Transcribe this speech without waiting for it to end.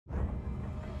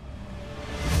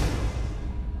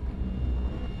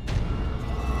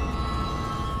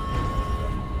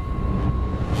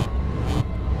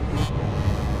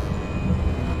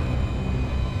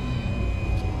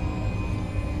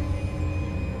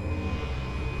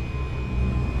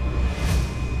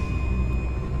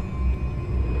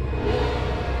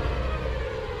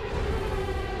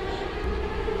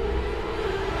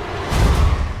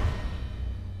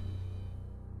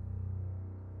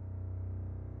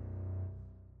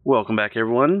Welcome back,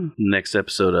 everyone. Next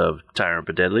episode of Tyrant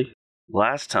but Deadly.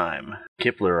 Last time,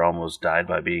 Kipler almost died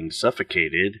by being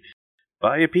suffocated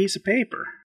by a piece of paper.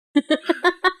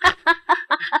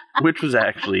 Which was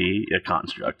actually a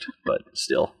construct, but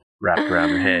still wrapped around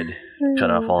her head, cut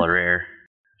off all her air.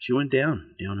 She went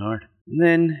down hard. And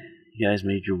then you guys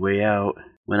made your way out,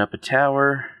 went up a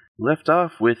tower, left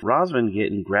off with Rosvin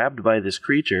getting grabbed by this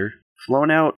creature, flown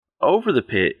out over the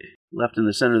pit, left in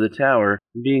the center of the tower,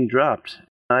 being dropped.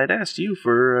 I'd asked you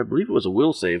for, I believe it was a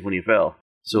will save when you fell.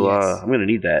 So Yes. I'm going to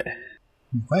need that.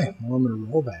 Okay, well, I'm going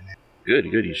to roll that now. Good,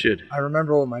 you should. I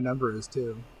remember what my number is,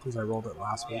 too, because I rolled it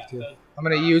last week, too. I'm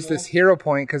going to use this hero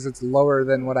point because it's lower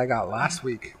than what I got last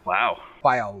week. Wow.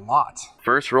 By a lot.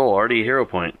 First roll, already a hero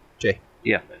point. Jay.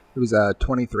 Yeah. It was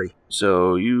 23.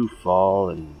 So you fall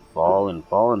and fall and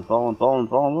fall and fall and fall and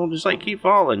fall and fall, just like keep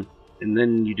falling. And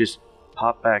then you just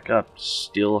pop back up,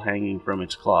 still hanging from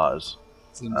its claws.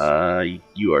 Seems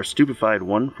You are stupefied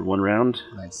 1 for 1 round.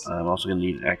 nice. I'm also going to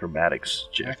need an acrobatics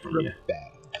check from you.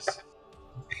 Acrobatics.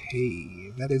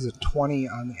 Okay, that is a 20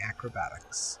 on the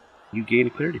acrobatics. You gain a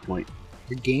clarity point.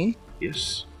 The gain?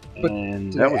 Yes. But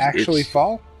And Did that I was actually it's-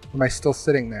 fall? Or am I still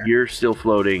sitting there? You're still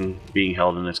floating, being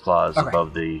held in its claws Okay.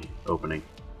 above the opening.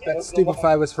 That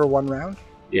stupefy was for 1 round?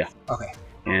 Yeah. Okay.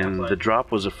 And the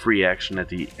drop was a free action at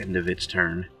the end of its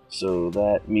turn. So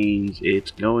that means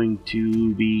it's going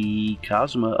to be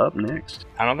Cosma up next.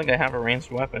 I don't think I have a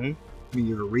ranged weapon. I mean,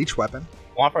 you have a reach weapon.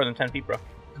 A lot farther than 10 feet, bro.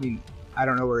 I mean, I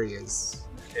don't know where he is.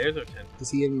 Stairs or 10? Is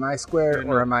he in my square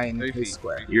No, or am I in 30 his feet.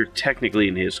 square? You're technically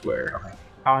in his square, Okay.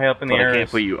 How high up in the but I air can't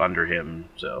is... put you under him,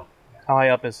 so... How high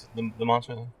up is the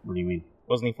monster? What do you mean?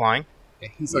 Wasn't he flying? Yeah,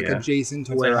 he's like Yeah. adjacent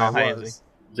to I'd say where how high I is was.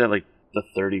 Is that like the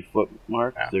 30-foot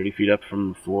mark? Yeah. 30 feet up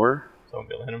from the floor? So I won't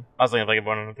be able to hit him. I was thinking if I could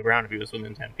run him off the ground if he was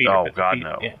within 10 feet. or Oh, 50 God, feet.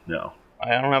 no. Yeah. No. I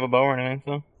don't have a bow or anything,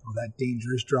 so... Oh, that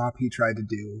dangerous drop he tried to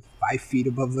do 5 feet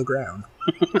above the ground.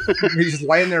 He's just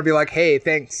laying there and be like, hey,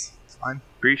 thanks. It's fine.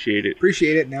 Appreciate it.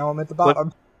 Appreciate it. Now I'm at the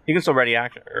bottom. You can still ready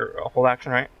action, or hold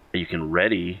action, right? You can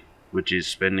ready, which is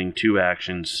spending 2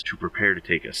 actions to prepare to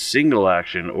take a single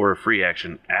action or a free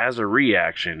action as a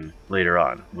reaction later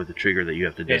on with a trigger that you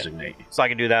have to Yeah. designate. So I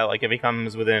could do that, like, if he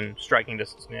comes within striking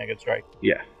distance of me, I could strike.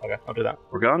 Yeah. Okay, I'll do that.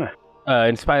 Organa.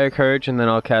 Inspire Courage, and then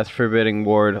I'll cast Forbidding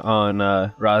Ward on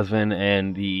Rosvin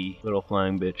and the little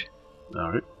flying bitch.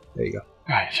 All right. There you go.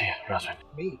 Alright, so yeah, Rosman.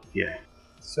 Me. Yeah.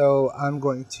 So I'm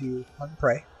going to hunt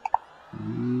prey.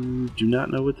 You do not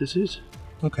know what this is.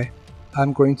 Okay.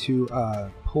 I'm going to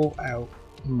pull out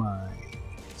my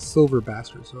silver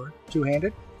bastard sword,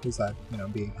 2-handed, because I'm,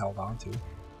 being held onto.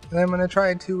 And I'm going to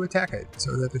try to attack it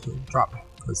so that it will drop me,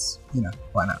 because,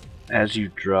 why not? As you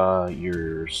draw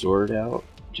your sword out,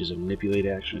 which is a manipulate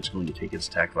action, it's going to take its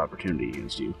attack of opportunity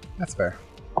against you. That's fair.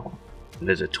 It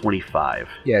is a 25.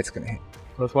 Yeah, it's going to hit.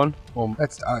 +1? Well,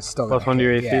 That's still Plus going to 1 to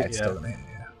your hit. AC? Yeah, it's Yeah. still going to hit,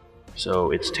 yeah.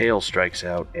 So its tail strikes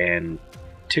out and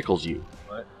tickles you.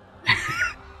 What?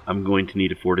 I'm going to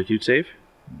need a fortitude save.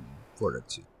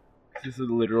 Fortitude. this is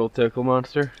a literal tickle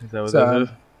monster? Is that what So, that is?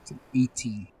 it's an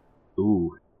 18.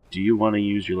 Ooh. Do you want to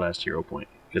use your last hero point?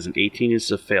 Because an 18 is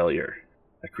a failure.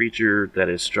 A creature that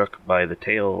is struck by the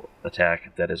tail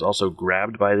attack that is also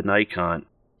grabbed by the Nikon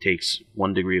takes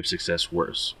 1 degree of success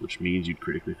worse, which means you'd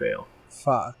critically fail.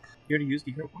 Fuck. You already used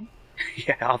the hero point?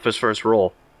 Yeah, Alpha's first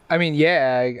roll. I mean,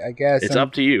 yeah, I guess. It's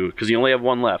up to you, because you only have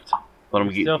 1 left. But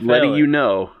I'm You still letting fail you it.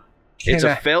 know. It's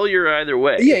a failure either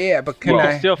way. Yeah, but can Well,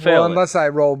 I? still fail it. unless I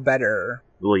roll better,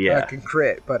 Well, I yeah. can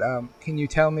crit. But can you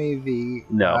tell me the?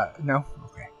 No. No.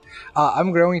 Okay.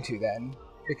 I'm going to then,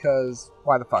 because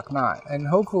why the fuck not? And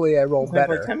hopefully I roll We have,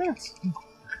 like, better. 10 minutes.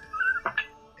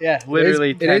 Yeah,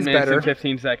 literally it 10 is minutes better. and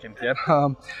 15 seconds, yep.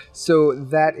 So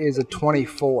that is a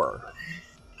 24.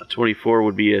 A 24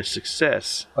 would be a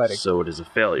success, But so it is a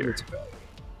failure. It's a failure.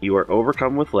 You are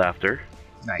overcome with laughter.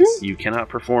 Nice. You cannot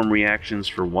perform reactions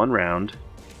for 1 round.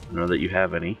 I don't know that you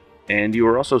have any. And you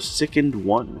are also sickened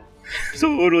 1.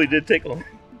 So it literally did tickle him.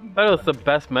 I thought it was the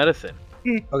best medicine.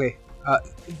 Okay.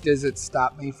 Does it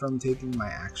stop me from taking my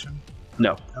action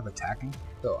No, of attacking?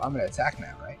 So I'm gonna attack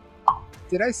now, right?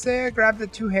 Did I say I grabbed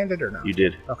it 2-handed or no? you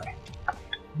did. Okay.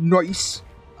 Nice.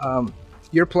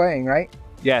 You're playing, right?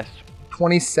 Yes.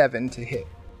 27 to hit.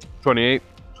 28.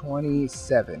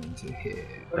 27 to hit.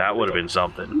 That would have been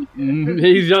something.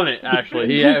 He's done it, actually.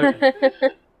 He had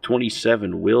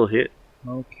 27 will hit.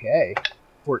 Okay.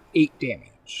 For 8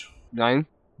 damage. 9.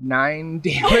 9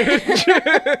 damage.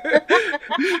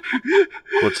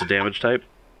 What's the damage type?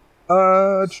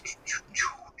 Or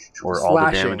Or all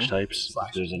the damage types? If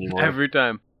Slashing. there's any more. Every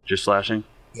time. Just slashing?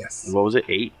 Yes. And what was it?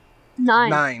 8? 9.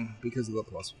 9 because of the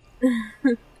plus.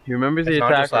 He remembers the It's not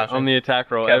just attack slashing. on the attack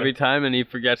roll Kevin. every time, and he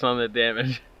forgets on the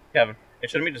damage. Kevin, it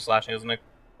shouldn't be just slashing, isn't it?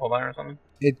 12 iron or something?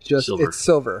 Silver. It's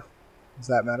silver. Does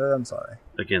that matter? I'm sorry.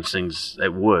 Against things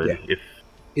that would. Yeah. If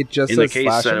It just in the says case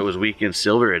slashing. that it was weak in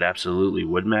silver, it absolutely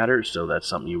would matter. So that's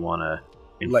something you want to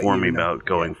Let inform you me know. about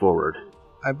going forward.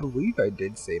 I believe I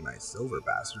did say my silver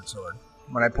bastard sword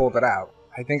when I pulled it out.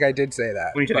 I think I did say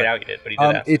that. When you took but, it out, you did, but he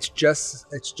did ask. it's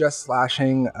just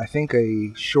slashing. I think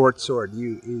a short sword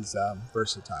is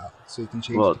versatile, so you can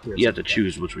change. Well, it to pierce you have to if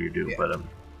choose which way you do, Yeah. but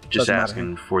just Doesn't matter.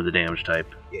 asking for the damage type.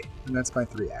 Yeah, and that's my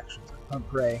 3 actions. Pump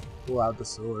prey, pull out the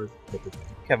sword, hit the thing.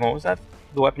 Kevin, what was that?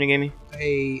 The weapon you gave me?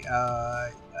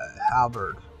 A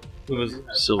halberd. It was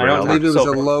Silver I know I it's helmet. believe it was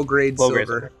silver. a low grade Low-grade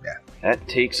silver. silver. Yeah. That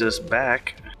takes us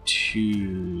back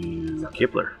to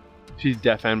Kipler. She's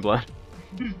deaf and blind.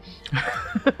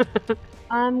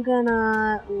 I'm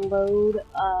gonna load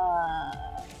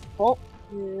a bolt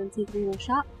and take a little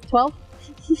shot. 12?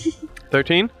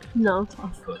 13? No,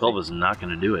 12. 12 is not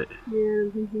going to do it. Yeah,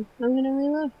 I'm gonna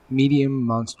reload. Medium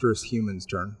monstrous human's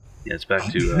turn. Yeah, it's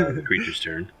back to the creature's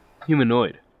turn.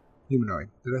 Humanoid. Humanoid.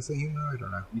 Did I say humanoid or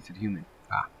no? You said human.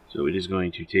 So it is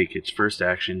going to take its first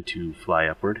action to fly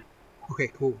upward. Okay,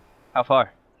 cool. How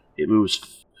far? It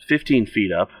moves 15 feet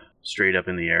up, straight up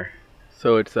in the air.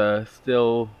 So it's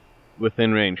still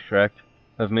within range, correct?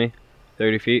 Of me?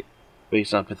 30 feet?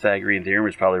 Based on Pythagorean theorem,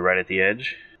 it's probably right at the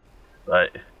edge.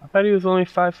 But I thought he was only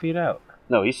 5 feet out.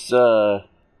 no, he's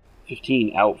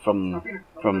 15 out from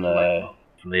the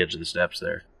edge of the steps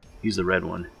there. He's the red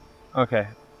one. Okay.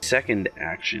 Second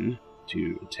action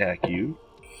to attack you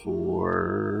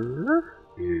for...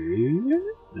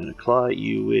 I'm going to claw at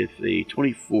you with a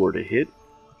 24 to hit,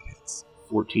 Hits.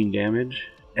 14 damage,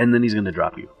 and then he's going to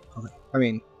drop you. Okay. I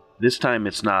mean, This time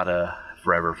it's not a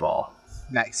forever fall.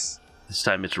 nice. This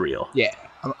time it's real. Yeah.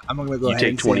 I'm gonna go You ahead take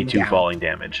and say I'm 22 down. falling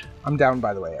damage. I'm down,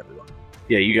 by the way, everyone.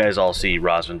 Yeah, you guys all see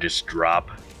Rosvin just drop,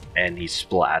 and he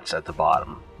splats at the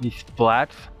bottom. He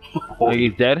splats? Like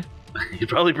he's dead? He's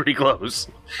probably pretty close.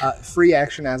 Free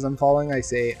action as I'm falling, I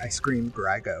scream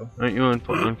Grago. Aren't you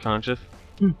unconscious?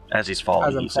 As he's falling,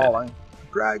 As I'm he said. falling.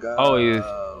 Grago. Oh, he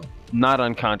was- Not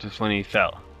unconscious when he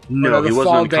fell. No, the he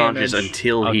wasn't fall unconscious damage.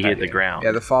 until he Okay. hit the ground.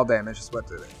 Yeah, the fall damage is what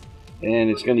did it. And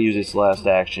it's going to use its last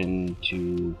action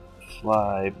to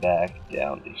fly back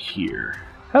down to here.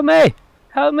 Help me!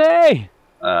 Help me!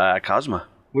 Cosma.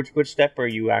 Which step are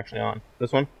you actually on?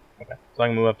 This one? Okay. So I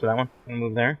can move up to that one. I'm gonna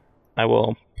move there. I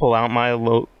will pull out my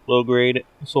low grade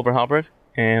silver halberd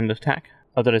and attack.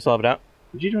 Oh, did I still have it out?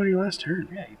 What did you do on your last turn?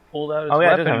 Yeah, he pulled out his Oh,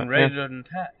 yeah, I did weapon have and it, ready yeah. to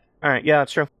attack. Alright, yeah,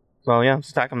 that's true. So yeah, let's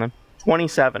attack him then.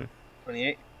 27.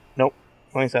 28? Nope.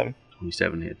 27.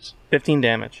 27 hits. 15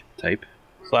 damage. Type.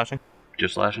 Slashing.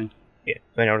 Just slashing. Yeah.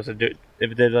 So I noticed if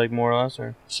it did like more or less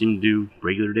or Seem to do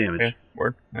regular damage. okay.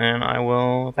 Word. And I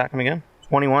will attack him again.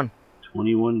 21.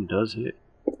 21 does hit.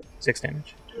 6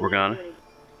 damage. Organa.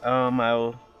 I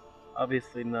will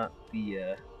obviously not be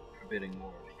forbidding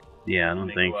more. Yeah, I don't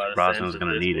Make think a lot of Rosvin's sense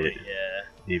going to at this need point, it.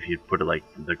 Yeah. If you'd put it like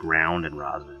the ground and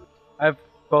Rosvin. I have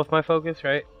both my focus,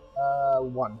 right?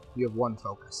 1. You have 1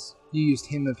 focus. You used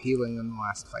Hymn of Healing in the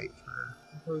last fight for...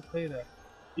 How do we play that?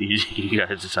 You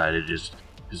guys decided just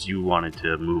because you wanted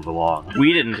to move along.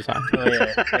 We didn't decide. Oh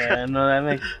yeah, yeah.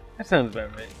 No, that sounds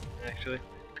about right, actually.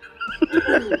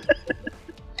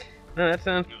 No, that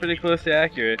sounds pretty close to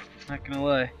accurate. Not gonna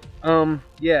lie.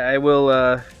 Yeah, I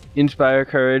will inspire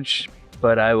courage,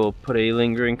 but I will put a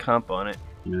lingering comp on it.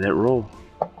 Give me that roll.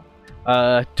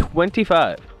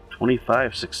 25.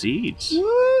 25 succeeds.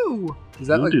 Woo! Is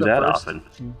that Don't like do the that first? often.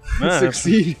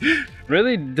 Succeed.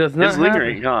 Really does not His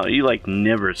lingering happen. comp, he like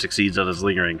never succeeds on his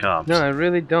lingering comps. No, I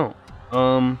really don't.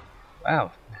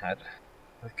 Wow.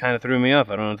 That kind of threw me off.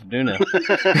 I don't know what to do now.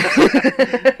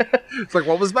 It's like,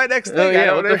 what was my next thing? Oh I yeah,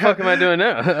 don't what the know. fuck am I doing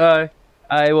now?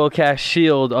 I will cast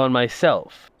shield on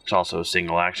myself. It's also a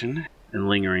single action, and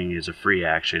lingering is a free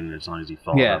action as long as you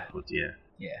follow Yeah. up with Yeah.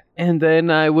 And then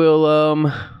I will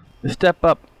step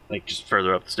up. like just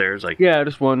further up the stairs. Like Yeah,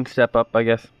 just one step up, I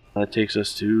guess. that takes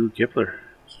us to Kipler.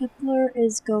 Kipler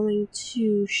is going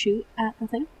to shoot at the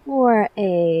thing for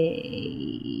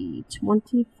a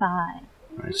 25.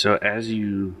 All right, so as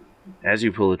you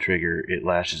pull the trigger, it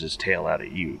lashes its tail out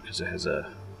at you because it has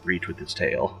a reach with its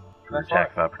tail. For That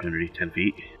attack of opportunity, 10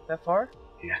 feet. That far?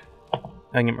 I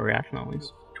can get my reaction at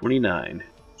least. 29.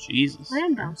 Jesus. I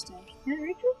am downstairs. Can I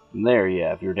reach you? And there,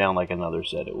 yeah, if you're down like another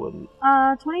set, it wouldn't.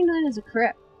 29 is a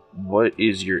crit. What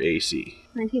is your AC?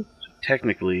 19.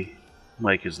 Technically,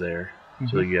 Mike is there,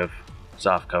 so you have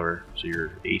soft cover, so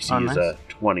your AC Oh, is nice.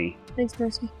 20. Thanks,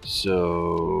 Broski.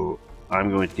 So I'm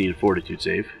going to need a fortitude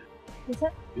save. Is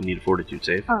it? You need a fortitude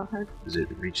save. Oh, heard. Because it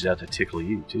reaches out to tickle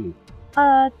you, too.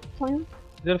 21. Is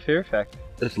that a fear effect?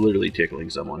 That's literally tickling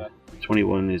someone.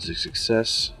 21 is a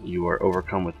success. You are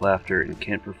overcome with laughter and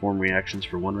can't perform reactions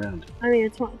for 1 round. I mean,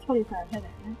 it's 25 hit it,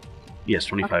 right? Yes,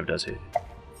 25 does hit.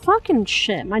 Fucking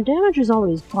shit, my damage is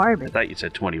always I garbage. thought you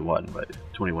said 21, but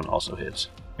 21 also hits.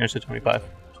 There's a 25.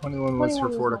 21 was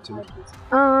for fortitude.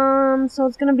 So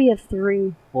it's gonna be a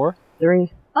 3. 4?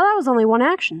 3. Oh, that was only 1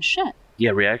 action. Shit.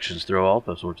 Yeah, reactions throw all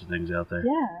those sorts of things out there.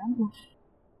 Yeah,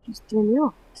 just threw me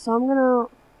off. So I'm gonna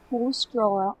pull the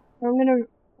scroll out. But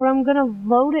I'm gonna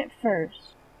load it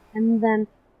first, and then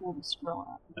pull the scroll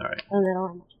out. Alright. And then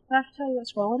I'll. Do I have to tell you what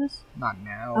scroll it is? Not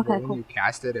now, Okay, but when cool. you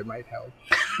cast it, it might help.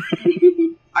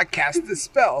 I cast the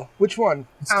spell. Which one?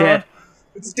 It's dead.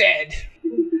 It's dead.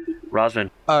 Rosvin,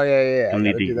 Oh, yeah. you I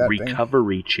need gotta do the that thing.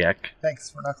 recovery check. Thanks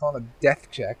for not calling a death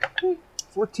check.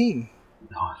 14.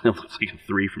 Oh, it looks like a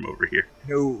 3 from over here.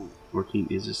 No. 14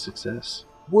 is a success.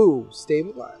 Woo,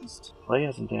 stabilized. Clay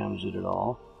hasn't damaged it at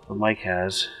all, but Mike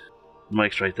has.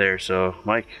 Mike's right there, so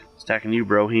Mike, it's attacking you,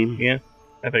 Brohim. Yeah,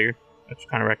 I figured. I just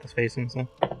kind of wrecked his face and stuff.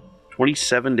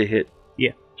 27 to hit.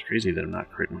 Yeah. It's crazy that I'm not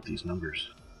critting with these numbers.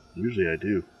 Usually I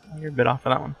do. You're a bit off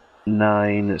of that one.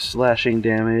 9 slashing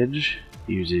damage.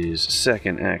 Uses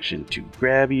second action to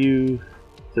grab you.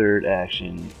 Third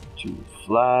action to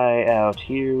fly out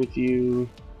here with you.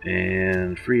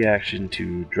 And free action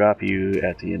to drop you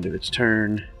at the end of its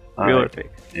turn. Real or I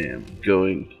fake? am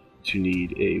going to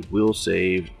need a will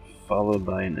save followed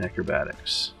by an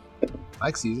acrobatics.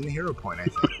 Mike's using a hero point, I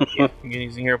think. Yeah, you can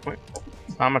use a hero point.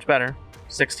 Not much better.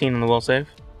 16 on the will save.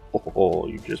 Oh,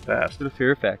 you just passed. Is it a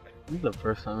fear effect? This is the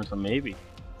first time it's a maybe.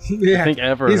 Yeah. I think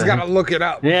ever. He's got to look it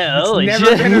up. Yeah, It's holy never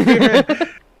shit. been a fear.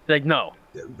 Like, no.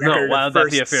 No, Record why of would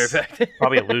that be a firsts. fear effect?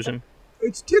 Probably illusion.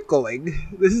 It's tickling.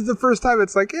 This is the first time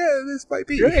it's like, yeah, this might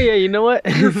be. yeah, you know what?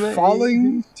 You're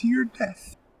falling to your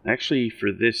death. Actually,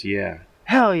 for this, yeah.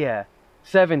 Hell yeah.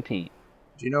 17.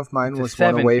 Do you know if mine It's a was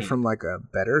one away 17. from like a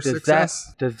better Does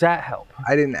success? does that help?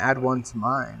 I didn't add one to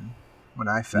mine when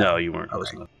I fell. No, you weren't close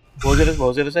Okay. enough. What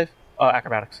was it a save? Oh,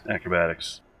 acrobatics.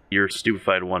 Acrobatics. You're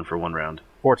stupefied 1 for 1 round.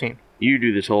 14. You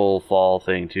do this whole fall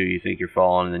thing too. You think you're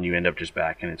falling, and then you end up just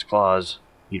back in its claws.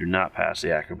 You do not pass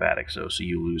the acrobatics, though, so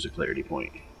you lose a clarity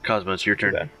point. Cosmo, it's your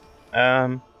turn. Too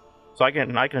bad. So I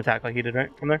can attack like he did, right?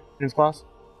 From there? In his claws?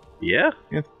 Yeah?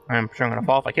 Yeah. I'm sure I'm gonna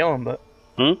fall if I kill him, but...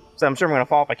 Hmm? So I'm sure I'm gonna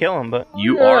fall if I kill him, but...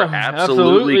 You are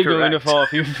absolutely going to correct. fall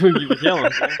if you kill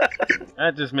him.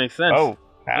 That just makes sense. Oh.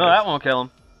 No, that won't kill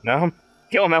him. No.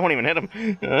 Kill him, that won't even hit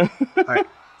him. Alright,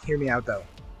 hear me out though.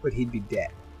 But he'd be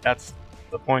dead. That's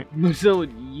the point. So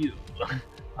would you.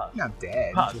 Not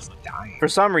dead, Possibly. just dying. For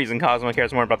some reason, Cosmo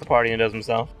cares more about the party than he does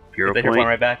himself. Hero They hit one point.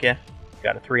 right back, yeah.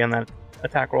 Got a 3 on that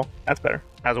attack roll. That's better.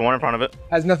 Has a 1 in front of it.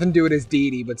 Has nothing to do with his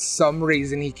deity, but some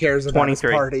reason he cares about 23.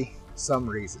 his party. Some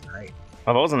reason, right? If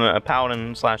I wasn't a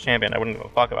paladin / champion, I wouldn't give a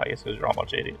fuck about you, because you're all a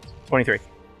bunch of idiots. 23.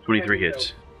 23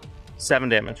 hits. 7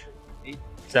 damage.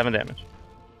 7 damage.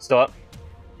 Still up.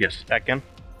 Yes. Attack again.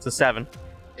 It's a 7.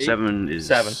 7 is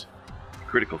 7.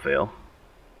 critical fail.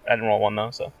 I didn't roll 1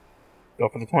 though, so go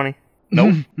for the 20.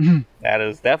 Nope. That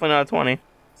is definitely not a 20.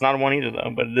 It's not a 1 either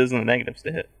though, but it is in the negatives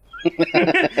to hit.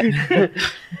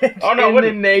 Oh no, it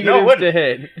wouldn't. Negatives No, it wouldn't. to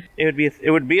hit.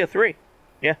 It would be a 3.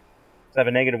 Yeah. So I have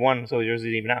a -1, so yours is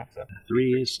even out. So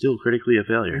 3 is still critically a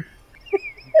failure.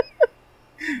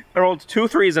 I rolled 2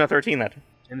 3s and a 13 that time.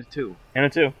 And a 2. And a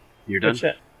 2. You're Good done?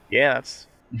 shit. Yeah, that's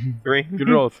 3. Good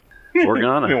rolls. I mean,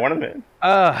 Organa. one of it.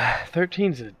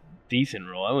 13's a decent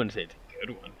roll. I wouldn't say it's a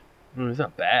good one. It's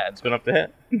not bad. It's been up to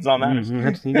hit. It's all that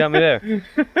matters. You got me there.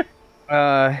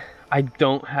 I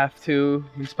don't have to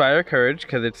inspire courage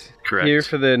because it's Correct. here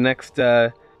for the next.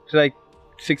 Should I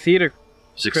succeed or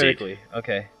Succeed. critically?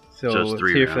 Okay, so it's it's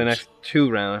 3 here for the rounds. next 2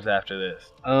 rounds after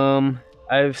this.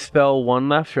 I have spell 1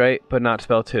 left, right, but not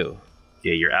spell 2.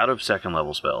 Yeah, you're out of second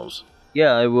level spells.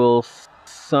 Yeah, I will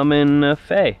summon a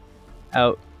Fae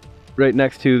out right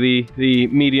next to the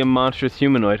medium monstrous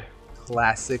humanoid.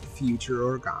 Classic future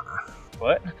Organa.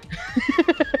 What?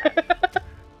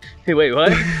 Hey, wait,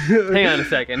 what? Hang on a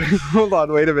second. Hold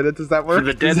on, wait a minute. Does that work? For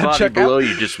the Does dead that body check below out?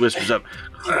 you just whispers up,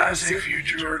 Classic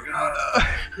future Organa.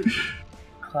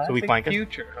 So we flank it?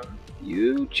 Future, huh?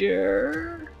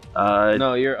 Future. No,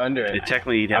 No, you're under it.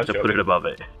 technically you'd I have was to put it joking. above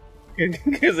it.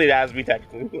 Because it has me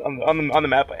technically. On the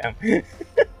map I am.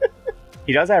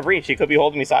 He does have reach. He could be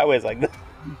holding me sideways like this.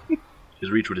 His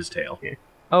reach with his tail.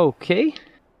 Okay.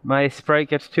 My sprite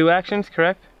gets 2 actions,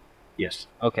 correct? Yes.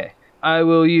 Okay. I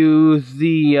will use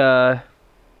the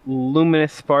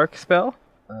luminous spark spell.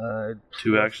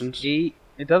 2 actions. 8.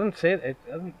 It doesn't say a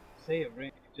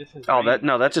range. It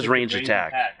Oh, that's his ranged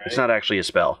attack. Right? It's not actually a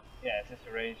spell. Yeah, it's just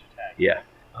a ranged attack. Yeah.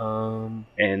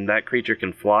 And that creature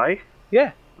can fly?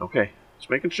 Yeah. Okay. Just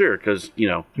making sure, because,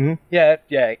 Yeah,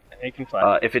 it can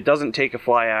fly. if it doesn't take a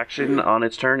fly action on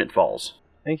its turn, it falls.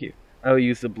 Thank you. I will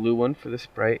use the blue one for the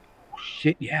sprite. Oh,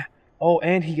 shit, yeah. Oh,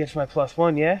 and he gets my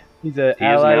 +1, yeah? He's an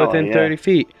ally within 30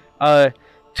 feet.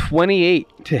 28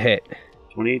 to hit.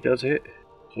 28 does hit.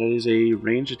 That is a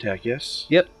ranged attack, yes?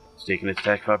 Yep. It's taking its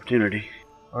attack of opportunity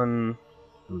On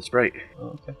the sprite.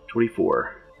 Oh, okay.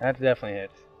 24. That definitely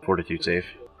hits. Fortitude save.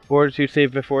 Fortitude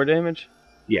save before damage?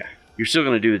 Yeah. You're still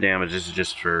going to do the damage. This is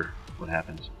just for what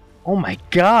happens. Oh my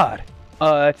god!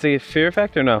 That's a fear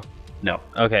effect or no? No.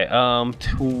 Okay,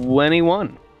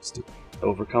 21. Stupid.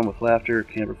 Overcome with laughter.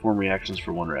 Can't perform reactions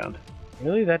for 1 round.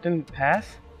 Really? That didn't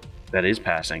pass? That is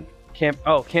passing. Can't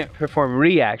perform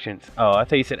reactions. Oh, I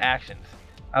thought you said actions.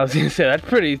 I was gonna say, that's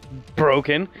pretty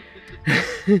broken.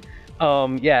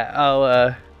 Yeah,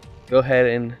 I'll, go ahead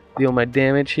and deal my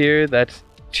damage here. That's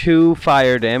 2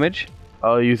 fire damage.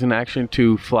 I'll use an action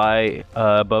to fly,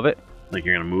 above it. Like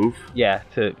you're going to move Yeah,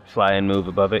 to fly and move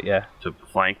above it, yeah. to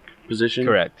flank position?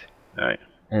 Correct. Alright.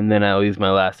 And then I'll use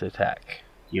my last attack.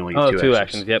 You only get 2 actions.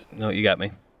 actions. Yep. No, you got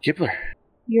me. Kipler.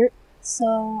 So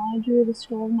I drew the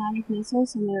scroll of magic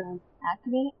missiles, and I'm gonna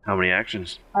activate How many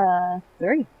actions? it.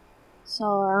 3. So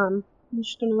I'm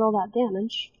just gonna roll that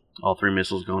damage. All 3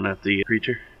 missiles going at the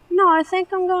creature? No, I think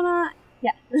I'm gonna.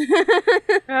 Yeah.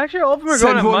 Actually, all of them are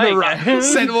going at Mike.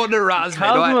 Send one to Rosman.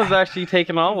 Cosmo's actually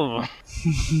taking all of them.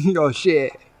 Oh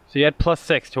shit. So you had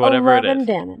 +6 to whatever 11 it is.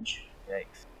 damage.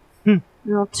 Yikes.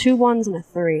 No, 2 1s and a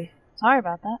 3. Sorry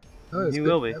about that. Oh, that's You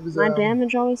good. will be. That was, My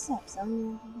damage always sucks. I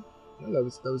don't know. yeah,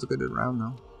 that was a good round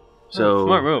though. So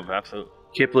Smart move, absolutely.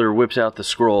 Kipler whips out the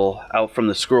scroll. Out from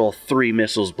the scroll, 3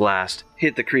 missiles blast.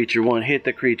 Hit the creature 1, hit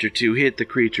the creature 2, hit the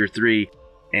creature 3,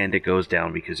 and it goes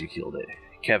down because you killed it.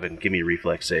 Kevin, give me a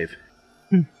reflex save.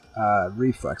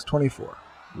 Reflex 24.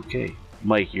 Okay.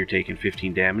 Mike, you're taking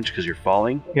 15 damage because you're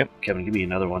falling. Yep. Kevin, give me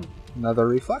another one. Another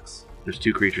reflex. There's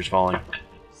 2 creatures falling.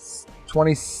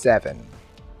 27.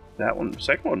 That one,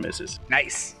 second one misses.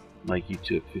 Nice. Mike, you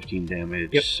took 15 damage,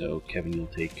 Yep. so Kevin, you'll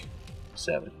take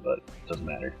 7, but it doesn't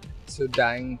matter. So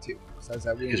dying 2. So is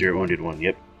that Because you're a wounded 1,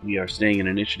 yep. We are staying in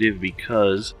initiative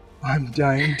because I'm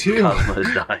dying too. Cosmo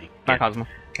is dying. Not Cosmo.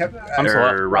 Kevin, I'm still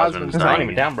up. Or Rosman's Rosman's I'm not dying.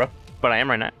 even down, bro. But I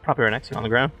am probably right next to you on the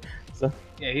ground. So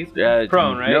Yeah, he's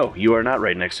Prone, right? No, you are not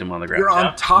right next to him on the ground. You're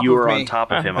on top You of are me. on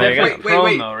top of him. There on you the go. ground. Wait, Prone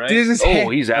wait. though, right? Did his Oh,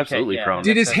 hand, he's absolutely yeah. prone.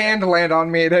 did his hand land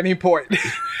on me at any point?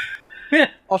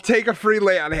 I'll take a free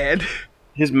lay on hand.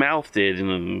 His mouth did.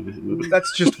 And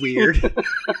That's just weird.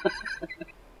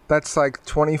 That's like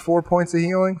 24 points of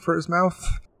healing for his mouth.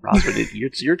 Rosman,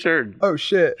 it's your turn. Oh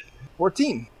shit.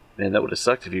 14. Man, that would have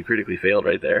sucked if you critically failed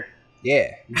right there.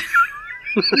 Yeah.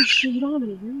 Oh shit, you don't have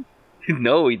any room.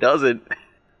 No, he doesn't.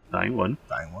 Dying 1.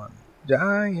 Dying 1.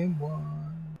 Dying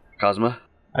 1. Cosma,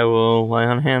 I will lay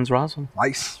on hands, Rosalind.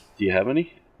 Nice. do you have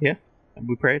any? Yeah.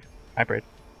 We prayed. I prayed.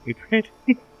 We prayed.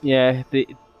 Yeah, they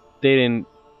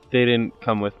didn't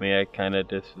come with me. I kind of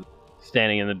just was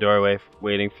standing in the doorway,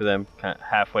 waiting for them,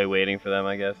 halfway waiting for them,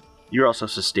 I guess. You're also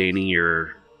sustaining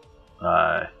your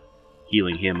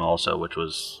healing him also, which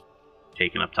was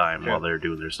taking up time while they're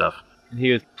doing their stuff. And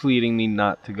he was pleading me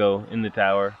not to go in the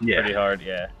tower Yeah. pretty hard.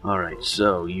 Yeah. Alright,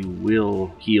 so you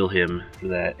will heal him for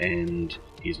that, and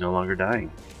he's no longer dying.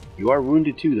 You are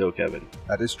wounded too, though, Kevin.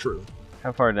 That is true.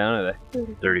 How far down are they?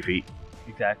 30 feet,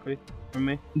 Exactly from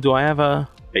me. Do I have a...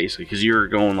 basically, because you're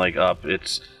going, like, up.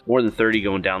 It's more than 30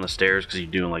 going down the stairs, because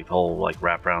you're doing, like, the whole, like,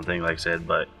 wraparound thing, like I said,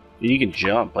 but you can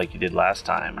jump like you did last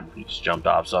time. You just jumped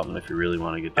off something if you really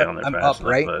want to get down there I'm fast up,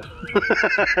 right?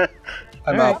 But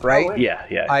I'm up, right? yeah.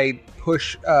 I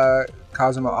push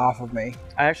Cosmo off of me.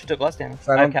 I actually took less damage.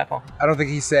 So I I had don't- catfall. I don't think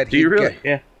he said Do you he'd really? get-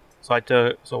 Yeah. So I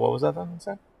took... So what was that then?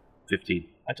 Instead? 15.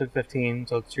 I took 15,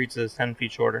 so it treats it as 10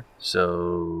 feet shorter.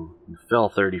 So you fell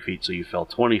 30 feet, so you fell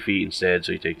 20 feet instead,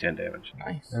 so you take 10 damage.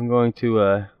 Nice. I'm going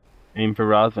to aim for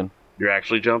Rosvin. You're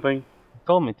actually jumping?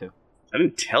 Told me to. I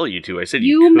didn't tell you to. I said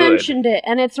You could. mentioned it,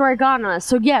 and it's Organa,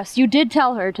 so yes, you did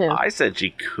tell her to. I said she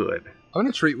could. I'm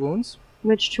gonna treat wounds.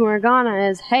 Which to Organa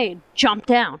is, hey, jump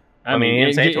down. I mean, you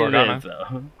didn't say it to Organa. is,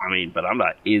 though. I mean, but I'm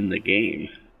not in the game.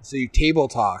 So you table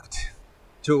talked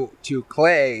to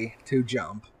Clay to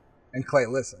jump, and Clay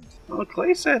listened. Well,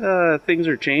 Clay said things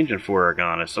are changing for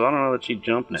Organa, so I don't know that she'd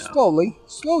jump now.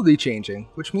 Slowly changing,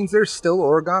 which means there's still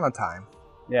Organa time.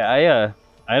 Yeah,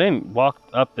 I didn't walk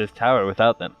up this tower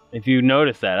without them. If you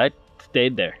noticed that, I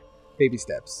stayed there. Baby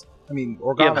steps. I mean, Yeah,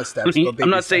 Organa but steps, but baby I'm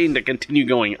not steps. saying to continue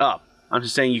going up. I'm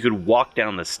just saying you could walk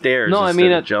down the stairs No, I instead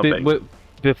mean of jumping.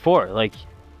 before, like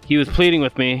he was pleading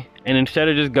with me, and instead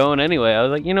of just going anyway, I was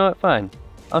like, you know what, fine.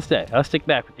 I'll stay. I'll stick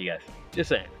back with you guys. Just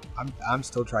saying. I'm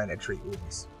still trying to treat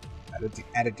wounds at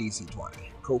a DC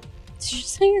 20. Cool. Did you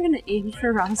say you're gonna aim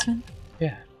for Rosman?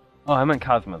 Yeah. Oh, I meant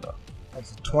Cosmo, though.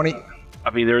 That's a 20. I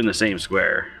mean, they're in the same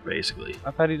square, basically.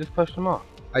 I thought he just pushed him off.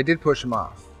 I did push him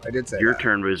off. I did say Your that.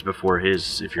 turn was before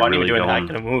his, if you're Why didn't really you do anything? I going...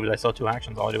 could have moved. I saw 2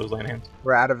 actions. All I did was land hands.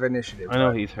 We're out of initiative. I know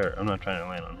but- he's hurt. I'm not trying to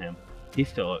land on him. He's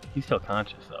still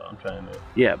conscious, though. I'm trying to...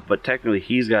 Yeah, but technically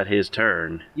he's got his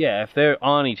turn. Yeah, if they're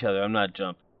on each other, I'm not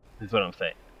jumping, is what I'm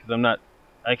saying. Because I'm not...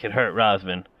 I could hurt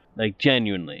Rosman. Like,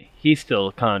 genuinely. He's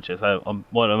still conscious.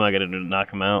 What am I going to do to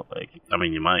knock him out? Like, I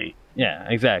mean, you might. yeah,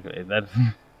 exactly. That's...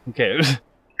 Who cares?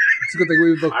 It's a good thing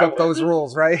we looked up those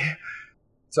rules, right?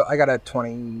 So I got a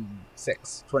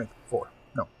 26, 24,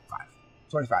 no, 5,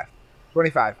 25,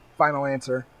 25. Final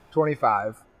answer,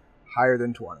 25, higher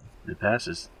than 20. It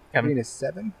passes. I mean, it's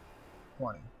 7?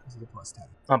 20, because of the plus 10.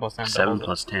 It's not plus 10. 7 doubles it.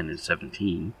 plus 10 is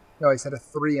 17. No, I said a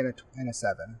 3 and a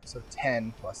 7, so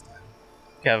 10 plus 10.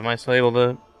 Kev, am I still able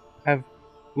to have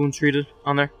wounds treated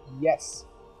on there? Yes.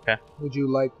 Okay. Would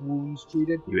you like wounds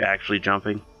treated? You actually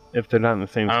jumping? If they're not in the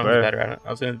same I don't know square. if it's better at it. I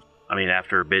was gonna. I mean,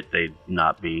 after a bit, they'd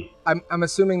not be. I'm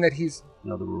assuming that he's...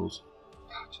 Know the rules.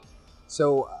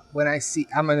 So when I see...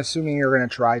 I'm assuming you're going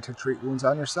to try to treat wounds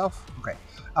on yourself? Okay.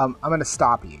 I'm going to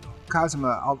stop you.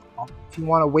 Kazuma, I'll, if you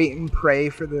want to wait and pray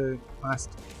for the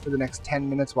next 10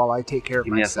 minutes while I take care of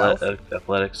Give me myself,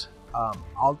 athletics.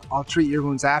 I'll treat your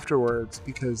wounds afterwards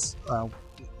because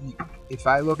if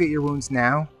I look at your wounds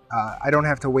now, I don't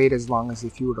have to wait as long as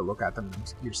if you were to look at them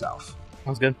yourself.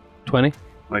 Sounds good. 20?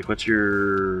 Mike, what's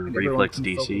your And everyone reflex can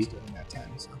DC? focus during that 10,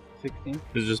 so. 16?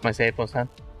 This is just my save plus 10.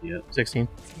 Yep. 16.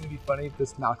 It's going to be funny if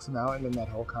this knocks him out and then that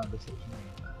whole conversation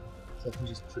ends. So I can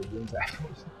just treat wounds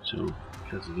afterwards. So,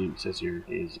 because the says here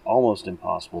is almost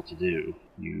impossible to do.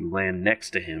 You land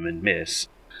next to him and miss.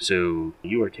 So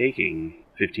you are taking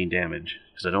 15 damage.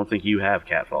 Because I don't think you have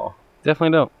catfall.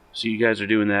 Definitely don't. So you guys are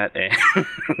doing that, and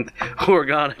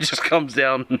Organa just comes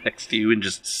down next to you and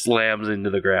just slams into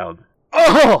the ground.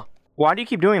 Oh! Why do you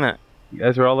keep doing that? You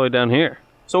guys are all the way down here.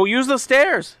 So use the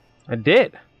stairs. I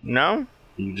did. No?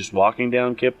 Are you just walking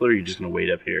down, Kipler, or are you just going to wait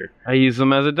up here? I use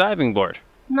them as a diving board.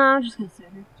 No, I'm just gonna sit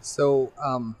here. So,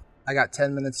 I got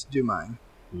 10 minutes to do mine.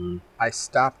 Mm. I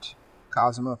stopped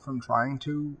Kazuma from trying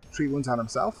to treat wounds on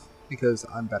himself because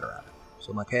I'm better at it.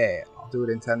 So I'm like, hey, I'll do it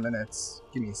in 10 minutes.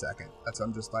 Give me a second.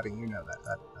 I'm just letting you know that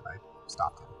I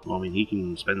stopped him. Well, I mean, he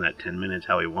can spend that 10 minutes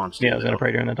how he wants to. Yeah, I was gonna though,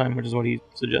 pray during that time, which is what he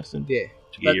suggested. Yeah.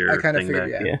 to get your I kind of thing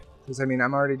figured, back. yeah. Yeah. Because, I mean,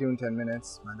 I'm already doing 10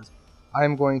 minutes.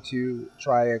 I'm going to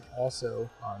try it also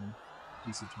on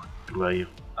DC 20. What about you?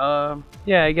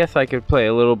 Yeah, I guess I could play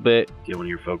a little bit. Get one of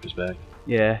your focus back.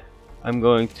 Yeah, I'm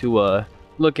going to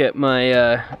look at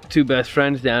my two best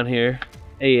friends down here.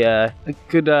 Hey, I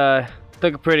could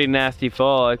took a pretty nasty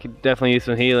fall. I could definitely use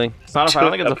some healing. It's not. I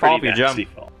don't think it's a fall if you pretty jump. nasty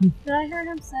fall. Did I hear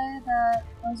him say that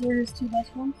those are his 2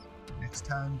 best friends? Next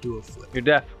time, do a flip. You're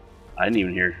deaf. I didn't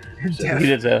even hear. Yeah. He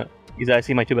did say. He said, "I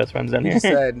see my 2 best friends down He here."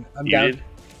 said, I'm You down. did?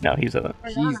 No, he said that. Or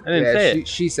He's, not? I didn't say it.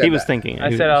 She said He was that. thinking. it. I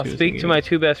He said was- I'll he was speak thinking to it. my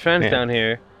 2 best friends Yeah. down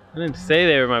here. I didn't say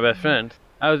they were my best friends.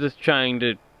 I was just trying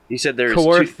to He said there's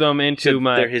coerce two, them he into said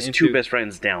my. they're his into, 2 best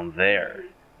friends down there.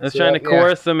 I was So, trying to yeah.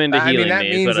 coerce them into I healing mean, that me.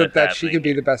 is means what that was she could be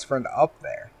happening. the best friend up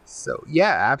there. So,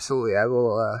 yeah, absolutely. I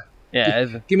will, Yeah,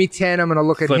 it's give me 10. I'm going to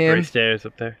look at slippery him. stairs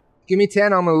up there. Give me 10.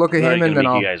 I'm going to look at I'm not him gonna and then make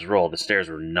I'll. you guys roll. The stairs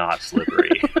were not slippery.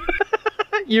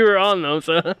 You were on them,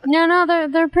 so. No,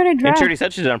 they're pretty dry. And she already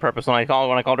said she did it on purpose when I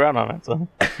called her out on it. So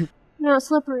Not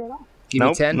slippery at all. Give me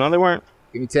nope, 10. no, they weren't.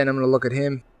 Give me 10. I'm going to look at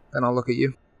him. Then I'll look at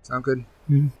you. Sound good?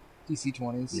 Mhm. DC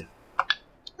 20s.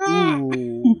 Yeah.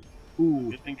 Ooh.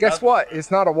 Ooh. Guess what?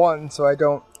 It's not a 1, so I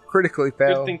don't critically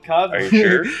fail. Are you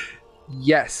sure?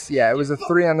 Yes. Yeah, it was a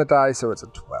 3 on the die, so it's a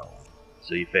 12.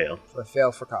 So you fail. So I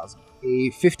fail for Cosmo. A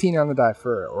 15 on the die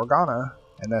for Organa,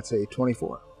 and that's a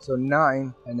 24. So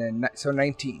 9, and then so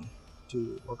 19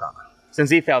 to Organa. Since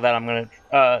he failed that, I'm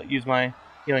gonna use my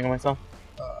healing on myself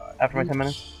after my 10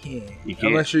 minutes. You can't.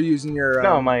 Unless you're using your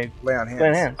No, my lay on hands.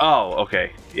 clean hands. Oh,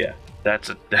 okay. Yeah. That's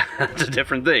a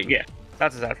different thing. Yeah.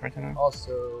 That's his after my 10 minutes.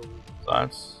 Also, So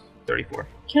that's 34.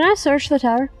 Can I search the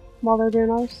tower while they're doing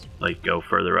all this? Like, go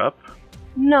further up.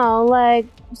 No, like,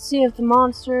 see if the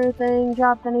monster thing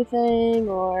dropped anything,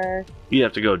 or... You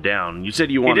have to go down. You said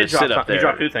you He wanted did to sit drop. up there. He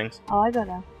dropped 2 things. Oh, I go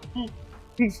down.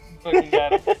 Fucking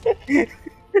got it.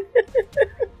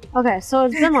 Okay, so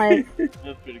it's been like That's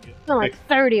pretty good. it's been like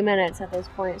 30 minutes at this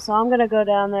point, so I'm gonna go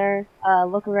down there,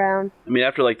 look around. I mean,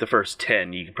 after like the first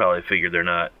 10, you can probably figure they're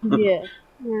not Yeah.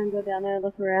 I'm gonna go down there,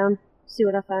 look around, see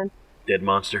what I find. dead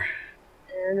monster.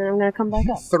 And then I'm gonna come back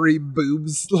up. 3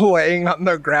 boobs laying on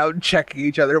the ground, checking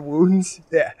each other wounds.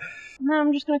 Yeah. And then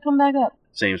I'm just gonna come back up.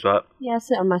 Same spot. Yeah,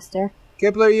 sit on my stair.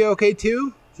 Kipler, are you okay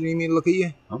too? Do you need me to look at you?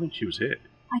 I don't think she was hit.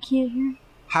 I can't hear.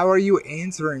 How are you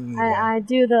answering me? I had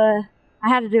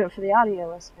to do it for the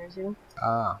audio listeners, you know?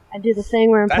 Ah. I do the thing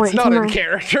where I'm That's pointing not to in my...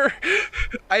 character.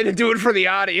 I had to do it for the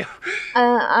audio.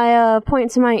 I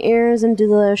point to my ears and do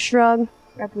the shrug,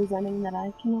 representing that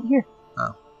I cannot hear.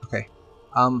 Oh, okay.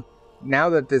 Now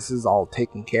that this is all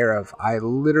taken care of, I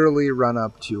literally run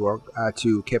up to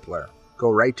Kipler, go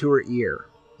right to her ear,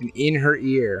 and in her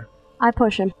ear... I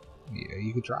push him. Yeah,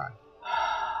 you could try.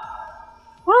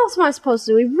 What else am I supposed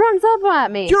to do? He runs up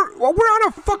at me. We're on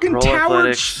a fucking Roll tower.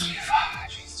 athletics.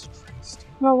 Jesus Christ.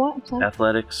 Well, what? I'm sorry.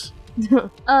 Athletics.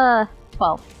 12.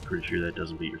 Pretty sure that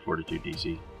doesn't beat your fortitude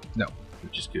DC. No.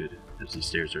 Which is good, because these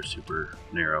stairs are super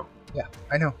narrow. Yeah,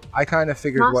 I know. I kind of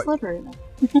figured Not what... slippery,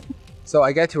 though. So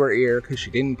I get to her ear, because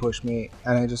she didn't push me,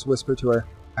 and I just whisper to her,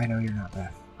 I know you're not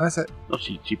Beth. That's it. Well,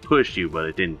 she pushed you, but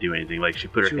it didn't do anything. Like, she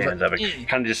put She her was hands like, up. It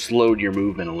kind of just slowed your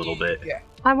movement a little bit. Yeah.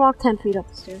 I walk 10 feet up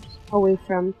the stairs, away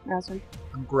from Razin.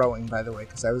 I'm growing, by the way,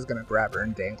 because I was going to grab her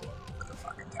and dangle her over the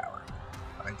fucking tower.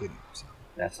 But I didn't, so...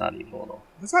 That's not evil at all.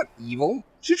 That's not evil.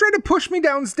 She tried to push me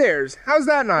downstairs. How's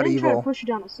that I not didn't try to evil? push you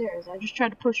down the stairs. I just tried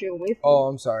to push you away from Oh, you.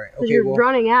 I'm sorry. Because Okay, you're well...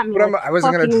 running at me But like I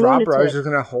wasn't going to fucking drop her. I was lunatic. just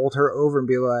going to hold her over and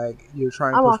be like, you're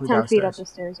trying to I push walk me 10 downstairs. feet up the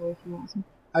stairs away from Razin.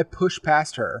 I pushed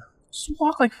past her. Just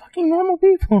walk like fucking normal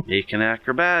people. Aiken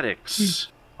acrobatics.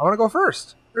 I want to go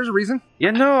first. There's a reason.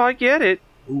 Yeah, no, I get it.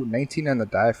 Ooh, 19 on the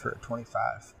die for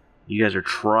 25. You guys are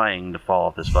trying to fall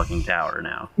off this fucking tower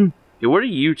now. Yeah, what are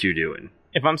you two doing?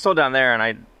 If I'm still down there and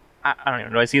I don't even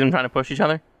know, do I see them trying to push each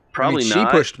other? Probably I mean,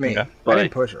 not. She pushed me. Okay. But I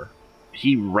didn't push her.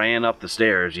 he ran up the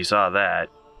stairs. You saw that.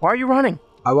 Why are you running?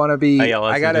 I want to be... Oh, yeah,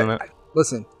 let's I do gotta... that.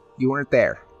 Listen, you weren't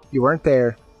there. You weren't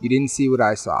there. You didn't see what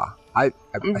I saw. I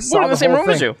We're saw in the same whole room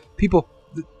as thing. you. People,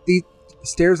 these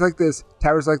stairs like this,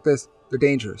 towers like this, they're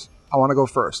dangerous. I want to go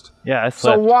first. Yeah, I So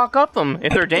slept. walk up them.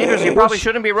 If they're dangerous, you probably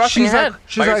shouldn't be rushing ahead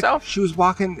by yourself. She was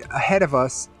walking ahead of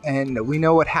us, and we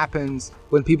know what happens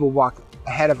when people walk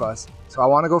ahead of us. So I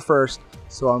want to go first.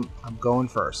 So I'm going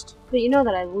first. But you know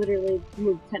that I literally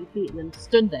moved 10 feet and then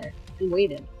stood there and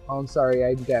waited. Oh, I'm sorry,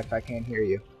 I'm deaf. I can't hear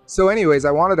you. So, anyways,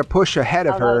 I wanted to push ahead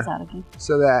of Oh, that her was out again.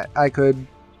 so that I could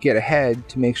get ahead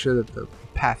to make sure that the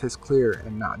path is clear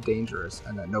and not dangerous,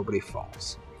 and that nobody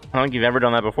falls. I don't think you've ever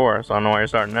done that before, so I don't know why you're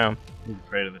starting now. I'm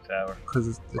afraid of the tower. Because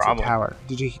it's a Probably. tower.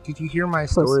 Did you hear my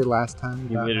story last time?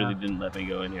 You about literally how- didn't let me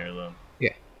go in here alone.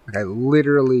 Like, I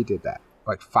literally did that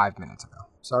like 5 minutes ago.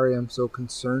 Sorry, I'm so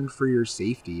concerned for your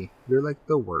safety. You're like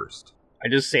the worst. I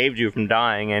just saved you from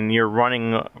dying, and you're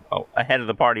running ahead of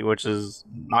the party, which is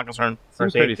not concerned for I'm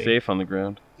safety. pretty safe on the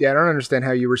ground. Yeah, I don't understand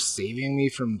how you were saving me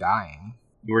from dying.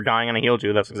 You were dying and I healed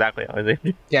you. That's exactly how I saved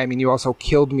you. Yeah, I mean, you also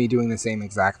killed me doing the same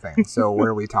exact thing. So what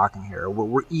are we talking here?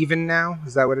 We're even now?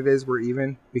 Is that what it is? We're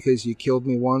even? Because you killed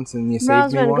me once and you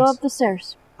saved me Razin, go once? up the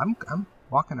stairs. I'm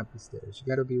walking up the stairs.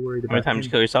 You gotta be worried How many about times did you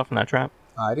him. kill yourself in that trap?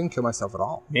 I didn't kill myself at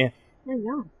all. Yeah. There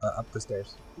you go. Up the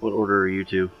stairs. What order are you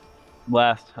two?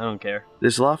 Last, I don't care.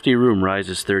 This lofty room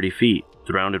rises 30 feet.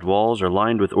 The rounded walls are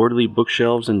lined with orderly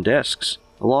bookshelves and desks.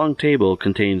 A long table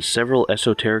contains several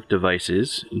esoteric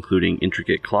devices, including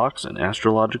intricate clocks and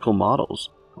astrological models.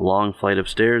 A long flight of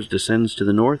stairs descends to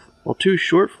the north, while 2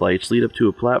 short flights lead up to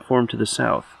a platform to the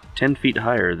south, 10 feet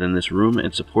higher than this room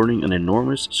and supporting an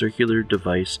enormous circular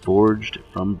device forged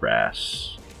from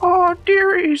brass. Oh,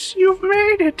 dearies, you've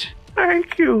made it.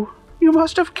 Thank you. You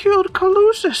must have killed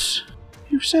Colossus.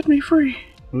 You've set me free.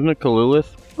 Wasn't it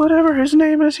Kalulith? Whatever his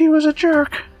name is, he was a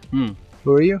jerk. Who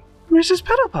are you? Mrs.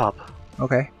 Petalpop,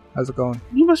 Okay. How's it going?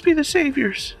 you must be the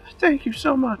saviors. Thank you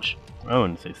so much. I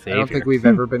wouldn't say savior. I don't think we've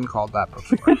ever been called that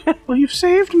before. Well, you've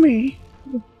saved me.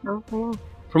 Oh, hello.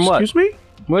 From what? Excuse me?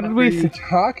 What did What are we? you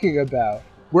talking about?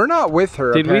 We're not with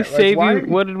her. Did we apparently. save Why you? are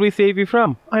What did we save you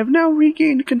from? I have now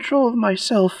regained control of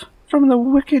myself from the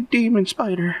wicked demon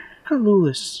spider,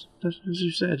 Kalulus, as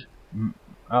you said.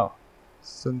 Oh,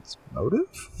 Sense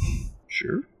motive?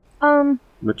 Sure. Um,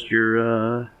 What's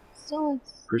your, so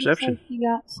it's Perception. looks like you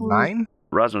got some... 9?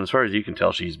 Rosamund, as far as you can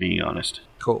tell, she's being honest.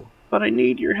 Cool. But I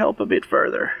need your help a bit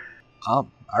further.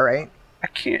 Alright. I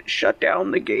can't shut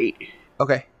down the gate,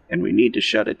 Okay. and we need to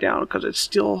shut it down because it's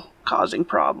still causing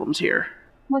problems here.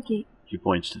 What gate? She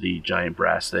points to the giant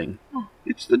brass thing.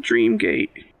 It's the Dream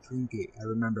Gate. Dream Gate, I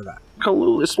remember that.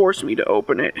 Kalulus forced me to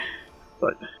open it,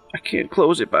 but I can't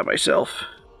close it by myself.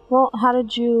 Well, how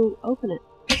did you open it?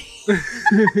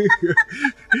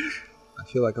 I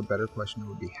feel like a better question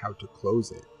would be how to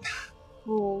close it.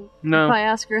 Well, No. if I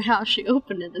ask her how she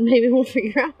opened it, then maybe we'll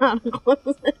figure out how to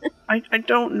close it. I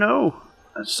don't know.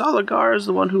 Salagar is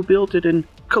the one who built it, and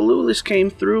Kalulis came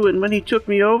through, and when he took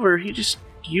me over, he just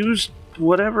used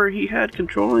whatever he had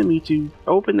controlling me to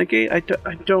open the gate. I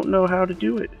don't know how to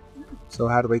do it. So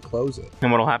how do we close it?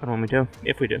 And what'll happen when we do?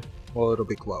 If we do. Well, it'll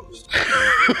be closed.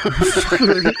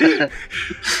 I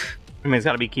mean, it's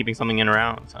got to be keeping something in or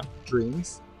out. So. Dreams.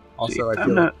 See, Also, I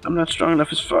feel I'm not strong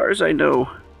enough as far as I know.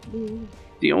 Mm.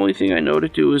 The only thing I know to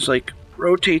do is, like,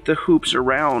 rotate the hoops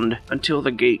around until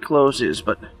the gate closes,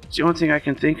 but it's the only thing I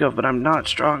can think of, but I'm not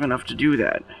strong enough to do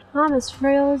that. I'm as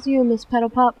frail as you, Miss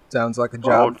Petalpop. sounds like a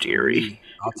job. Oh, dearie.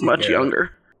 I'll take Much care of it.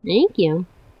 younger. Thank you.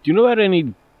 Do you know about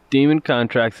any demon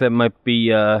contracts that might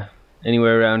be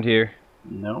anywhere around here?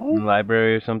 In the No?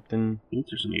 library or something? I think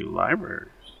there's any libraries.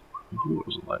 Who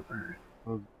was a library?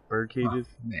 Bird cages?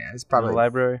 Yeah, it's In probably the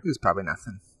library? It's probably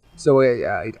nothing. So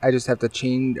I just have to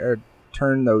change or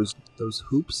turn those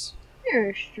hoops. You're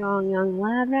a strong young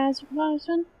lad,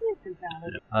 Rasmussen. You can proud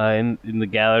of it. In the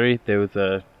gallery, there was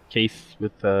a case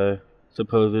with a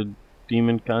supposed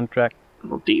demon contract.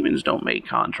 Well, demons don't make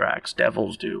contracts.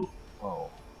 Devils do. Oh.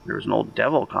 There was an old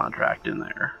devil contract in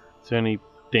there. Is there any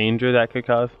danger that could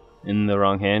cause in the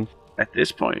wrong hands? At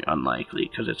this point, unlikely,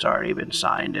 because it's already been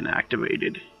signed and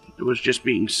activated. It was just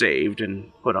being saved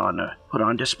and put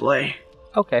on display.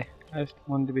 Okay, I just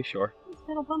wanted to be sure. Miss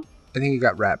Petalpop. I think you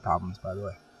got rat problems, by the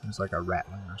way. There's like a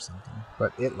rattling or something,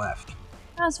 but it left.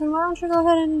 Rasmussen, why don't you go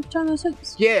ahead and turn those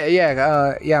hoops?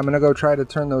 Yeah. I'm gonna go try to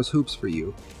turn those hoops for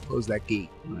you. Close that gate.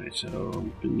 Alright,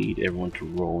 so we need everyone to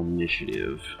roll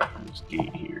initiative on this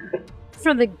gate here.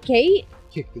 For the gate?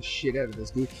 Kick the shit out of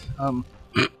this gate.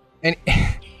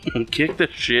 And Kick the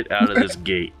shit out of this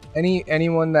gate.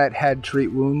 anyone that had treat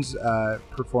wounds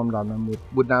performed on them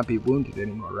would not be wounded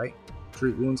anymore, right?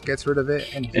 Treat wounds gets rid of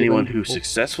it, and Anyone healing who people-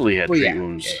 successfully had Well, treat yeah,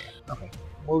 wounds. yeah. Okay.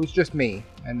 Well, it was just me,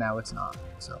 and now it's not.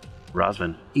 So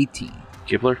Rosvin. 18.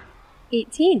 Kipler?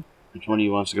 18. Which one of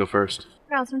you wants to go first?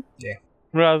 Rasmussen.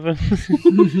 Robin.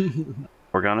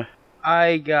 Organa?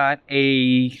 I got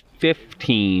a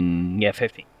 15. Yeah,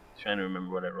 15. Trying to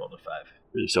remember what I rolled a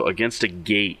 5. So against a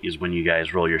gate is when you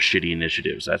guys roll your shitty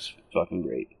initiatives. That's fucking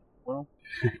great. Well.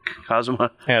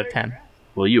 Kazuma? I got a 10.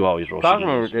 Well, you always roll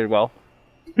Cosmo shitty did well.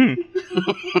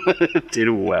 initiatives. Did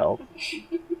well.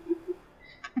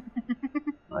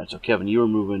 Alright, so Kevin, you were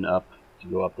moving up to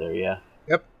go up there, yeah?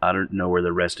 Yep. I don't know where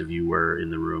the rest of you were in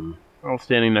the room. I was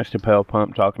standing next to Pale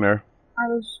Pump talking to her. I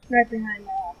was right behind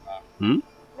her.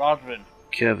 Rosvin.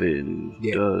 Kevin,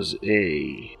 Yeah. does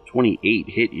a 28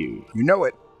 hit you? You know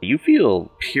it. You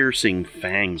feel piercing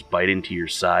fangs bite into your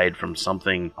side from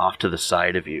something off to the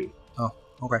side of you. Oh,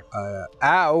 okay.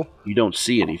 Ow. You don't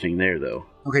see anything there, though.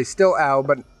 Okay, still ow,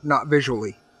 but not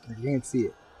visually. I can't see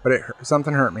it. But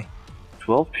something hurt me.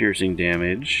 12 piercing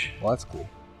damage, Well, that's cool.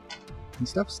 Can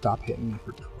stuff stop hitting me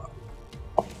for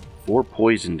 12? 4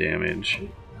 poison damage,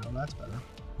 No, that's better.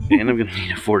 and I'm gonna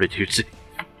need a fortitude save.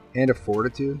 And a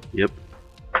fortitude? Yep.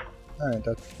 Alright,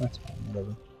 that's fine,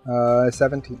 whatever.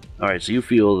 17. Alright, so you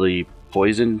feel the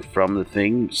poison from the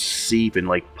thing seep and,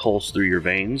 like, pulse through your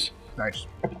veins. Nice.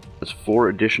 That's 4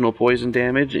 additional poison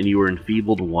damage, and you were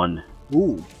enfeebled 1.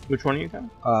 Ooh. Which one are you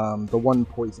got? The one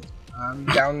poison. I'm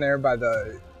down there by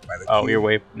the Oh, cube. you're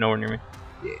way nowhere near me.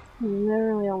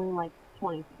 They're really only like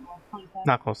 20 people. 25.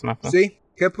 Not close enough, though. See,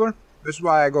 Kipler? This is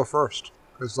why I go first.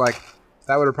 Because, like,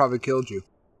 that would have probably killed you.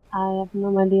 I have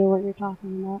no idea what you're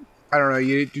talking about. I don't know,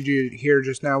 did you hear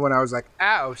just now when I was like,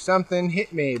 ow, something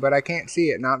hit me, but I can't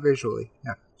see it, not visually.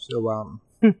 Yeah, so,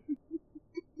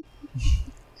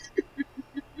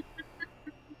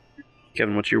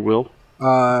 Kevin, what's your will?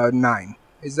 9.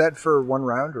 Is that for one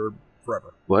round or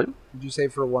forever? What? Did you say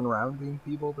for one round being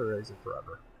feebled, or is it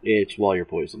forever? It's while you're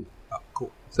poisoned. Oh,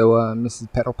 cool. So,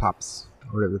 Mrs. Petal Pops,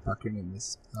 or whatever the fuck your name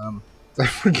is, I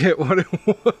forget what it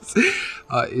was.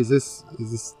 Is this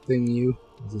thing you?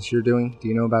 Is this your doing? Do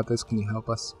you know about this? Can you help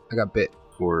us? I got bit.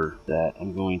 For that,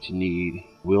 I'm going to need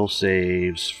will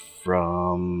saves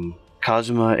from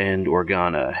Kazuma and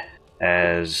Organa,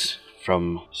 as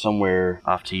from somewhere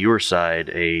off to your side,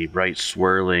 a bright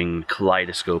swirling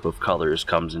kaleidoscope of colors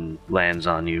comes and lands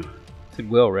on you. It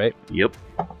will, right? Yep.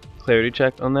 Clarity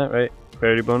check on that, right?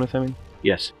 Clarity bonus, I mean?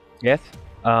 Yes. Yes?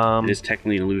 It is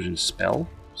technically an illusion spell,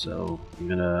 so I'm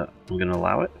gonna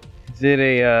allow it. Is it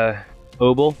a,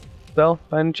 obel spell,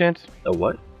 by any chance? A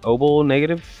what? Obel,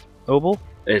 negative? Obel?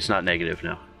 It's not negative,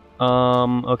 no.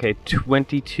 Okay,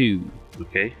 22.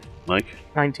 Okay, Mike.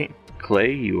 19.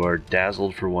 Clay, you are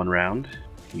dazzled for 1 round.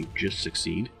 You just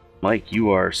succeed. Mike,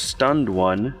 you are stunned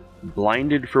 1,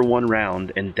 blinded for 1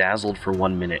 round, and dazzled for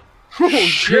 1 minute. Oh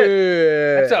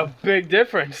shit! That's a big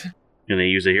difference. Gonna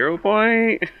use a hero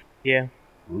point? Yeah.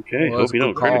 Okay, Well, hope you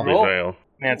don't critically call. fail.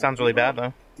 Man, it sounds really bad,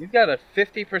 though. You've got a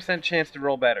 50% chance to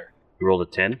roll better. You rolled a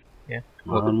 10? Yeah.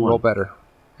 Roll better.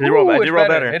 Did you roll, Ooh, did you roll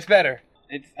better? It's better.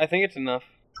 I think it's enough.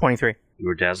 23. You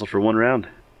were dazzled for 1 round.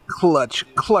 Clutch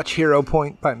hero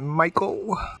point by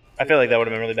Michael. I feel like that would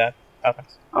have been really bad. Oh,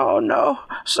 thanks. Oh no,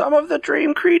 some of the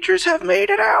dream creatures have made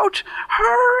it out.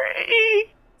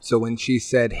 Hurry! So when she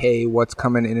said, hey, what's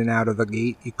coming in and out of the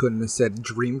gate, you couldn't have said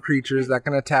dream creatures that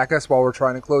can attack us while we're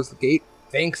trying to close the gate?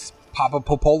 Thanks, Papa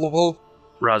Popolopo.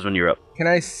 Rosman, you're up.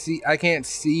 I can't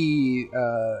see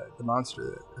the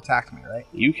monster that attacked me, right?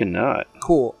 You cannot.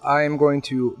 Cool. I am going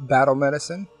to battle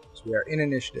medicine. So we are in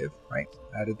initiative, right?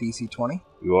 At a DC 20.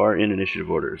 You are in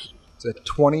initiative orders. It's a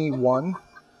 21.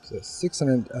 So a 6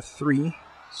 and a 3.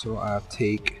 So I'll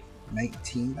take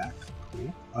 19 back.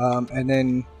 Cool. And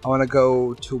then I want to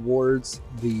go towards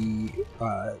the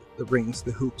rings,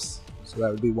 the hoops. So that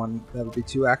would be 1. That would be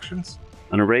 2 actions.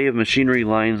 An array of machinery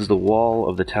lines the wall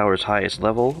of the tower's highest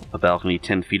level, a balcony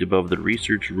 10 feet above the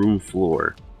research room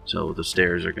floor. So the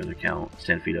stairs are going to count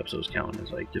 10 feet up, so it's counting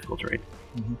as like difficult terrain.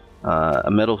 Mm-hmm. A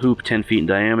metal hoop 10 feet in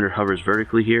diameter hovers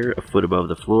vertically here, a foot above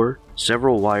the floor.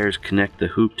 Several wires connect the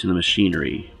hoop to the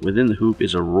machinery. Within the hoop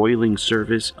is a roiling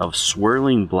surface of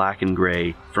swirling black and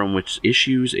gray, from which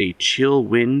issues a chill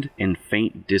wind and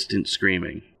faint distant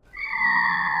screaming.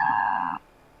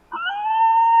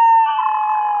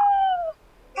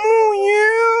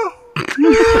 Oh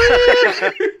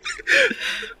yeah!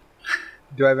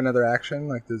 Do I have another action?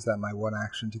 Like, is that my 1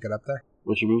 action to get up there?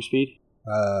 What's your move speed?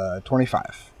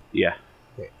 25. Yeah.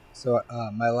 Okay. So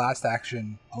my last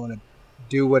action, I want to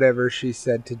do whatever she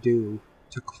said to do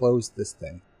to close this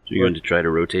thing. So you're going to try to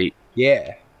rotate?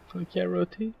 Yeah. I can't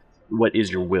rotate. What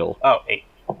is your will? Oh, 8.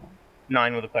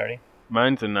 9 with a clarity.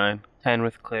 Mine's a 9. 10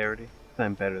 with clarity.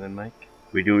 I'm better than Mike.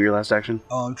 We doing your last action?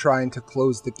 Oh, I'm trying to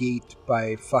close the gate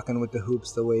by fucking with the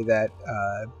hoops the way that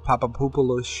Papa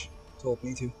Poopolush told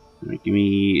me to. All right, give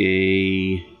me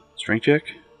a strength check.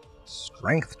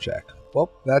 Strength check.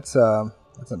 Well, that's a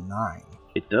 9.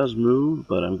 It does move,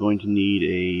 but I'm going to need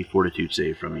a fortitude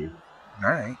save from you.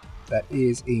 Alright. That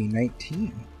is a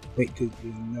 19. Wait, there's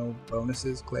no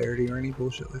bonuses, clarity, or any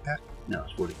bullshit like that? No,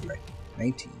 it's fortitude. Right.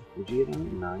 19. Would you get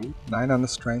on 9? 9 on the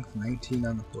strength, 19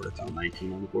 on the Oh, fortitude.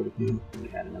 19 on the fortitude. We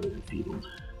had another enfeebled.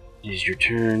 It is your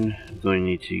turn. I'm going to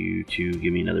need you to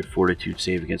give me another fortitude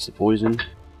save against the poison.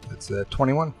 That's a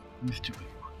 21.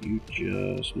 You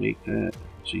just make that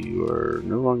so you are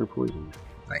no longer poisoned.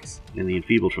 Nice. And the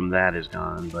enfeebled from that is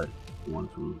gone, but the one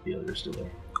from the other is still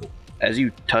there. Cool. As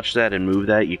you touch that and move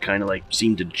that, you kind of like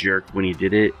seem to jerk when you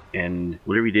did it, and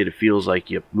whatever you did, it feels like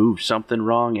you moved something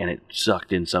wrong and it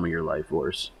sucked in some of your life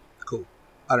force. Cool.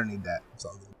 I don't need that. It's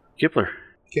all good. Kipler.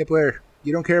 Kipler,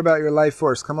 you don't care about your life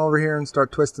force. Come over here and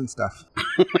start twisting stuff.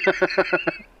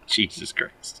 Jesus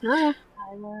Christ. I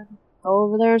will go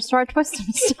over there and start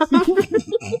twisting stuff.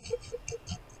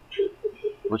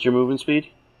 What's your movement speed?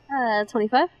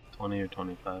 25. 20 or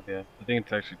 25, yeah. I think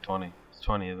it's actually 20. It's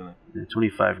 20, isn't it? Yeah,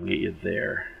 25 can get you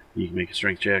there. You can make a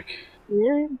strength check.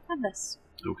 Yeah, I have this.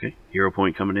 Okay. Hero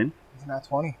point coming in. Isn't that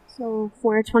 20? So,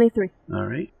 23. All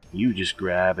right. You just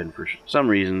grab, and for some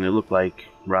reason, it looked like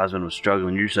Rosman was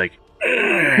struggling. You're just like,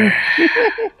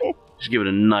 just give it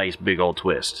a nice big old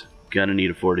twist. Gonna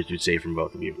need a fortitude save from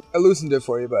both of you. I loosened it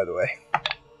for you, by the way. I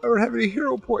don't have any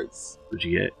hero points. What'd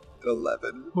you get?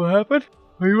 11. What happened?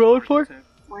 What are you rolling for?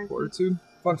 Fortitude.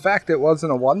 Fun fact, it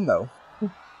wasn't a 1, though. I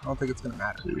don't think it's going to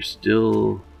matter. So you're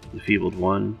still enfeebled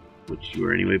 1, which you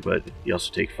were anyway, but you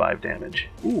also take 5 damage.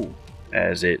 Ooh.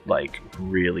 As it, like,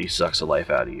 really sucks the life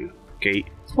out of you. Kate,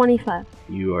 25.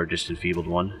 you are just enfeebled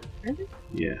 1. Really?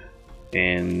 Yeah.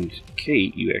 And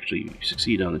Kate, you actually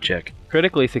succeed on the check.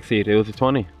 Critically succeed. It was a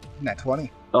 20. Not 20.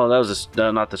 Oh, that was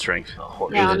not the strength. Oh,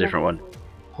 It was a different one.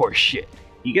 horse shit.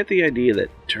 You get the idea that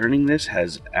turning this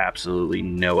has absolutely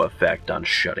no effect on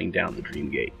shutting down the Dream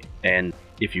Gate. And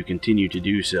if you continue to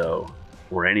do so,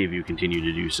 or any of you continue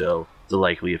to do so, the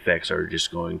likely effects are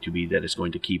just going to be that it's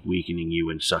going to keep weakening you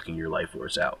and sucking your life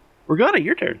force out. Organa,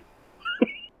 your turn.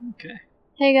 Okay.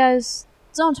 Hey guys,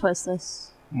 don't twist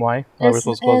this. Why? Why are we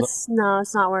supposed to close it? No,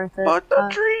 it's not worth it. But the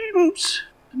dreams!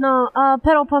 No,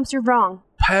 pedal pumps, you're wrong.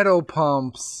 Pedal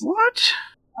pumps. What?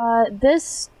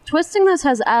 Twisting this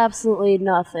has absolutely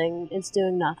nothing. It's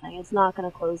doing nothing. It's not going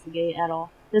to close the gate at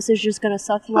all. This is just going to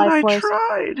suck the life force.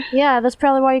 tried. Yeah, that's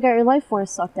probably why you got your life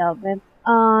force sucked out, babe.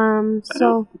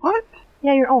 So... What?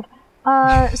 Yeah, you're old.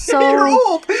 So... You're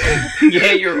old!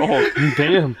 Yeah, you're old.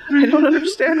 Damn. I don't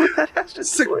understand what that has to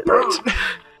do with it.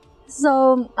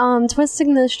 So,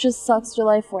 twisting this just sucks your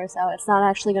life force out. It's not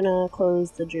actually gonna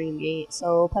close the dream gate.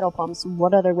 So, Pedal Pumps,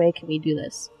 what other way can we do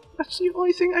this? That's the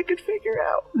only thing I could figure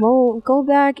out. Well, go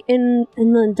back in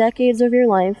the decades of your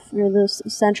life, or the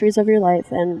centuries of your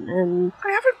life, and...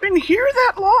 I haven't been here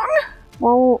that long.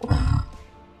 Well...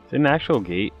 Is it an actual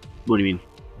gate? What do you mean?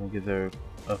 Like, is there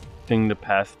a thing to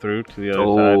pass through to the other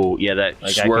side? Oh, yeah, that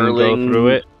Like, swirling. I can go through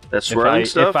it? That swirling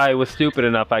stuff? If I was stupid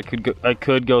enough, I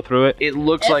could go through it? It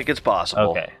looks like it's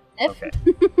possible. Okay.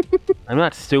 I'm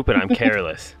not stupid, I'm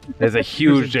careless. There's a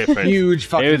huge difference. Huge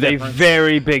fucking There's difference. a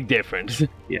very big difference.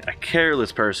 Yeah, a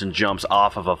careless person jumps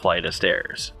off of a flight of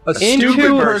stairs. A Into-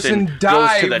 stupid person person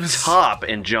dives. goes to the top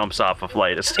and jumps off a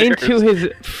flight of stairs. Into his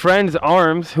friend's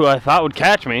arms, who I thought would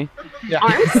catch me. Yeah.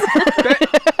 Arms?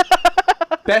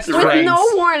 Best With friends. no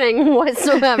warning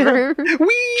whatsoever.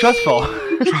 Whee! Trustful.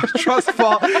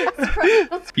 Trustful.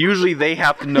 Usually they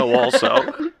have to know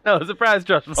also. No, surprise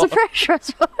trustful. Surprise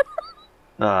trustful.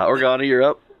 Organa, you're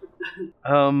up.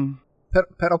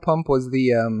 Pedal Pump was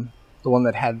the one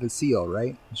that had the seal,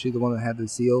 right? Was she the one that had the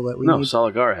seal that we No, need?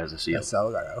 Salagar has a seal. Yeah,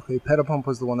 Salgar. Okay, Pedal Pump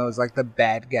was the one that was like the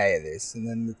bad guy of this, and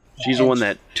then She's the one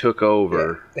that took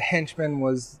over. the henchman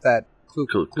was that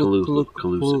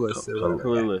Clueless.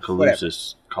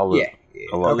 Calusis. Yeah.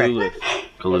 Okay.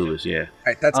 Calulis, yeah.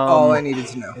 Alright, that's all I needed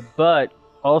to know. But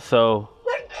also,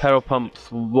 Pedal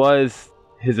Pumps was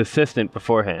his assistant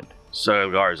beforehand.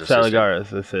 Salagar's assistant.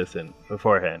 Salagara's assistant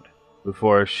beforehand.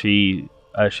 Before she,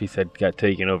 as she said, got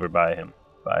taken over by him,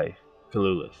 by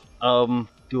Calulis.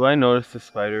 Do I notice the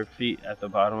spider feet at the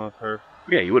bottom of her?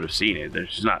 Yeah, you would have seen it.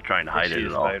 She's not trying to hide it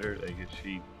at all. Spider? Like, is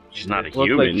she? She's not a Look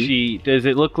human. Like does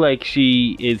it look like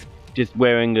she is just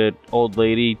wearing an old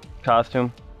lady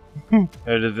costume?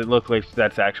 Or does it look like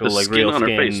that's actual The like skin real on skin?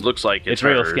 her face looks like it's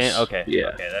real hers. skin. Okay. Yeah.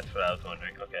 Okay, that's what I was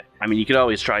wondering. Okay. I mean, you could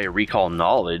always try a recall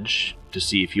knowledge to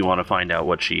see if you want to find out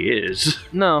what she is.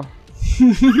 No. No,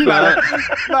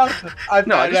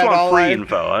 No, I just want free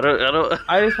info. I don't.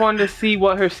 I just wanted to see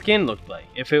what her skin looked like.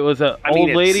 If it was an I mean,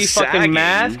 old lady it's fucking sagging.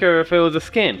 mask, or if it was a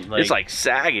skin. It's like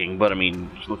sagging, but I mean,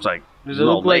 it looks like does an it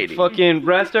look old like lady. fucking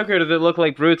Restook, or does it look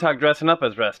like Brutok dressing up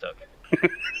as Restook?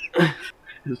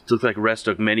 It looks like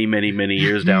Restook many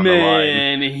years down the line.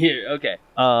 Man, here, okay.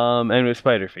 And with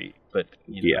spider feet, but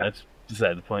you know, Yeah. that's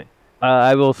beside the point.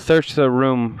 I will search the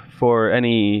room for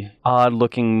any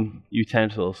odd-looking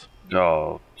utensils.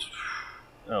 Oh,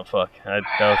 Oh fuck, that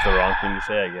was the wrong thing to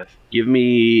say, I guess. give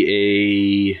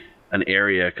me an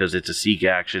area because it's a seek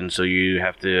action, so you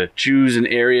have to choose an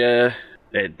area.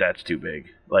 That's too big.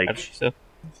 Like, That's what she said.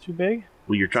 It's too big.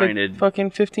 well, you're It's trying like to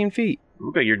fucking 15 feet.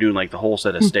 look like you're doing like the whole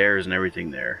set of stairs and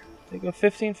everything there. Like a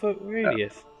 15-foot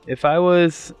radius. If I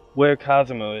was where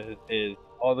Cosimo is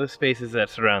all the spaces that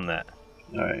surround that.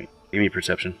 All right, give me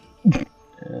perception.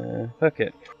 Fuck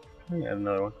it. I got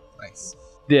another one. Nice.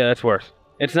 Yeah, that's worse.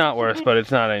 It's not worse, but it's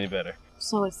not any better.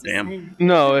 So it's the Damn. same.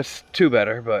 No, it's two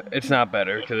better, but it's not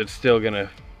better because it's still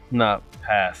gonna not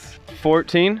pass.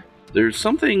 14? There's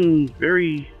something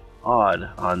very odd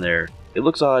on there. It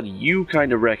looks odd. You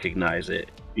kind of recognize it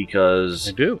because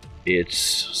I do. it's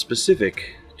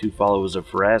specific to followers of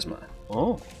Pharasma.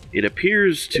 Oh. It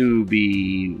appears to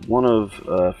be one of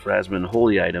Pharasman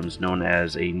holy items known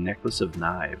as a necklace of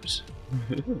knives.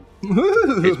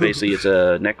 It's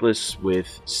a necklace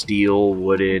with steel,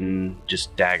 wooden,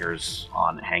 just daggers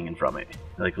on hanging from it.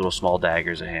 Like little small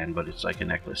daggers at hand, but it's like a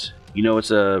necklace. You know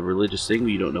it's a religious thing, but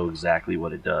you don't know exactly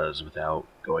what it does without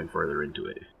going further into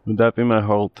it. Would that be my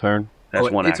whole turn? That's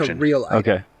Oh, one it's action. a real item.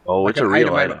 Okay. Oh, Like it's a an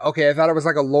real item. Okay, I thought it was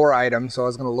like a lore item, so I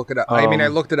was going to look it up. I mean, I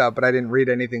Um, looked it up, but I didn't read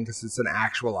anything because it's an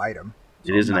actual item.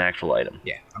 It is an actual item.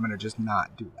 Yeah, I'm going to just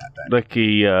not do that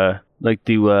then.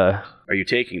 Are you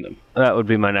taking them? That would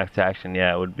be my next action.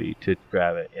 Yeah, it would be to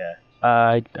grab it. Yeah.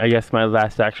 I guess my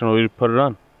last action would be to put it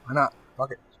on. Why not?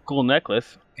 Fuck it. Cool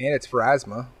necklace. And it's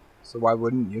Pharasma, so why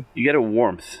wouldn't you? You get a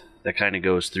warmth that kind of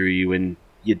goes through you, and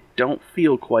you don't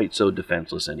feel quite so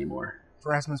defenseless anymore.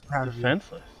 Pharasma's proud of you.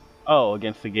 Defenseless. Oh,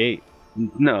 against the gate.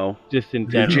 No, Just in In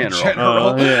general. general.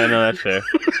 Oh, yeah, no, that's fair.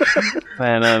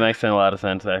 Man, that makes a lot of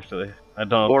sense, actually. I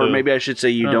don't. or do- maybe I should say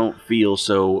you Oh. don't feel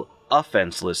so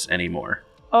offenseless anymore.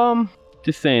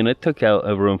 Just saying, I took out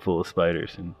a room full of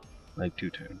spiders in like 2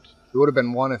 turns. It would have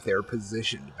been one if they were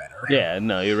positioned better. Yeah,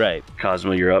 no, you're right.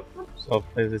 Cosmo, you're up. So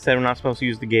if it said we're not supposed to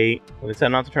use the gate, if it said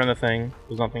not to turn the thing,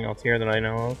 there's nothing else here that I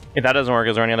know of. If that doesn't work,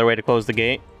 is there any other way to close the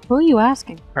gate? Who are you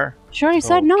asking? Her. She already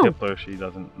said no. Kipler, she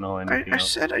doesn't know anything else.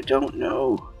 said I don't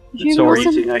know. Did you So are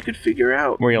you listen? I could figure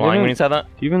out. Were you lying when you said that?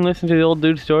 Do you even listen to the old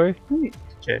dude's story?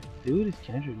 Okay. Dude is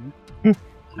Kendrick, man.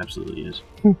 Absolutely is.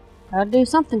 Gotta do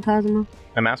something, Cosmo.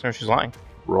 I'm asking her if she's lying.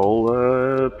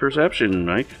 Roll perception,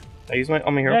 Mike. I use my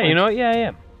hero Yeah, points? you know what? Yeah, I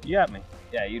am. You got me.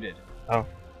 Yeah, you did. Oh,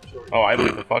 I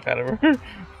beat the fuck out of her.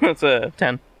 That's a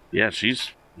 10. Yeah, she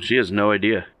has no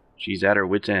idea. She's at her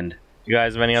wit's end. You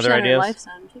guys have any other Shut her ideas? life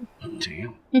sound, too.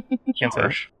 Damn. Can't say that.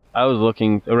 Harsh. I was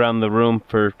looking around the room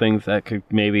for things that could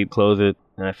maybe close it,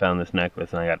 and I found this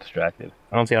necklace, and I got distracted.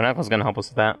 I don't see how necklace is gonna help us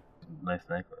with that. Nice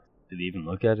necklace. Did he even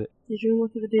look at it? Did you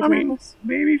look at the big I mean, necklace?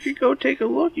 maybe if you go take a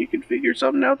look, you can figure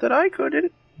something out that I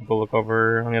couldn't. Go look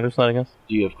over on the other side, I guess.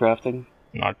 Do you have crafting?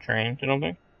 Not trained, I don't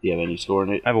think. Do you have any score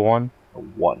in it? I have a 1. A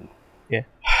 1. Yeah.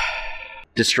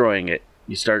 Destroying it.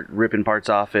 You start ripping parts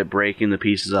off it, breaking the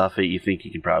pieces off it. You think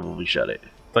you can probably shut it.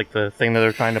 It's like the thing that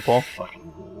they're trying to pull.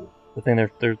 Fucking rule. The thing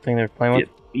they're playing with.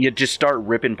 You just start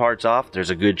ripping parts off. There's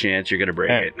a good chance you're gonna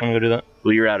break Alright, it. I'm gonna go do that.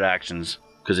 Well, you're out of actions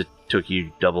because it took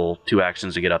you double 2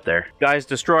 actions to get up there. Guys,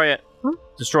 destroy it. Huh?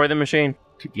 Destroy the machine.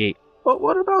 Gate. But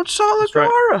what about That's right.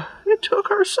 Saligara? It took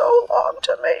her so long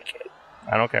to make it.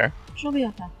 I don't care. She'll be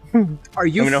okay. Are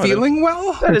you Let me know how to- feeling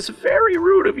well? That is very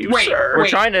rude of you, Wait, sir. We're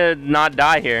trying to not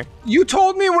die here. You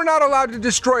told me we're not allowed to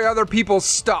destroy other people's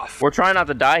stuff. We're trying not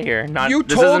to die here. Not You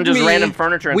this told isn't just me random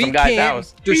furniture in we some guy's can't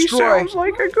house. He destroy sounds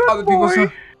like a good other people's boy.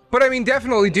 stuff. But I mean,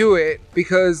 definitely do it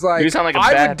because, like, You sound like a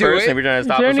I bad would do person if it. you're trying to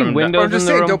stop there us any from windows? I'm just in the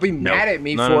saying, room? don't be No. mad at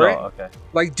me None for at it. all. Okay.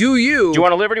 Like, do you? Do you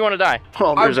want to live or do you want to die?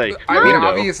 Oh, there's I a mean, window.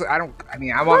 obviously, I want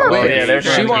to Oh, live. yeah, there's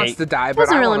she a wants gate. to die, but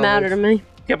Doesn't I really wanna matter live. to me.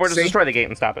 Yeah, we'll just See? destroy the gate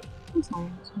and stop it. As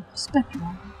long as you respect your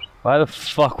others. Why the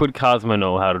fuck would Cosmo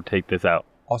know how to take this out?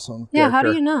 Awesome. Yeah, how do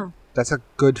character. you know? That's a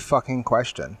good fucking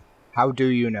question. How do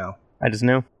you know? I just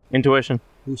knew. Intuition.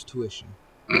 Who's tuition?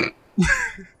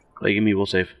 Clay, give me will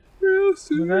save. What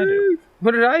did I do?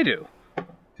 What did I do? Is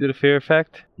it a fear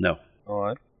effect? No. Oh,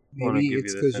 I wanna Maybe give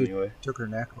it's you this because you anyway. took her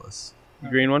necklace. The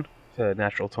green one? It's a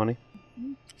natural 20.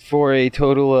 For a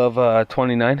total of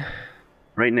 29.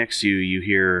 Right next to you, you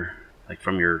hear, like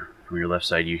from your left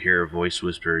side, you hear a voice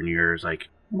whisper in your ears, like,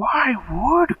 "Why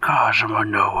would Cosmo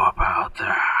know about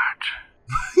that?"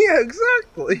 Yeah,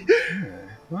 exactly.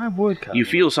 Why would Cosmo? You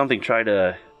feel something try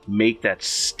to make that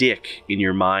stick in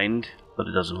your mind, but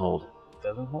it doesn't hold.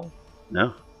 Doesn't hold? No,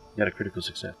 you got a critical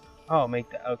success. Oh, make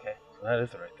that. Okay. So that is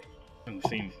the right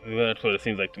thing. That's what it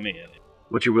seems like to me.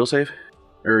 What's your will save?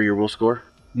 Or your will score?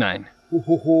 9.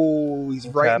 Oh, he's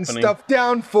What's writing happening? stuff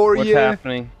down for What's you.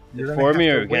 happening? You're Is it gonna for have me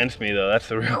to or wait. against me, though? That's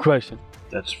the real question.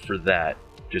 That's for that,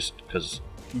 just because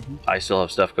Mhm. I still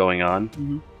have stuff going on.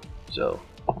 Mhm. So,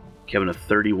 Kevin, a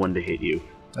 31 to hit you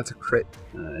That's a crit.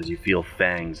 as you feel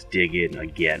fangs dig in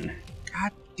again.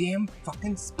 Goddamn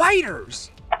fucking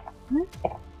spiders!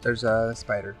 There's a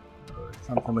spider. Or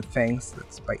something with fangs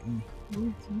that's biting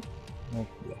me. Oh,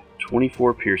 yeah.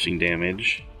 24 piercing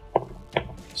damage,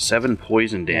 7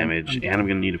 poison damage, I'm and I'm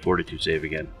going to need a fortitude save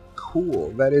again. Cool.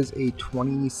 That is a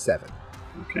 27.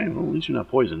 Okay, well, at least you're not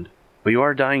poisoned. But you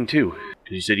are dying too,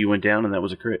 because you said you went down and that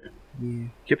was a crit. Yeah.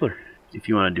 Kipler, if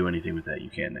you want to do anything with that, you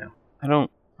can now. I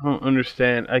don't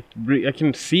understand. I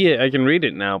can see it. I can read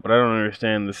it now, but I don't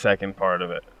understand the second part of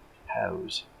it.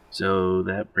 House. So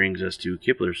that brings us to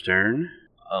Kipler's turn.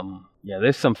 Yeah,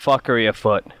 there's some fuckery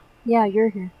afoot. Yeah, you're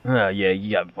here. Yeah,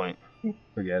 you got the point.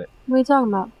 Forget it. What are you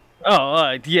talking about?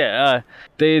 Oh, yeah.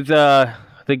 There's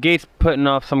the gate's putting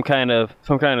off some kind of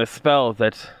spell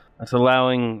that's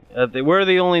allowing. We're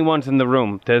the only ones in the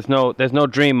room. There's no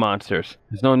dream monsters.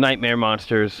 There's no nightmare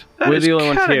monsters. That We're is the only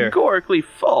ones here. categorically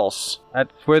false.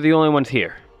 We're the only ones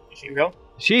here. Is she real?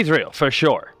 She's real for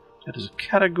sure. That is a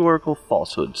categorical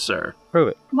falsehood, sir. Prove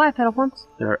it. Why, pedal pumps?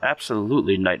 There are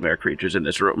absolutely nightmare creatures in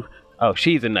this room. Oh,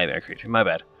 she's a nightmare creature. My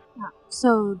bad.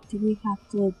 So, do we have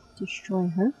to destroy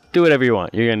her? Do whatever you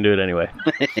want. You're gonna do it anyway.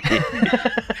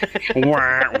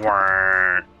 Wah,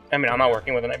 wah. I mean, I'm not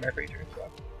working with a nightmare creature. So.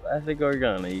 Classic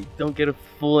Organa. You don't get a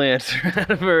full answer out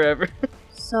of her ever.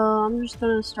 So, I'm just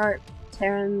gonna start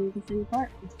tearing the thing apart.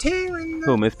 Tearing the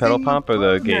Who, Miss Pedal thing Pump or the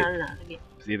apart. gate? No, the gate.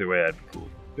 Either way, that'd be cool. Do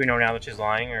we know now that she's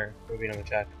lying, or do we know the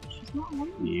check? She's not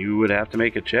lying. You would have to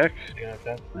make a check Do you know the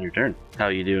check? on your turn. How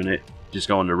are you doing it? Just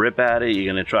going to rip at it?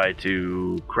 You're going to try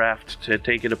to craft to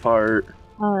take it apart?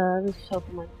 I was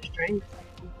hoping like strength.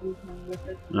 Like, something with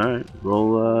it. Alright,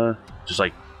 roll, just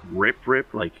like rip,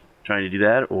 like trying to do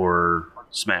that, or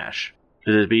smash.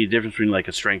 Because there'd be a difference between like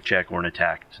a strength check or an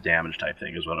attack to damage type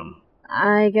thing is what I'm...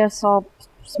 I guess I'll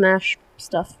smash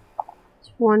stuff.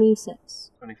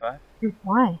 26. 25.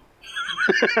 Why?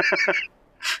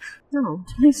 No,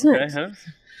 26. Okay,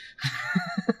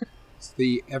 It's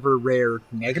the ever rare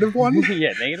negative one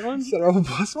yeah, negative one? instead of a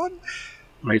plus one.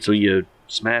 Alright, so you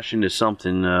smash into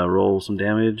something, roll some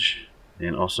damage,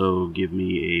 and also give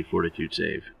me a fortitude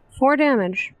save. 4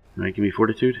 damage. Alright, give me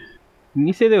fortitude. Didn't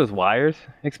you say there was wires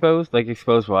exposed? Like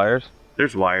exposed wires?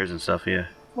 There's wires and stuff, yeah.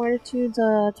 Fortitude's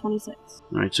 26.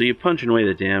 Alright, so you punch away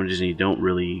the damages and you don't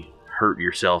really hurt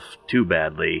yourself too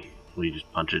badly when you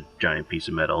just punch a giant piece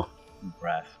of metal.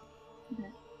 Brass. Okay.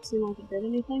 Seem like it did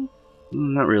anything?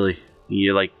 Not really.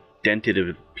 You, dented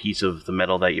a piece of the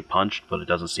metal that you punched, but it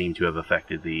doesn't seem to have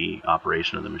affected the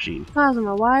operation of the machine.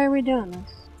 Cosmo, why are we doing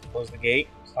this? Close the gate.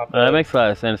 Stop That makes a lot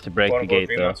of sense to break the quote-unquote gate,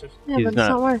 dream though. monsters. Yeah, He's but it's not-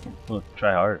 not working. Well,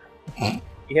 try harder. You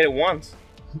hit it once.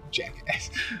 Jackass.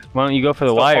 Why don't you go for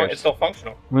the It's wires? still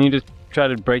functional. Why don't you just try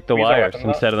to break the Use our wires weapons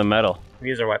up. instead of the metal? We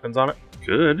use our weapons on it.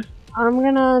 Good. I'm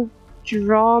gonna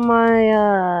draw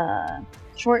my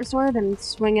short sword and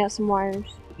swing at some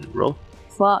wires. Roll.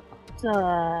 Fuck.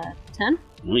 It's 10?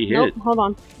 Well, you hit Nope, it. hold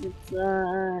on. It's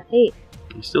 8.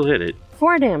 You still hit it.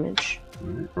 4 damage.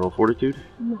 Alright, roll fortitude.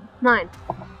 No, 9.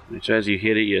 So as you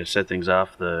hit it, you set things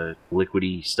off. The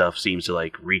liquidy stuff seems to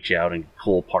reach out and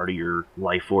pull part of your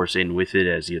life force in with it.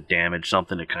 As you damage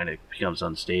something, it kind of becomes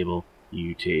unstable.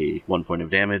 You take 1 point of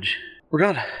damage. We're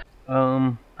gone.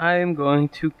 I am going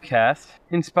to cast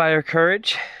Inspire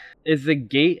Courage. Is the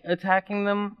gate attacking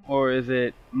them, or is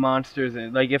it monsters?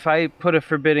 If I put a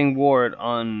forbidding ward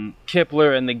on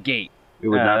Kipler and the gate, It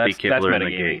would not be that's Kipler in the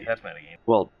metagaming. gate. That's metagaming.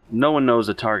 Well, no one knows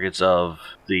the targets of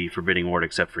the Forbidding Ward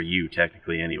except for you,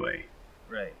 technically, anyway.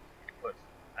 Right. But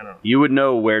I don't know. You would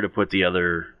know where to put the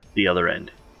other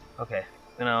end. Okay.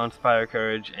 Then I'll Inspire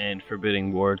Courage and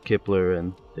Forbidding Ward Kipler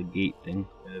and the gate thing,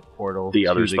 the portal. The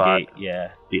to other spot? Gate.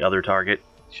 Yeah. The other target.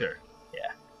 Sure.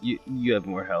 Yeah. You have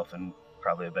more health and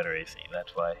probably a better AC.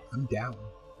 That's why. I'm down.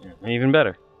 Yeah, even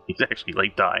better. He's actually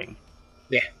dying.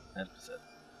 That's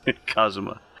it.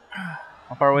 Kazuma.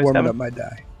 How far away is Warming Kevin? up my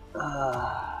die.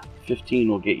 15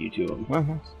 will get you to him.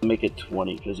 Uh-huh. Make it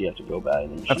 20 because you have to go by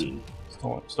the machine.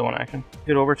 Still one action.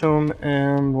 Get over to him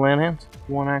and land hands.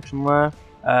 1 action left.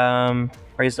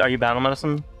 Are you battle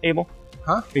medicine able?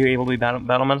 Huh? Are you able to be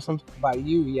battle medicine? By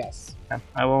you, yes. Okay.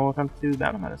 I will attempt to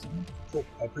battle medicine. Cool.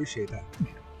 I appreciate that.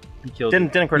 He killed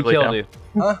Didn't you. critically He killed fail.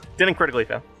 you. Huh? Didn't critically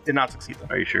fail. Did not succeed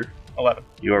though. Are you sure? 11.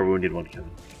 You are wounded one, Kevin.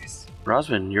 Yes.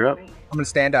 Rosvin, you're up. I'm going to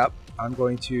stand up. I'm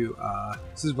going to,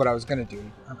 this is what I was going to do.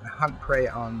 I'm going to hunt prey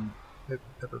on the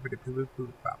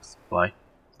pops. Why?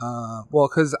 Well,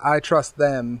 because I trust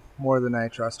them more than I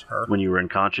trust her. When you were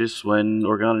unconscious when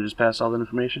Organa just passed all that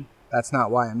information? That's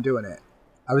not why I'm doing it.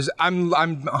 I'm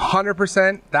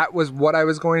 100%, that was what I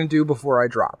was going to do before I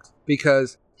dropped.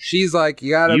 Because she's like,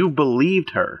 you gotta... You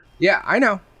believed her. Yeah, I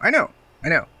know.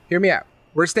 Hear me out.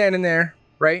 We're standing there,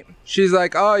 right? She's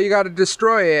like, oh, you gotta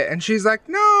destroy it. And she's like,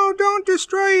 no, don't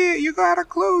destroy it. You gotta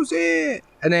close it.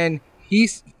 And then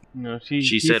he's... No, She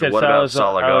he said, what about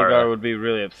Salagara? Salagara would be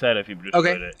really upset if you destroyed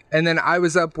Okay. it. And then I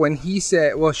was up when he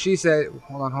said, well, she said,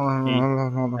 hold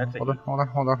on.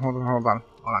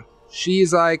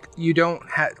 She's like, you don't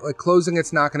have, closing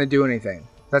it's not going to do anything.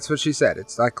 That's what she said.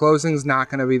 It's like, closing's not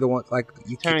going to be the one,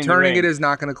 you Turning the turning it ring. is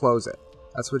not going to close it.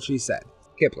 That's what she said.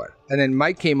 Kipler. And then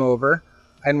Mike came over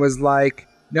and was like,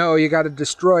 no, you got to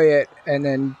destroy it. And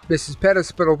then Mrs.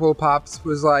 Pettispittle Pops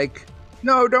was like,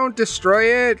 no, don't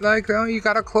destroy it. No, you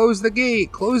got to close the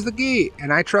gate. Close the gate.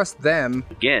 And I trust them.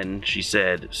 Again, she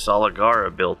said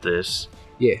Salagara built this.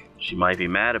 Yeah. She might be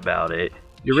mad about it.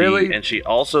 You really? And she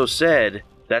also said,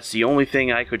 that's the only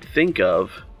thing I could think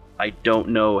of. I don't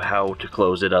know how to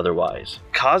close it otherwise.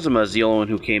 Kazuma's the only one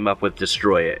who came up with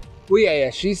destroy it. Well, yeah.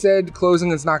 She said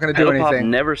closing is not going to do Pedalpop anything.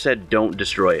 never said don't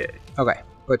destroy it. Okay.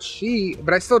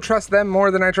 But I still trust them more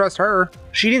than I trust her.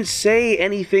 She didn't say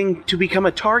anything to become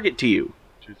a target to you.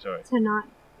 True story. To not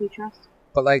be trusted.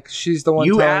 But she's the one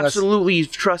You telling us. absolutely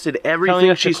trusted Telling everything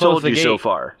us to she's close told the you so gate.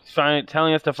 far.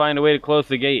 Telling us to find a way to close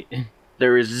the gate.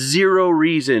 There is zero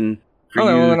reason for Oh,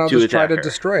 you well, then I'll to just try attack to her.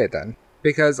 destroy it then.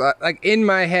 Because in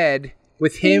my head,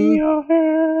 with him,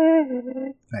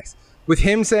 nice, with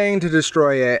him saying to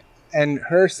destroy it, and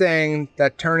her saying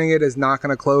that turning it is not going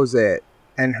to close it,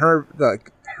 and her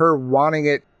wanting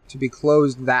it to be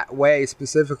closed that way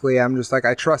specifically, I'm just like,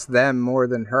 I trust them more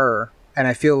than her, and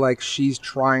I feel like she's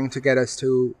trying to get us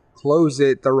to close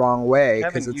it the wrong way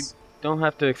because Kevin, it's. you don't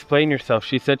have to explain yourself.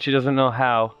 She said she doesn't know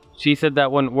how. She said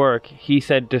that wouldn't work. He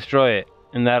said destroy it,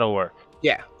 and that'll work.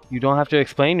 Yeah. You don't have to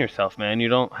explain yourself, man. You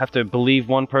don't have to believe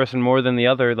one person more than the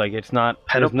other. It's not.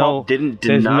 There's Pedalpop didn't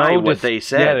deny what they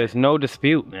said. Yeah, there's no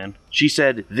dispute, man. She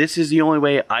said, this is the only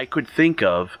way I could think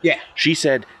of. Yeah. She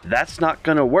said, that's not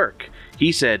gonna work.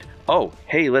 He said, oh,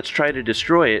 hey, let's try to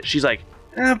destroy it. She's like,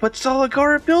 but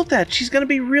Salagara built that. She's gonna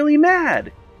be really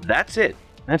mad. That's it.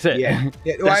 That's it. Yeah.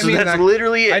 Well, That's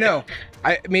literally it. I know.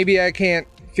 Maybe I can't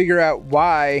figure out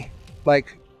why,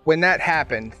 when that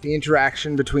happened, the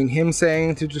interaction between him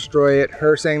saying to destroy it,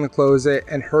 her saying to close it,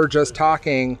 and her just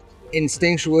talking,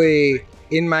 instinctually,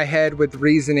 in my head with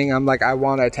reasoning, I'm like, I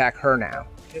want to attack her now.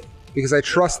 Because I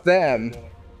trust them.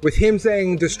 With him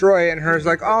saying destroy it and her's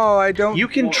like, oh, I don't... You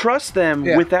can trust them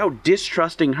without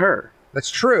distrusting her. That's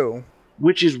true.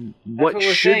 Which is what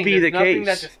should be the Nothing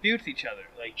that case. disputes each other.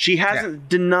 Like, She hasn't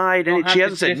denied any. She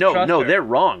hasn't said, distrust no, her. they're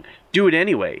wrong. Do it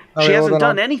anyway. Okay, She well, hasn't then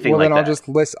done I'll- anything well, like then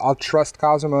that. I'll trust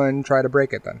Kazuma and try to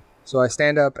break it then. So I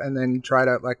stand up and then try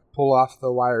to, like, pull off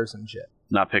the wires and shit.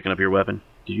 Not picking up your weapon.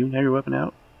 Did you have your weapon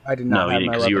out? I did not No, have you didn't,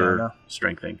 my because weapon you out, were no.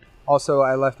 strengthening. Also,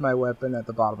 I left my weapon at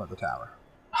the bottom of the tower.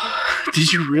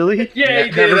 Did you really? yeah, he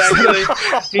did actually.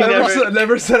 He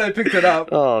Never said I picked it up.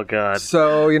 Oh, God.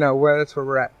 So, that's where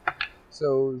we're at.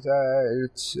 So,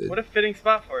 it's... What a fitting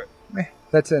spot for it.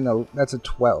 That's a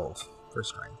 12 for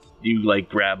strength. You, like,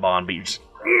 grab on, but you just...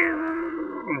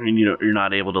 And you're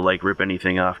not able to, like, rip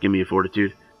anything off. Give me a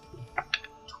fortitude.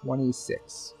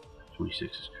 26.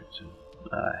 26 is good.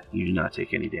 So, you do not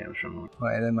take any damage from it.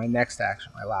 And then my next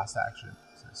action, my last action,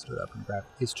 so I stood up and grabbed,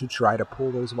 is to try to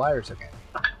pull those wires again.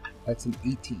 That's an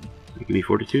 18. Give me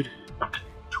fortitude.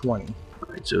 20.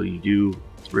 Alright, so you do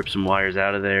rip some wires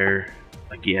out of there.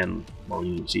 Again, well,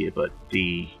 you didn't see it, but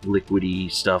the liquidy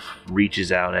stuff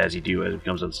reaches out as you do. As it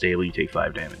becomes unstable, you take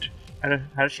 5 damage. How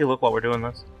does she look while we're doing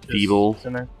this? Just Feeble.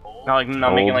 sitting there?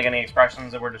 Not making like any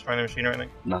expressions that we're destroying the machine or anything.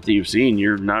 Not that you've seen.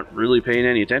 You're not really paying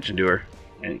any attention to her.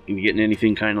 And getting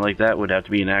anything kind of like that would have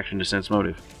to be an action to sense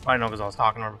motive. I know because I was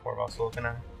talking to her before, but I was still looking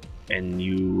at her. And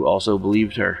you also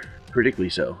believed her. Critically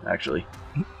so, actually.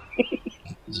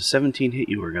 Does a 17 hit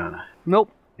you, Organa?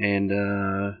 Nope. And,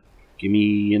 give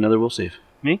me another will save.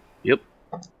 Me? Yep.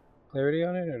 Clarity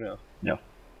on it or no? No.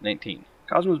 19.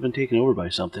 Cosmo's been taken over by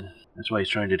something. That's why he's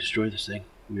trying to destroy this thing.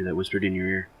 You hear that whispered in your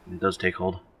ear, and it does take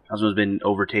hold. Cosmo's been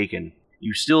overtaken.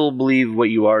 You still believe what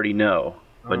you already know,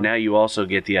 but now you also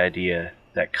get the idea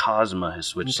that Cosma has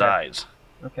switched sides.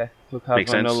 Okay. So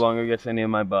Makes Cosmo no sense. longer gets any of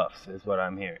my buffs, is what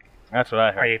I'm hearing. That's what I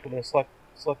Are heard. you able to select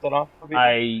that off? For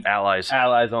people? Allies.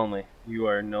 Allies only. You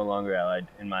are no longer allied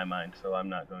in my mind, so I'm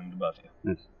not going to buff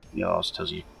you. It also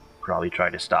tells you probably try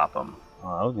to stop him. Oh,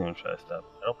 I was going to try to stop.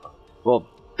 No problem. Well,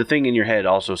 the thing in your head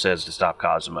also says to stop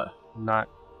Cosma. Not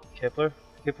Kipler?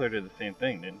 Kipler did the same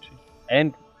thing, didn't she?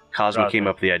 And Cosmo Rosman. came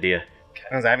up with the idea.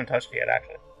 Because I haven't touched it yet,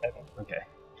 actually. okay,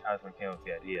 Cosmo came up with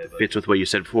the idea. But Fits with what you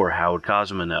said before. How would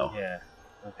Cosma know? yeah.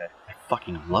 Okay. I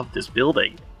fucking love this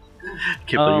building.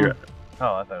 Kipler, you're...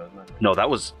 Oh, I thought it was my turn. No, that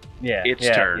was... Yeah. Its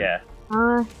yeah, turn. Yeah.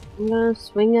 I'm gonna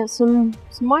swing at some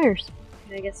wires.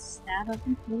 Can I get stab at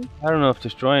them? Maybe? I don't know if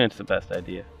destroying it's the best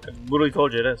idea. I literally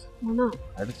told you it is. Why not?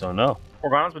 I just don't know.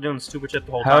 Organa's been doing stupid shit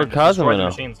the whole How time. would Just destroy Cosmo the know?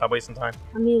 machine. Stop wasting time.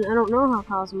 I mean, I don't know how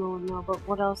Cosmo would know, but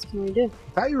what else can we do?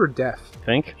 I thought you were deaf.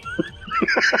 Think?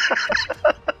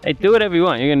 Hey, do whatever you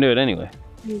want. You're gonna do it anyway.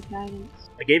 Need guidance.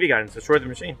 I gave you guidance. Destroy the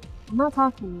machine. I'm not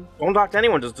talking to you. Don't talk to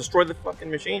anyone. Just destroy the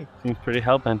fucking machine. Seems pretty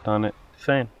hell-bent on it. Just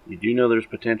saying. You do know there's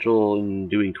potential in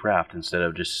doing craft instead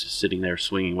of just sitting there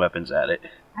swinging weapons at it.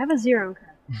 I have a 0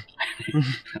 card.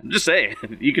 I'm just saying.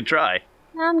 You could try.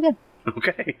 Nah, I'm good.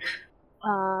 Okay.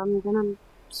 I'm gonna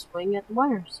swing at the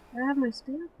wires. Do I have my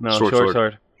spear? No, Short short sword.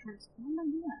 sword. Sure, so I'm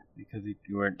gonna do that. Because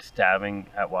you weren't stabbing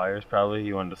at wires, probably.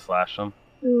 You wanted to slash them.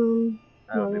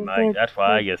 That would be no, my. That's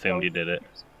why I assumed you did it.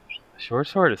 Short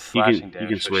sword is You slashing can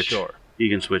damage. switch. For sure. You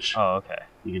can switch. Oh, okay.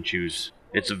 You can choose.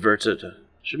 It's a versatile.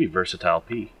 Should be versatile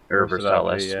P or Versatile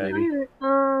versatile P, S yeah. maybe.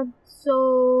 Alright,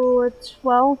 so a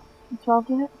 12. A 12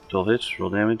 to hit. 12 hits. Roll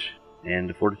damage and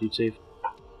a fortitude save.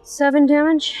 7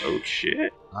 damage. Oh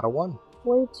shit. Not a 1.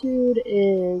 Fortitude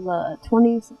is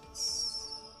 26.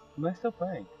 Am I still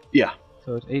playing? Yeah,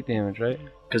 So it's 8 damage, right?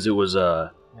 because it was Yeah,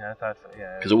 I thought so.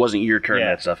 Yeah. because it wasn't your turn Yeah,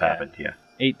 that stuff yeah. happened. Yeah.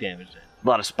 8 damage then. A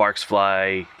lot of sparks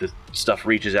fly. The stuff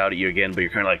reaches out at you again, but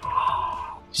you're kind of like You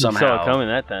saw it somehow. coming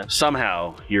that time.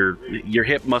 Somehow your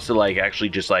hip must have like actually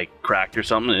just like cracked or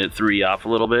something, and it threw you off a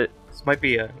little bit. This might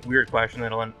be a weird question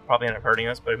that'll probably end up hurting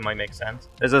us, but it might make sense.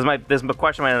 This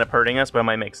question might end up hurting us, but it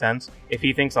might make sense. If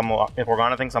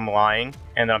Organa thinks I'm lying,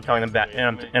 and I'm telling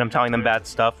them I'm telling them bad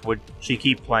stuff, would she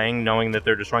keep playing, knowing that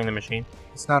they're destroying the machine?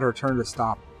 It's not her turn to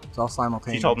stop. It's all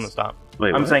simultaneous. She told them to stop.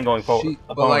 Wait, I'm what? saying going forward. She-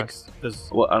 a but, like- bonus, 'cause-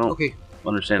 Well, I don't Okay,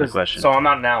 understand the question. So I'm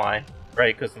not an ally,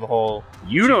 right? Because the whole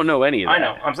You don't know any of that. I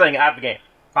know. I'm saying out of the game.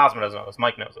 Cosmo doesn't know this.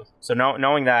 Mike knows this. So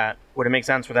knowing that, would it make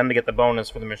sense for them to get the bonus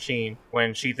for the machine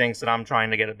when she thinks that I'm trying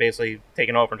to get it basically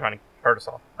taken over and trying to hurt us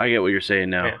all? I get what you're saying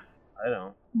now. Yeah. I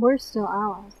don't. We're still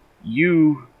allies.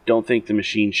 You don't think the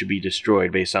machine should be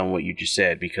destroyed based on what you just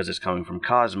said because it's coming from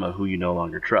Cosmo, who you no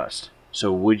longer trust.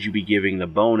 So would you be giving the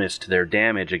bonus to their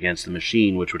damage against the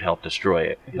machine, which would help destroy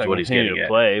it? Is If I what he's continue getting to at.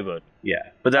 play, but Yeah,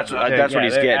 but that's what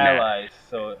he's they're getting allies,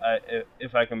 So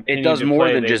if I continue at. It does to more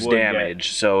play, than they just would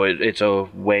damage, so it's a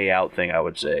way out thing, I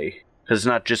would say. Because it's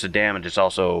not just a damage; it's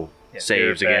also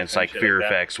saves fear against effects like and shit fear like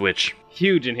that. effects, which.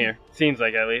 Huge in here. Seems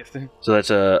like, at least. So that's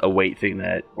a weight thing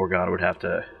that Organa would have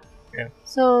to.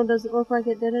 So does it look like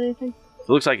it did anything? It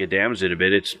looks like it damaged it a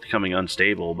bit. It's becoming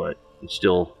unstable, but it's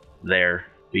still there.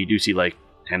 But you do see like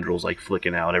tendrils like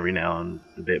flicking out every now and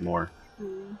a bit more.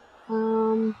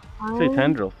 Say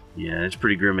tendrils. Yeah, it's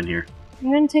pretty grim in here.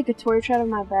 I'm gonna take a torch out of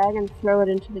my bag and throw it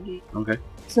into the gate. Okay.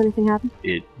 Does anything happen?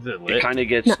 It Is it lit? it kind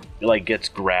of gets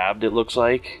grabbed. It looks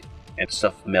like, and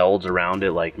stuff melds around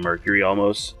it like mercury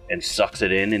almost, and sucks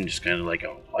it in, and just kind of like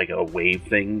a wave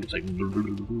thing. It's like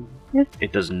Yeah.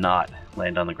 it does not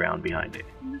land on the ground behind it.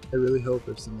 I really hope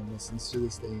if someone listens to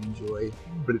this, they enjoy.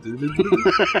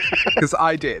 Because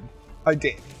I did. I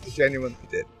genuinely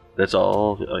did. That's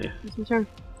all. Oh yeah, It's my turn.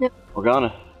 Yep.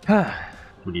 Organa.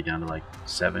 What are you down to like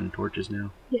 7 torches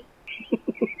now?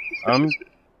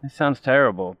 It sounds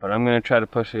terrible, but I'm gonna try to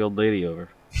push the old lady over.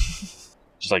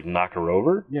 Just like knock her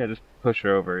over? Yeah, just push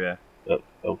her over, yeah.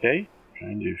 Okay.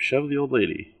 Trying to shove the old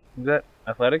lady. Is that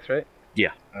athletics, right?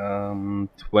 Yeah.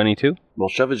 22? Well,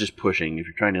 shove is just pushing. If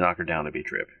you're trying to knock her down, it'd be a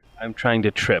trip. I'm trying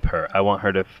to trip her. I want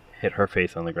her to hit her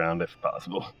face on the ground if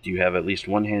possible. Do you have at least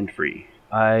one hand free?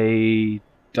 I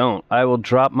don't. I will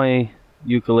drop my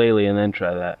ukulele and then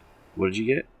try that. What did you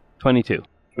get? 22.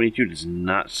 22 does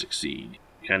not succeed.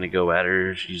 Kind of go at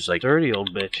her. She's like, Dirty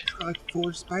old bitch. Like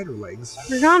 4 spider legs.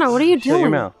 Morgana, what are you Shut your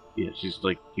doing? mouth. yeah, she's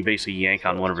like, you basically yank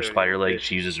on one of her spider legs.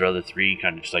 She uses her other 3,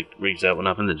 kind of just like rigs that one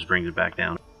up and then just brings it back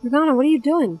down. Morgana, what are you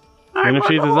doing? Seeing if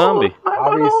she's a zombie.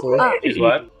 Obviously. Is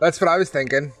what? That's what I was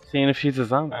thinking. Seeing if she's a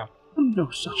zombie. No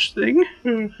such thing.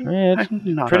 Yeah, it's I'm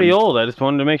not pretty old. I just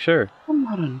wanted to make sure. I'm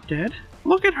not undead.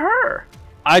 Look at her.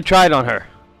 I tried on her.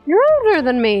 You're older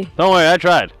than me. Don't worry, I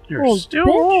tried. You're Oh, still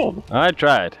bitch. old. I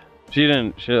tried. She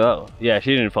didn't. She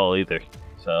didn't fall either.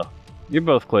 So, you're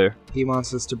both clear. He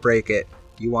wants us to break it.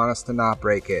 You want us to not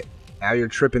break it. Now you're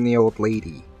tripping the old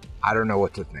lady. I don't know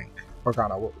what to think.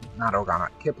 Organa, not Organa.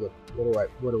 Kipler.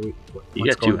 You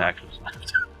what's got 2 going on? actions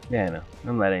left. Yeah, I know.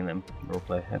 I'm letting them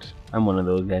roleplay. I'm one of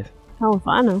those guys. Hell if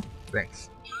I know. Thanks.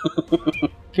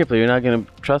 Kipler, you're not gonna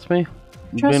trust me?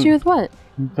 Trust you with what?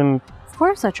 You've been Of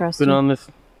course I trust been you. on this.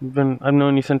 I've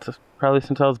known you since probably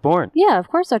since I was born. Yeah, of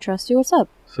course I trust you. What's up?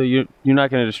 So you're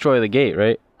not gonna destroy the gate,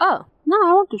 right? Oh, no,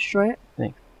 I won't destroy it.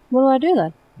 Thanks. What do I do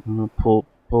then? I'm gonna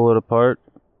pull it apart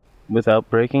without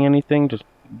breaking anything. Just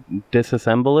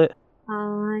disassemble it.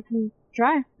 I can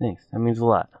try. Thanks. That means a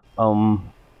lot.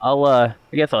 I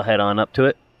guess I'll head on up to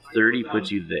it. 30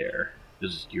 puts you there.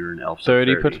 Because you're an elf. so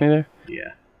 30 puts me there.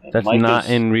 Yeah. That's Mike not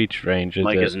is, in reach range, is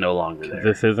Mike it? is no longer there.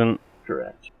 This isn't.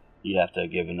 Correct. You'd have to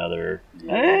give another.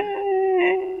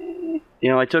 You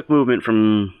know, I took movement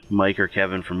from Mike or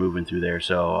Kevin for moving through there,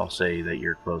 so I'll say that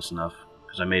you're close enough.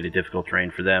 Because I made it difficult terrain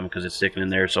for them because it's sticking in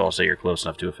there, so I'll say you're close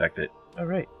enough to affect it. All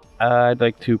right. I'd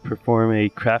like to perform a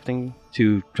crafting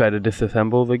to try to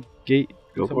disassemble the gate.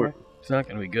 Go for it. It's not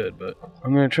going to be good, but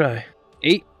I'm going to try.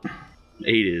 8.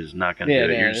 8 is not going to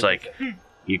do it. You're just like,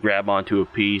 you grab onto a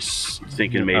piece,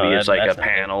 thinking maybe Oh, it's like a that's not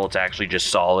panel. It's actually just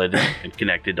solid and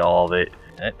connected to all of it.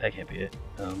 That can't be it.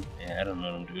 Yeah, I don't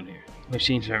know what I'm doing here.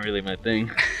 Machines aren't really my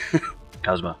thing.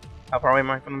 Cosmo. How far away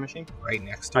am I from the machine? Right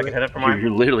next to I it. can hit it from You're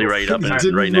mine. literally right up and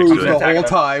Didn't right next move to the it. whole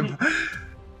time.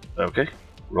 Okay.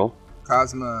 Roll.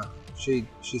 Cosma, she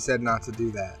said not to do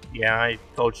that. Yeah, I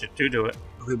told you to do it.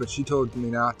 Okay, but she told me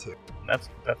not to. That's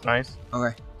nice.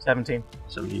 Okay. 17.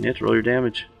 17 hits, roll your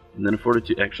damage. And then a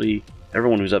fortitude. Actually,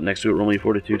 everyone who's up next to it, roll me a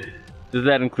fortitude. Does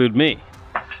that include me?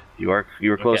 You were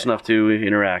close Okay. enough to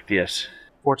interact, yes.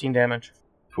 14 damage.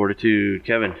 Fortitude,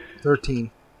 Kevin. 13.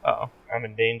 Uh-oh. I'm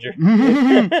in danger.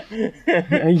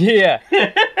 Yeah.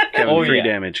 Kevin, Oh, 3 yeah.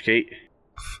 damage. Kate.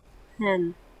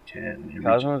 10. 10.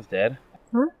 Cosmo's dead.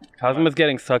 Huh? Cosmo's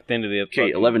getting sucked into the.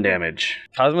 Kate, 11 damage.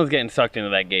 Cosmo's getting sucked into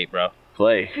that gate, bro.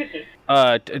 Play.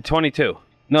 22.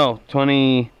 No,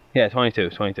 20. Yeah, 22.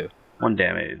 22. 1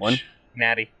 damage. 1?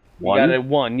 Natty. You got 1. a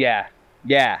 1, yeah.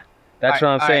 Yeah. That's what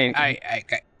I'm saying.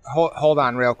 Hold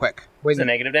on real quick. Is it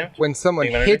negative damage? When someone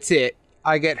Negative hits it,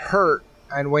 I get hurt,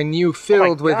 and when you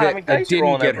filled with God, it, my I dice are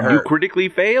rolling didn't get everywhere. You hurt. critically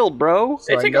failed, bro.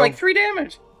 So I It took know- like 3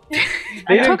 damage. They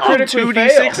I didn't took- critically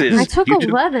 2d6s. I took You took-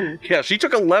 11. Yeah, she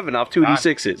took 11 off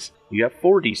 2d6s. You got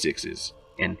 4d6s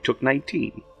and took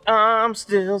 19. I'm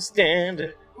still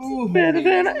standing. Better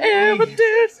than I ever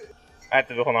did. I have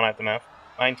to hold on. I have to math.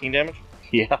 19 damage.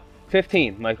 Yeah.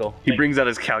 15, Michael. He brings out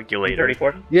his calculator.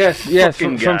 34. Yes,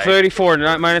 Fucking from guy.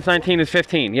 34, minus 19 is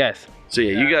 15, yes. So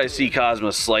yeah, you guys see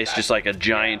Cosmo slice just like a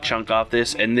giant chunk off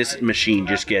this, and this machine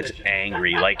just gets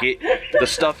angry. Like the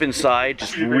stuff inside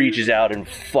just reaches out and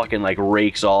fucking like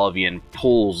rakes all of you and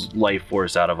pulls life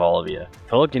force out of all of you.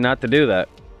 Told you not to do that.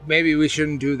 Maybe we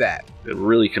shouldn't do that. It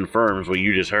really confirms what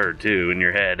you just heard too in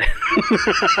your head.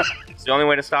 It's the only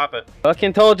way to stop it.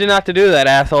 Fucking told you not to do that,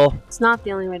 asshole. It's not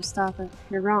the only way to stop it.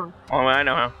 You're wrong. Only way I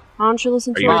know how. Why don't you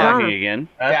listen Are to you attacking Organa? again?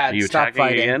 Dad, Are you stop attacking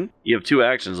fighting. again? You have 2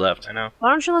 actions left. I know. Why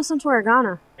don't you listen to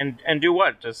Organa? And do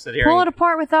what? Just sit here. Pull it and...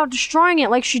 apart without destroying it,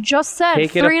 like she just said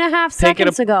Take it 3.5 Take it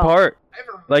seconds ago. apart.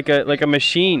 Like a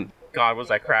machine. God, was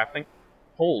that crafting?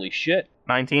 Holy shit.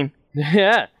 19.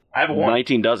 Yeah. I have a 1.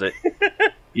 19 does it.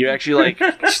 You actually like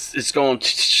it's going,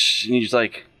 and you just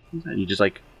like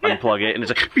unplug it, and it's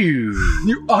like. You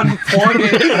unplug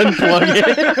it. Unplug it.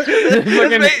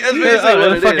 That's basically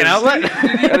what it fucking is.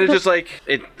 outlet. And it's just like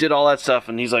it did all that stuff,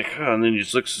 and he's like, oh, and then he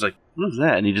just looks he's like, what is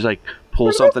that? And he just like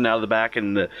pulls something out of the back,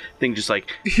 and the thing just like.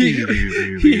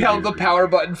 He held the power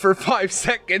button for 5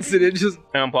 seconds, and it just.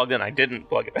 I unplugged it and I didn't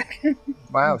plug it back in.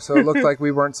 Wow, so it looked like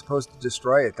we weren't supposed to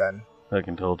destroy it then.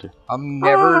 Fucking told you. I'm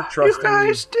never trusting You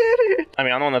guys did it. I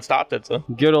mean, I'm the one that stopped it, so.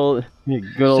 Good old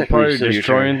Technically party still your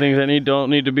destroying turn. things that don't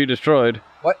need to be destroyed.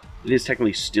 What? It is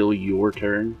technically still your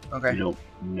turn. Okay. You don't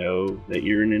know that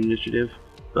you're in initiative.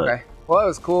 But Okay. Well, that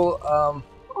was cool.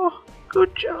 Oh,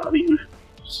 good job. You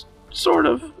sort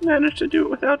of managed to do it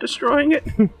without destroying it.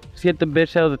 Let's get the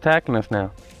bitch that was attacking us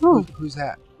now. Oh, Who's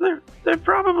that? They're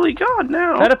probably gone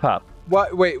now. Petapop.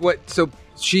 What? Wait, what? So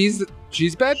she's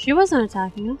bad? she wasn't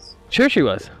attacking us. Sure she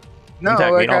was. No,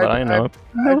 Attack me and all that, I know.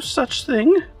 No such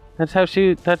thing. That's how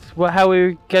how we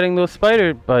were getting those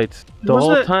spider bites the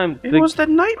whole time. It was the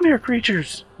nightmare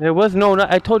creatures. There was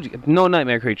I told you, no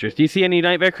nightmare creatures. Do you see any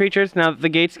nightmare creatures now that the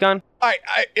gate's gone?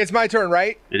 It's my turn,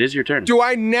 right? It is your turn. Do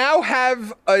I now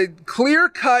have a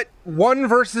clear-cut one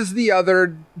versus the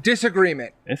other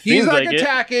disagreement? It He's seems like like it.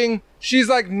 attacking. She's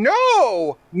like,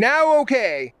 no! Now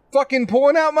okay. Fucking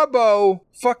pulling out my bow.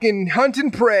 Fucking hunt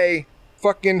and prey.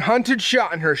 Fucking hunted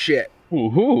shot in her shit.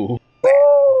 Ooh.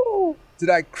 Did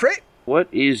I crit? What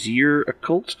is your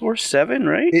occult score? 7,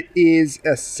 right? It is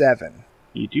a 7.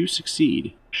 You do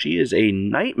succeed. She is a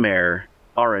nightmare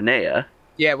Aranea.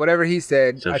 Yeah, whatever he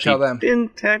said, So I she tell them.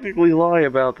 didn't technically lie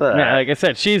about that. Yeah, like I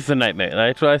said, she's the nightmare.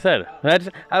 That's what I said.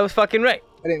 I was fucking right.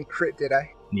 I didn't crit, did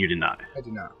I? You did not. I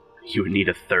did not. You would need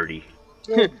a 30.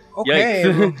 Well, okay.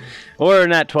 Yikes. Or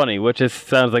nat 20, which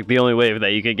sounds like the only way that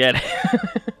you could get.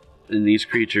 And these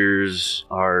creatures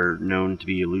are known to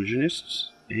be illusionists,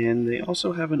 and they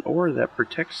also have an aura that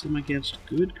protects them against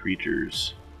good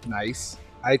creatures. Nice.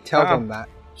 I tell them that.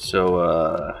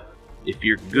 So, if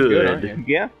you're good, aren't good,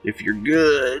 Yeah. if you're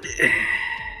good,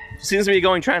 Seems to be a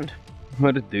going trend.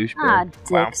 What a douchebag. Ah,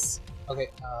 Wow. dicks. Okay,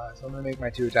 so I'm gonna make my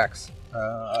 2 attacks.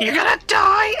 you're gonna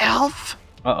die, elf.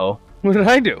 Uh-oh. What did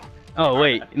I do? Oh,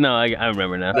 wait. No, I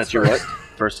remember now. That's your what?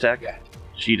 First attack? Yeah.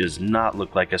 She does not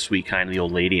look like a sweet, kindly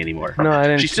old lady anymore. No, I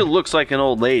didn't. She still looks like an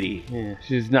old lady, Yeah,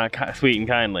 she's not sweet and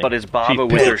kindly. but it's Baba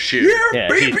She's with her pissed. shoe. Yeah,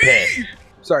 she's pissed.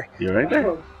 Sorry. You alright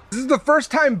there? This is the first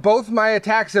time both my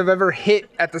attacks have ever hit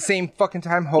at the same fucking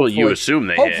time, Well, hopefully. you assume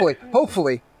they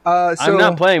Hopefully. So I'm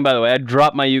not playing, by the way. I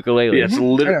dropped my ukulele. Yeah, it's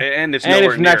literally, I and it's and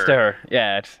nowhere it's next to near. her.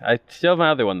 Yeah, I still have my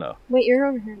other one, though. Wait, you're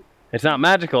over here. It's not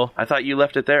magical. I thought you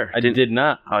left it there. I did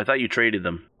not. Oh, I thought you traded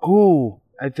them. Ooh,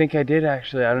 I think I did,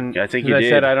 actually. I don't. I think 'cause you I did.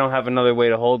 said I don't have another way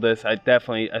to hold this. I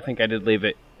think I did leave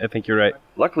it. I think you're right.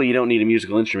 Luckily, you don't need a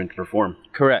musical instrument to perform.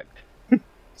 Correct.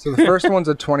 So the first one's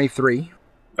a 23.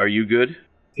 Are you good?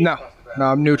 No,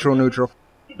 I'm neutral.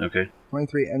 Okay.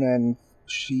 23, and then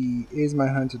she is my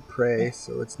hunted prey,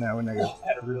 so it's now a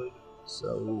 -3.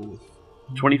 So,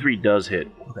 23 does hit.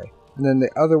 okay. And then the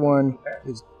other one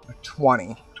is a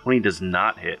 20. 20 does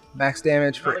not hit. Max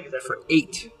damage for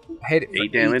 8. I hit it for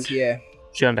 8 damage? yeah.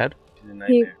 She undead? She's a He,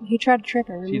 nightmare. he tried to trip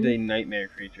her, She's remember? a nightmare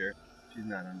creature. She's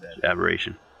not undead.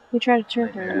 Aberration. He tried to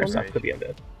trip her, Her remember? stuff could be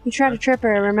undead. He tried to trip her,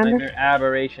 remember? Nightmare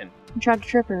aberration. He tried to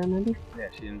trip her, remember? Yeah,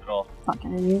 she didn't at all.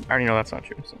 Fucking idiot. I already know that's not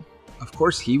true, so. Of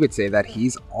course, he would say that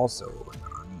he's also an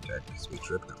undead because we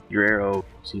tripped him. Your arrow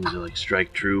seems to like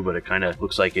strike true, but it kind of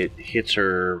looks like it hits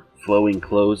her flowing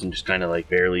clothes and just kind of like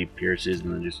barely pierces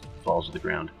and then just falls to the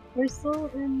ground. We're still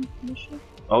in mission?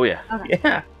 Oh yeah, Okay.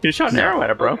 Yeah. You shot an arrow at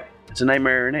her, bro. it's a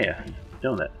nightmare Aranea. You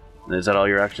know that. Is that all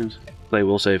your actions? Play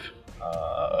will save.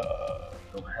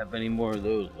 Don't have any more of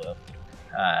those left.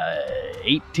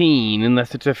 18,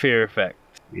 unless it's a fear effect.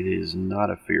 It is not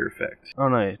a fear effect. Oh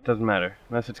no, it doesn't matter.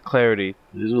 Unless it's clarity.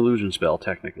 It is an illusion spell,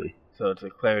 technically. So it's a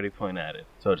clarity point added.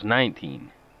 So it's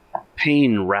 19.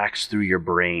 Pain racks through your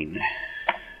brain.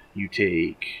 You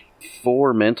take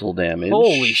 4 mental damage.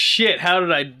 Holy shit, how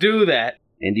did I do that?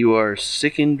 And you are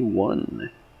sickened 1.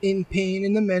 In pain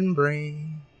in the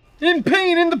membrane. In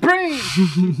pain in the brain!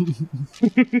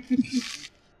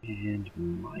 And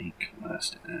Mike,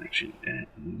 last action at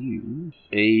you.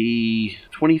 A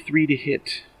 23 to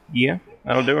hit. Yeah,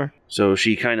 that'll do her. So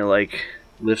she kind of like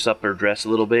lifts up her dress a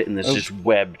little bit, and this just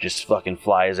web just fucking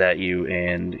flies at you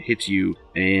and hits you,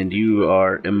 and you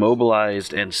are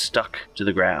immobilized and stuck to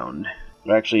the ground.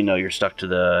 Actually, no, you're stuck to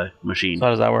the machine. So how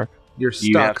does that work? You're stuck,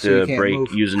 You have so you to can't break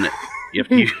move. using it. You have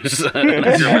to use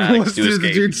acrobatics Let's to do the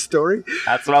escape. dude's story.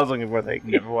 That's what I was looking for. Like,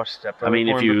 Never watched Step I mean,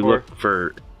 if you look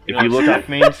for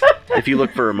if you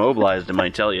look for immobilized, it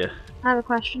might tell you. I have a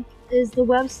question. Is the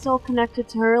web still connected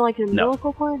to her like an No.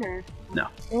 umbilical cord, or?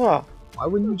 Oh. Why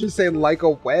wouldn't you just say like a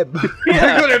web?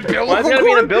 Yeah. Like an umbilical Why is it gotta be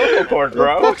an cord? umbilical cord, What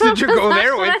bro? the fuck did you go That's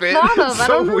there what with I it? thought of. I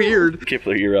So don't know. weird.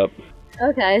 Kipler, you're up.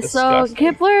 Okay, Disgusting. so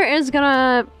Kipler is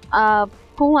gonna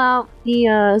pull out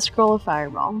the scroll of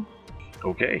fireball,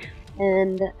 Okay.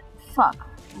 and fuck,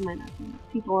 I might not think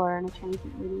people are in a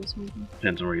 20-foot radius. Maybe.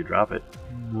 Depends on where you drop it.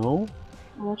 No?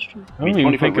 Oh, that's true. I don't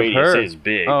even 20-foot think of radius her. is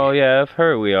big. Oh, yeah, of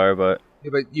her we are, but...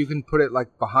 Yeah, but you can put it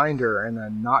like behind her and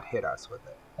then not hit us with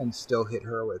it, and still hit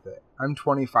her with it. I'm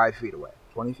 25 feet away.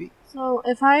 20 feet? So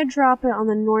if I drop it on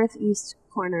the northeast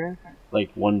corner of her,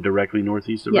 Like one directly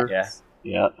northeast of Yeah. her? Yeah.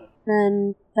 Yeah.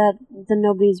 then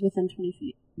nobody's within 20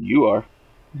 feet. You are.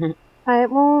 I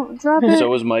will drop it.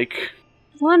 So is Mike.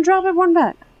 One drop it, one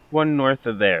back. One north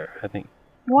of there, I think.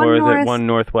 One or is north. it one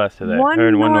northwest of there? one or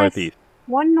one north- northeast?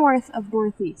 One north of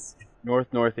northeast.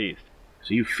 Northeast.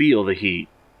 So you feel the heat,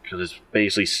 because it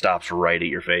basically stops right at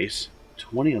your face.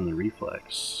 20 on the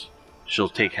reflex. She'll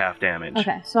take half damage.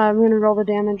 Okay, so I'm gonna roll the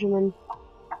damage and then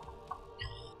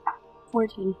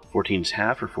 14. 14's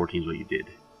half, or 14's what you did?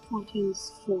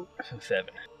 14's 4. So 7.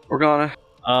 Organa.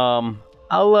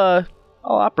 I'll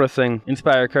opera sing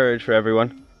Inspire Courage for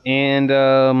everyone. And,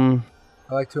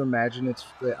 I like to imagine it's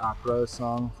the opera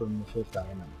song from The Fifth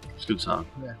Element. It's a good song.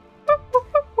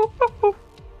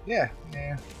 Yeah.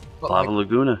 But Lava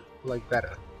Laguna. like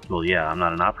better. Well, yeah, I'm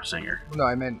not an opera singer. No,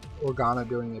 I meant Organa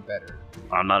doing it better.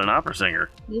 I'm not an opera singer.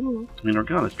 You don't know. I mean,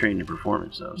 Organa's trained in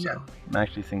performance, though, so. Yeah. I'm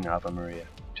actually singing Ave Maria.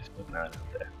 Just putting that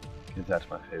out there. Because that's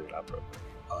my favorite opera.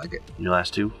 I like it. Your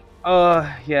last two?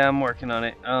 Yeah, I'm working on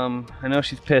it. I know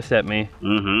she's pissed at me.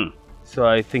 Mm-hmm. So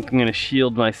I think I'm gonna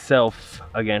shield myself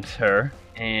against her.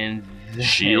 And... then-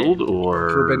 Shield or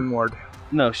Forbidden Ward.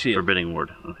 No, shield. Forbidding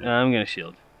Ward? Okay. I'm gonna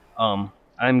shield.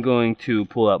 I'm going to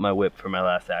pull out my whip for my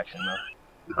last action,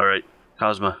 though. All right,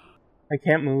 Cosma. I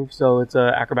can't move, so it's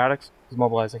acrobatics. It's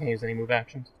mobilized. I can't use any move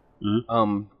actions.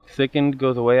 Sickened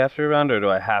goes away after a round, or do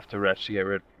I have to retch to get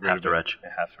rid Have of to it? retch. I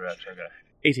have to retch, okay.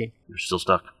 18. You're still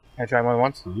stuck. Can I try more than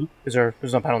once? Mhm.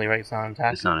 There's no penalty, right? It's not an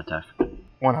attack. It's not an attack.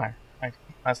 One higher. Right.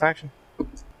 Last action.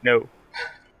 No.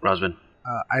 Rosvin.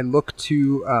 I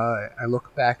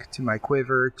look back to my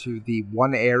quiver to the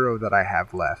one arrow that I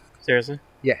have left. Seriously?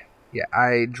 Yeah,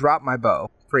 I drop my bow.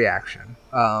 Free action.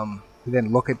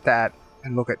 Then look at that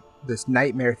and look at this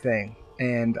nightmare thing.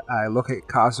 And I look at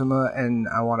Kazuma and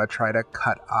I want to try to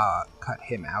cut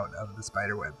him out of the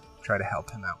spider web. Try to help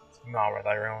him out. Not where I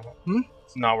thought you were going.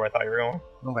 It's not where I thought you were going.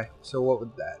 Okay, so what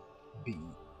would that be?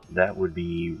 That would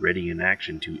be ready in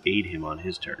action to aid him on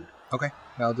his turn. Okay,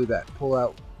 I'll do that. Pull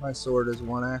out my sword as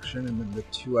one action, and then the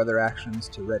two other actions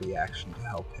to ready action to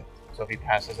help him. So if he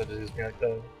passes it, does be like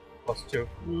the +2?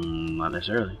 Not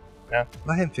necessarily.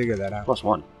 Let him figure that out.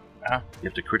 +1. Ah. You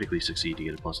have to critically succeed to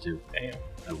get a +2. Damn.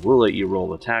 I will let you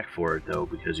roll attack for it, though,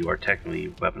 because you are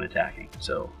technically weapon attacking.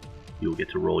 So you'll get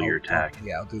to roll your attack.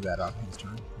 Yeah, I'll do that on his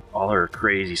turn. All her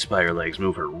crazy spider legs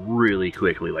move her really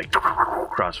quickly, like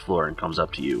across the floor, and comes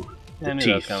up to you. I knew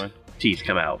that was coming. Teeth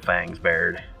come out, fangs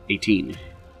bared. 18.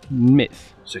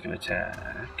 Miss. Second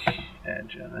attack.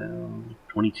 Agile.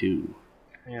 22.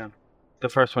 Yeah. The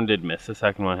first one did miss, the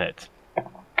second one hits.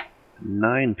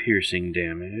 9 piercing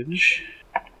damage.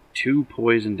 2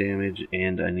 poison damage,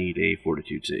 and I need a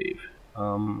fortitude save.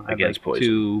 I'd Against like poison.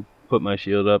 to put my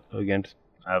shield up against,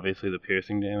 obviously, the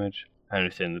piercing damage. I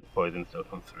understand the poison still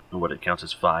comes through. And what, it counts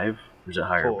as 5? Or is it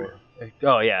higher? 4.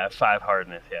 Oh, yeah, 5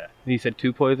 hardness, yeah. You said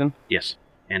 2 poison? Yes.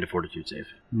 And a fortitude save.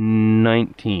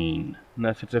 19.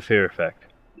 Unless it's a fear effect.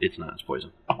 It's not, it's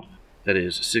poison. That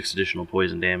is 6 additional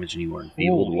poison damage, and you are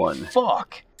enfeebled Holy 1.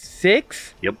 Fuck!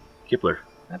 6? Yep. Kipler.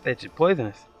 That bitch is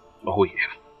poisonous. Oh, yeah.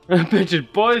 That bitch is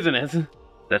poisonous.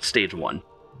 That's stage 1.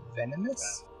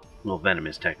 Venomous? Well,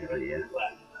 venomous, technically, yeah.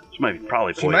 She might be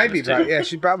probably She poisonous, might be. too. Yeah,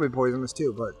 she's probably poisonous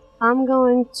too. But I'm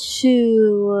going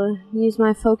to use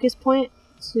my focus point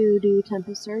to do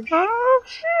Tempest Surge.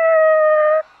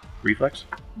 Reflex?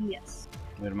 Yes.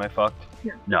 Am I fucked?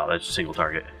 No, that's a single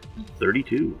target.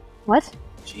 32. What?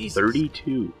 Jesus.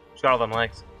 32. She's got all them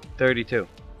legs. 32.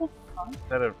 Is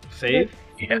that a save?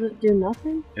 Yeah. Does it do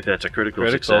nothing? If that's a critical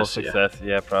Critical success, success.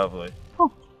 Yeah, probably.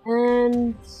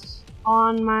 And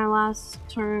on my last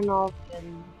turn, I'll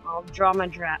draw my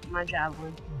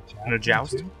javelin. And a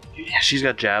joust? Yeah, she's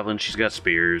got javelin, she's got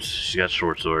spears, she's got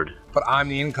short sword. But I'm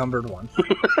the encumbered one.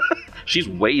 She's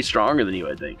way stronger than you,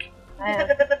 I think.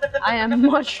 I am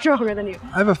much stronger than you.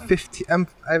 I have a 15.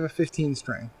 I have a 15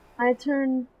 strength. I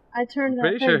turned that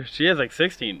Pretty thing. sure she has like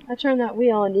 16. I turned that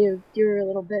wheel on you. You're a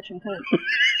little bitch and couldn't.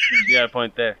 You got a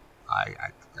point there.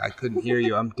 I couldn't hear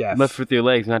you. I'm deaf. Lift with your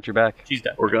legs, not your back. She's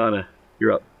dead. Organa,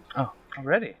 you're up. Oh,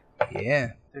 already? Yeah.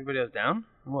 Is everybody else down?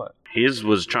 What? His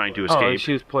was trying to Oh, escape.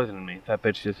 she was poisoning me. That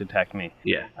bitch just attacked me.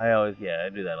 Yeah. I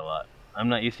do that a lot. I'm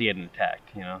not used to getting attacked,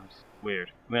 you know? It's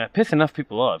weird. I mean, I piss enough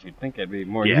people off. You'd think I'd be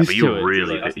more Yeah, used but to you it.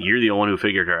 really, Like, you're the one who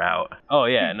figured her out. oh,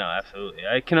 yeah, no, absolutely.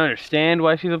 I can understand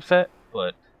why she's upset,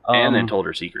 but... And then told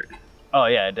her secret. Oh,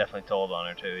 yeah, I definitely told on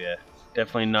her, too, yeah.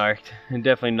 Definitely narked.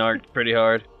 Definitely narked pretty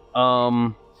hard.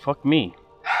 Fuck me.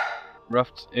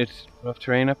 It's rough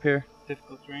terrain up here?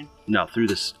 Difficult terrain? No,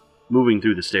 moving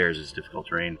through the stairs is difficult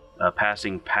terrain.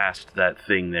 Passing past that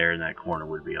thing there in that corner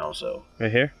would be also.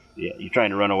 Right here? Yeah, you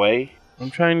trying to run away? I'm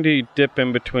trying to dip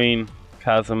in between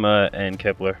Kazuma and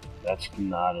Kepler. That's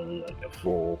not like a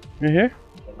full. Right here?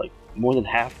 Like more than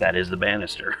half that is the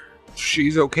banister.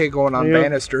 She's okay going on Yeah.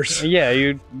 banisters. Yeah,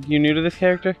 you new to this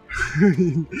character?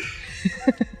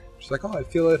 She's like, oh, I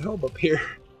feel at home up here.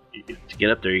 To get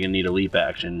up there, you're gonna need a leap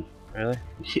action. Really?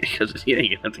 Because you're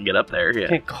gonna have to get up there. Yeah.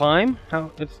 Can't climb?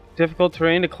 How? It's difficult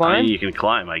terrain to I climb? mean, you can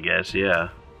climb, I guess. Yeah.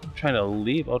 I'm trying to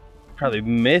leap. I'll probably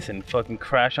miss and fucking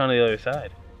crash onto the other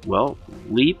side. Well,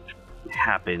 leap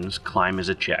happens. Climb is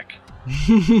a check.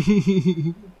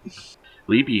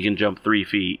 Leap, you can jump 3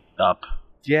 feet up.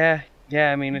 Yeah,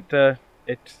 I mean,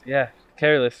 it's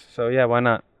careless, so yeah, why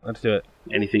not? Let's do it.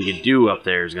 Anything you do up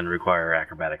there is going to require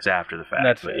acrobatics after the fact.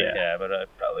 That's but fair, yeah, but I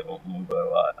probably won't move a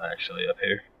lot, actually, up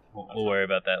here. We'll worry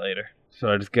about that later.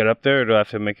 So I just get up there, or do I have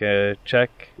to make a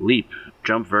check? Leap,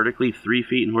 jump vertically 3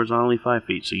 feet and horizontally 5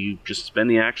 feet. So you just spend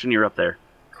the action, you're up there.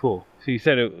 Cool. So you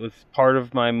said it was part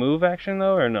of my move action,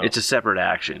 though, or no? It's a separate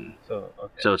action. So,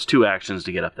 okay. So it's 2 actions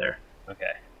to get up there.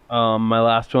 Okay. My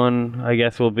last one, I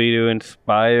guess, will be to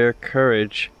inspire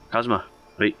courage. Cosma,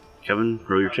 wait, Kevin,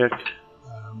 roll your check.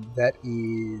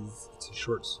 It's a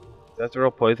short sword. That's a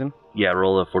real poison. Yeah,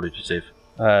 roll a fortitude save.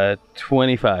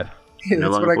 25. Yeah, No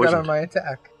that's longer what I got poisoned. on my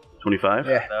attack. 25?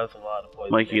 Yeah. That was a lot of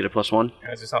poison. Mike, you get a +1.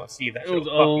 I just saw Steve. That It shit was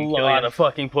will a fucking kill lot you. of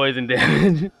fucking poison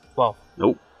damage. 12.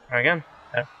 Nope. Again?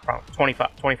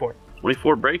 25. 24.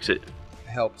 24 breaks it.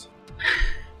 Helped.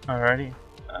 Alrighty.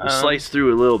 You slice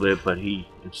through a little bit, but he,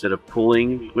 instead of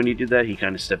pulling when he did that, he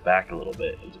kind of stepped back a little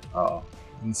bit. Oh.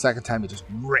 And the second time, he just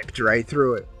ripped right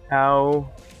through it. How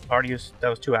already used, that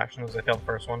was 2 actions. I failed the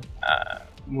first one.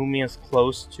 Move me as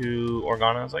close to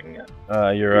Organa as I can get.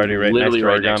 You're already right next Literally to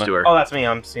right Organa. next to her. Oh, that's me.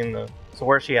 I'm seeing the. So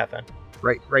where's she at then?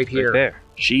 Right Right here. there.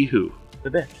 She who? The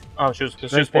bitch. Oh, she was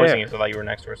Right poisoning there. you, so I thought you were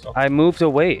next to her still. I moved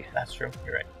away. That's true.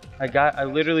 You're right. I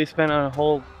literally spent a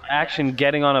whole action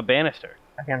getting on a banister.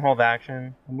 I can't hold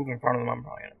action. I move in front of them. I'm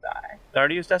probably gonna die. Did I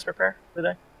already use Desperate Prayer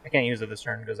today? I can't use it this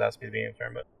turn because that's the beginning of the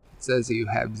turn. But It says you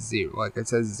have 0. Like, it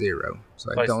says 0.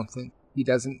 So I Twice. don't think he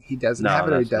doesn't No, have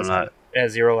it, or he that's- I'm does not- have it. at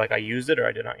 0, like I used it or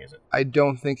I did not use it. I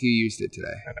don't think he used it today.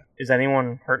 Okay. Is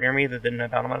anyone hurt near me that didn't have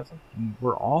battle medicine?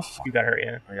 We're all fine. You got hurt,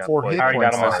 yeah. I got 4 poisoned. hit I already, points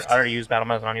battle medicine. left. I already used battle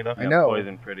medicine on you though. I know.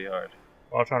 Poisoned pretty hard.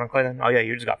 Well, trying to play then. Oh yeah,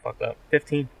 you just got fucked up.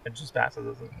 15. It just passes,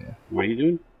 isn't it? What are you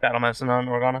doing? Battle medicine on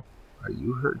Organa. Are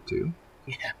you hurt too?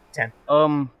 Yeah.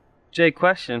 10. Jay,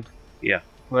 question. Yeah.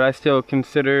 Would I still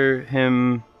consider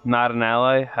him not an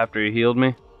ally after he healed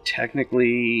me?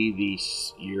 Technically,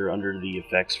 you're under the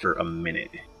effects for a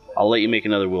minute. I'll let you make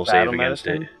another will save Battle against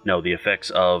medicine? it. No, the effects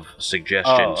of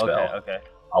suggestion spell. okay.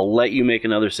 I'll let you make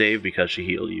another save because she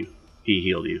healed you. He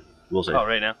healed you. We'll save. Oh,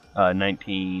 right now?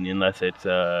 19, unless it's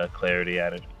clarity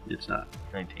added. It's not.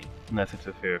 19, unless it's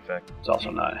a fear effect. It's also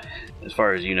not. As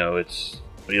far as you know, it's.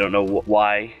 You don't know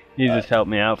why. You just helped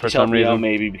me out for Just help some me out reason.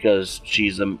 maybe because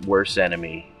she's the worst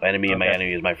enemy. My enemy and my Okay.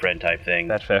 enemy is my friend type thing.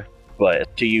 That's fair.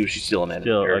 But to you, she's still an enemy.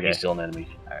 Still, or okay. he's still an enemy.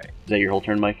 Alright. Is that your whole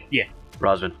turn, Mike? Yeah.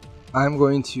 Rosvin. I'm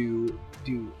going to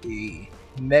do a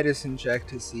medicine check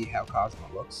to see how Cosmo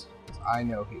looks. 'Cause I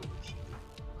know he looks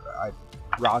shitty.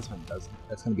 Rosman doesn't.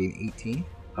 That's going to be an 18.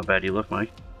 How bad do you look,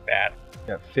 Mike? Bad.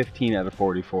 Got 15 out of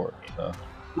 44, so.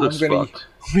 Looks I'm going fucked.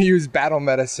 to use battle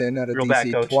medicine at a Real bad,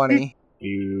 DC coach. 20.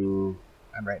 You.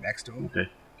 I'm right next to him. Okay.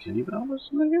 Can you balance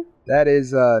again? That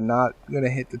is not going to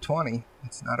hit the 20.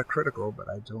 It's not a critical, but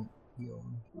I don't heal.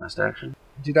 Last action?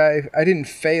 I didn't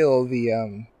fail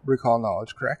the recall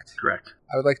knowledge, correct? Correct.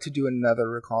 I would like to do another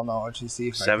recall knowledge to see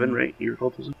if 7, I can... right? Your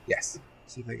occultism? Yes.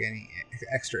 See if I get any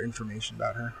extra information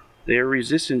about her. They are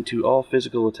resistant to all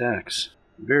physical attacks.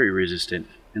 Very resistant,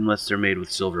 unless they're made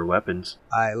with silver weapons.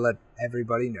 I let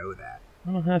everybody know that.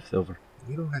 I don't have silver.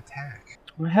 You don't attack.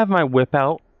 I have my whip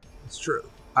out. It's true.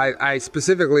 I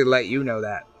specifically let you know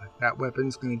that. That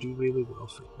weapon's going to do really well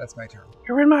for you. That's my turn.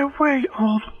 You're in my way,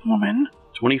 old woman.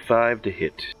 25 to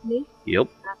hit. Me? Yep.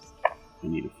 I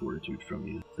need a fortitude from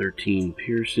you. 13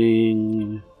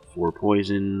 piercing, 4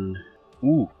 poison.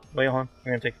 Ooh. Wait, hold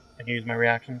on. I can use my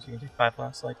reactions. You can take 5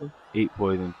 less likely. 8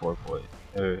 poison, 4 poison.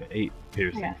 8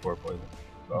 piercing, Yeah. 4 poison.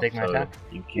 Take my attack.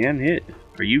 You can hit.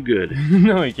 Are you good?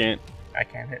 No, he can't. I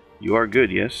can't hit. You are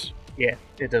good, yes? Yeah,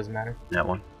 it doesn't matter. That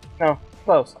one? No,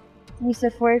 close. You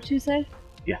said fortitude save?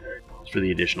 Yeah. It's for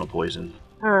the additional poison.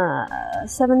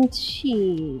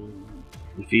 17.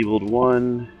 Enfeebled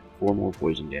 1, 4 more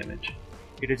poison damage.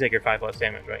 You did take your 5 less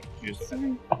damage, right? You just looked at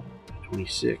me.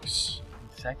 26.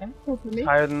 Second? Cool for me. It's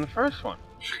higher than the first one.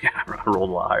 Yeah, I rolled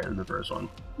a lot higher than the first one.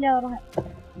 No, I don't have.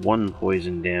 1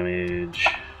 poison damage,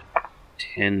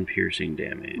 10 piercing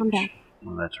damage. I'm done.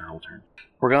 Well, that's our whole turn.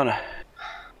 Organa.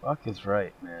 Fuck is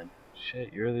right, man.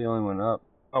 Shit, you're the only one up.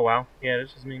 Oh, wow. Yeah,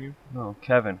 this is me and you. No,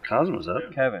 Kevin. Cosmo's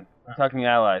up. Kevin. I'm talking to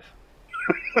allies.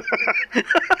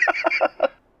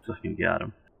 Fucking got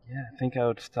him. Yeah, I think I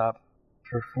would stop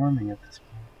performing at this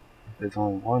point. If there's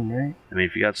only one, right? I mean,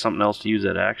 if you got something else to use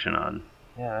that action on.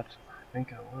 Yeah, I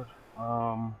think I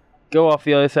would. Go off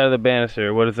the other side of the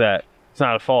banister. What is that? It's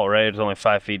not a fall, right? It's only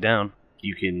 5 feet down.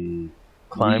 You can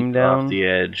Climb leap down? off the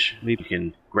edge. Leap. You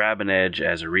can grab an edge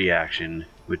as a reaction,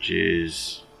 which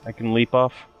is... I can leap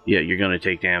off? Yeah, you're going to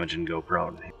take damage and go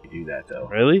prone if you do that, though.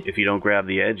 Really? If you don't grab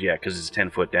the edge, yeah, because it's 10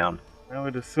 foot down. I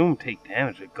would assume take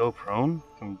damage, but go prone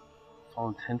from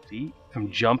falling 10 feet?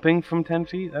 From jumping from 10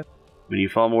 feet? That's... When you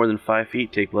fall more than 5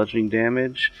 feet, take bludgeoning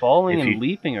damage. Falling If and you-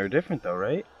 leaping are different, though,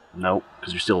 right? Nope,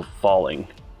 because you're still falling.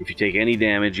 If you take any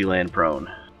damage, you land prone.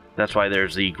 That's why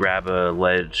there's the grab a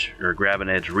ledge or grab an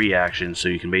edge reaction, so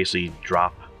you can basically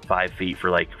drop 5 feet for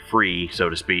like free, so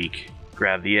to speak.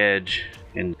 Grab the edge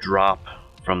and drop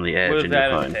from the edge, What does and that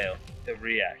you're fine. entail? The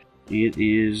reaction. It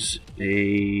is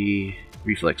a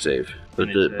reflex save, but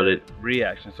And it's a it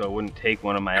reaction, so it wouldn't take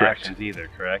one of my Correct. actions either,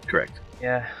 correct? correct.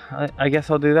 Yeah, I guess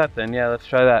I'll do that then. Yeah, let's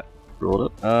try that. Roll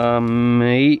it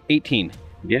up. 18.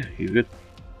 Yeah, you're good.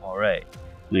 All right.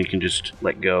 Then you can just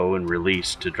let go and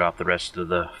release to drop the rest of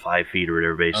the 5 feet or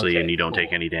whatever, basically, Okay, and you don't cool.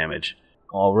 take any damage.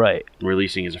 All right.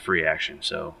 Releasing is a free action,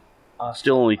 so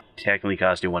still only technically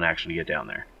cost you 1 action to get down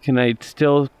there. Can I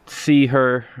still see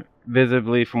her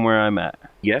visibly from where I'm at?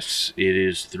 Yes, it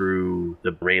is through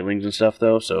the railings and stuff,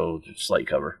 though, so just slight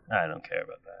cover. I don't care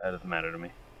about that. That doesn't matter to me.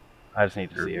 I just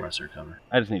need to Or see her. lesser cover.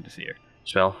 I just need to see her.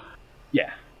 Spell?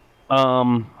 Yeah.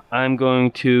 I'm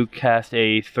going to cast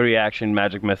a 3-action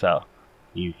magic missile.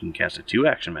 You can cast a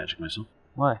 2-action magic missile,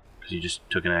 Why? because you just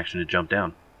took an action to jump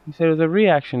down. You said it was a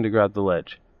reaction to grab the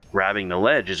ledge. Grabbing the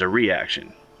ledge is a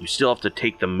reaction. You still have to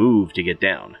take the move to get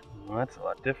down. Well, that's a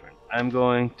lot different. I'm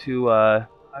going to, I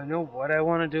know what I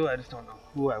want to do, I just don't know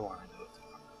who I want to do it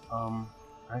to.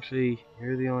 Actually,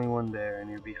 you're the only one there, and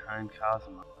you're behind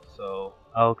Cosmo. So,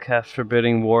 I'll cast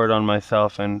Forbidding Ward on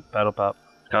myself and Battle Pop.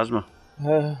 Cosmo.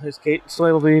 Is Kate still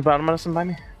able to be battle medicine by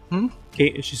me? Hmm?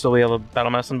 Kate, is she still able to battle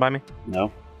medicine by me?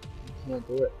 No. Can't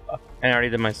do it. And I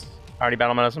already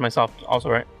battle medicine myself also,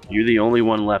 right? You're the only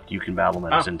one left you can battle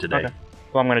medicine today. Okay.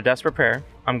 Well, I'm going to Desperate Prayer.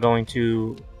 I'm going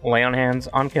to lay on hands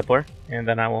on Kipler, and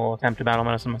then I will attempt to battle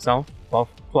medicine myself. 12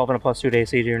 and a +2 to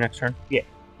AC to your next turn. Yeah.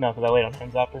 No, because I laid on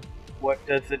hands after. What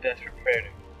does the Desperate Prayer do?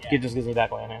 It just gives me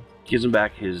back lay on hands. Gives him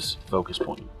back his focus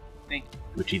point, Thank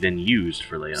which he then used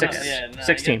for lay on Six. hands. Yeah, no,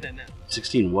 16. I get that now.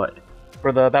 16 what?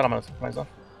 For the battle medicine for myself.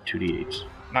 2d8s.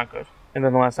 Not good. And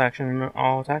then the last action,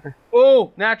 I'll attack her.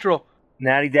 Oh, natural.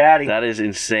 Natty daddy. That is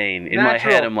insane. In Natural. my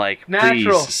head, I'm like,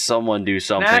 Natural. please, someone do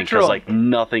something, Natural. because like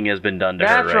nothing has been done to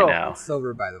her Natural. right now.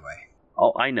 Silver, by the way.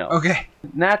 Oh, I know. Okay.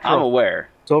 Natural. I'm aware.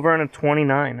 It's over on a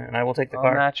 29, and I will take the Oh,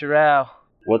 card. natural.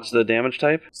 What's the damage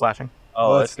type? Slashing.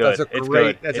 Oh, that's good. That's a It's great.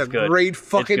 good. That's It's a good. great It's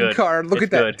fucking good. card. Look It's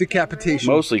at that good. decapitation.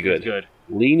 Mostly good. It's good.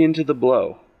 Lean into the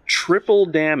blow. Triple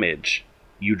damage.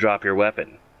 You drop your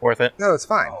weapon. Worth it. No, it's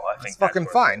fine. Oh, I It's think fucking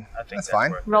that's worth fine. it. I think That's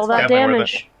fine. worth it. Roll that Definitely worth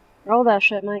damage. Roll that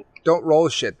shit, Mike. Don't roll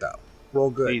shit though. Roll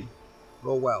good. Please.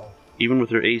 Roll well. Even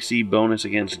with her AC bonus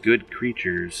against good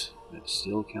creatures, it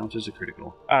still counts as a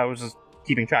critical. I was just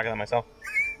keeping track of that myself.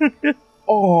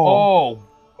 Oh,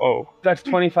 Oh, that's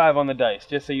 25 on the dice,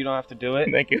 just so you don't have to do it.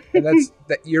 thank you. And that's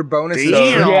that. Your bonus is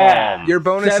Damn. Yeah. your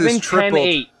bonus 7, is 10, tripled.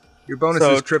 8. Your bonus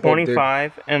So is triple,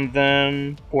 25, and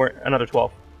then another 12.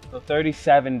 So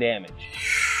 37 damage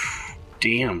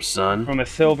Damn, son. from a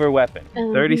silver weapon.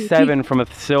 MVP. 37 from a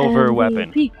silver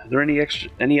weapon. MVP. Are there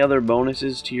any other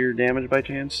bonuses to your damage by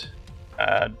chance?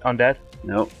 Undead.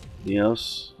 Nope. Anything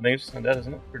else? I think it's undead,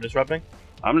 isn't it? For disrupting.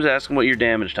 I'm just asking what your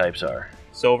damage types are.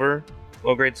 Silver,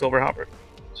 low grade silver hopper.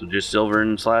 So just silver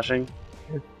and slashing?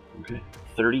 Yeah. Okay.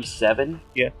 37?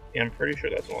 Yeah, I'm pretty sure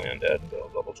that's only undead. I'll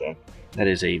double check. That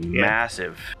is a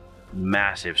massive,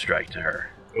 massive strike to her.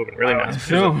 It would have been really I massive.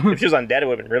 assume. If she was undead, it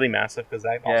would have been really massive because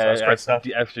that also has spread stuff.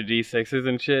 Extra D6s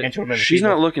and shit. And she would've been She's not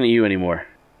enfeebled. looking at you anymore.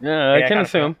 Yeah, I Yeah, can kinda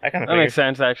assume. I kinda That makes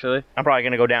figured. sense, actually. I'm probably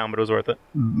gonna go down, but it was worth it.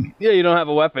 Yeah, you don't have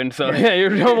a weapon, so yeah,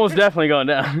 you're almost definitely going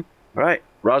down. All right.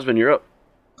 Rosvin, you're up.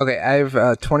 Okay, I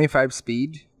have 25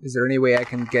 speed. Is there any way I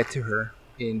can get to her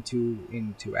in two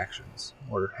actions?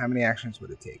 Or how many actions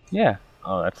would it take? Yeah.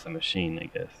 Oh, that's the machine, I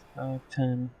guess. 5,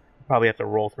 10, Probably have to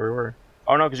roll through her.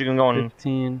 Oh no, because you can go on.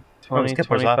 15, Oh, 20, it's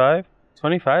Kipler's left. 25.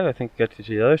 25, I think, gets you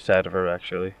to the other side of her,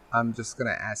 actually. I'm just gonna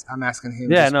ask. I'm asking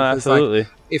him. Yeah, just no, because, like, absolutely.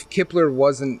 if Kipler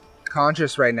wasn't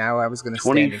conscious right now, I was gonna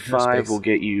stand in her 25 space. will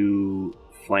get you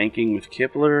flanking with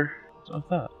Kipler. That's what I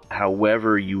thought.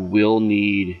 However, you will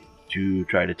need to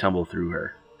try to tumble through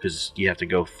her because you have to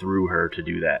go through her to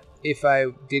do that. If I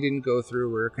didn't go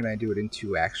through her, can I do it in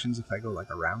 2 actions if I go like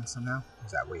around somehow?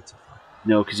 Is that way too far?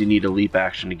 No, because you need a leap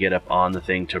action to get up on the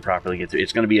thing to properly get through.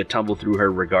 It's going to be a tumble through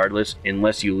her regardless,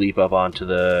 unless you leap up onto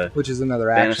the Which is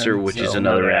another action. banister, which is so-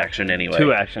 another action anyway.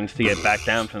 2 actions to get back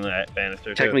down from that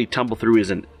banister. too. Technically, tumble through is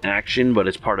an action, but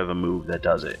it's part of a move that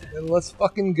does it. Then let's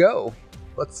fucking go.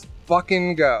 Let's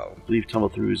fucking go. I believe tumble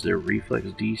through is their reflex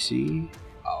DC.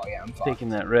 Oh yeah, I'm fucked. taking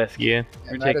that risk. Yeah.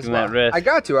 You're Might as taking that risk. I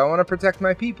got to. I want to protect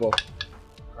my people.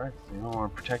 Right, you don't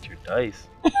want to protect your dice.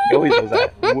 He always does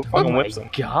that. Oh Fucking my whips them.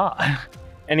 god.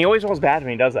 And he always rolls bad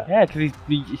when he does that. Yeah, because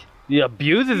he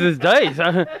abuses his dice.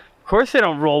 Of course they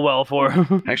don't roll well for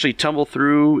him. Actually, tumble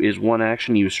through is one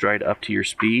action. You stride up to your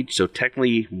speed, so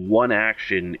technically, one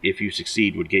action, if you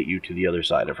succeed, would get you to the other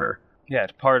side of her. Yeah,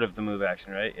 it's part of the move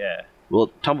action, right? Yeah.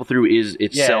 Well, tumble through is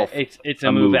itself. Yeah, it's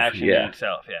a move action yeah. in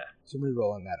itself, yeah. So I'm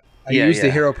re-rolling that. I Yeah, used the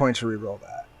yeah. hero point to re-roll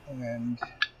that. And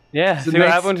Yeah, so see what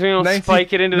happens when you 19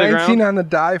 spike it into the 19 ground? on the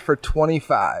die for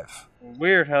 25.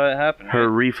 Weird how that happened. Her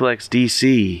right? reflex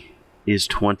DC is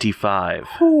 25.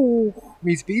 Ooh.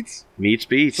 Meets beats? Meets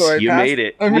beats. So I You passed? made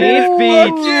it. I Meets made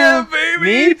it. beats. Yeah, baby!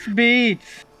 Meets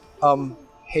beats.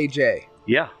 Hey Jay.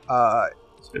 Yeah,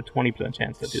 It's a 20%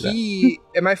 chance to do that.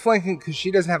 Am I flanking, because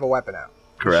she doesn't have a weapon out.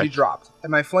 correct. She dropped.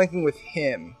 Am I flanking with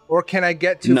him? Or can I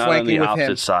get to Not on flanking the with opposite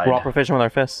him? side. We're all proficient with our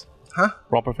fists. Huh?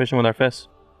 We're all proficient with our fists.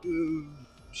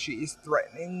 She is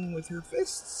threatening with her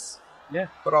fists. Yeah.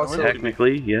 But also,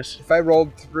 Technically, yes. if I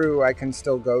rolled through, I can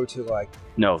still go to like...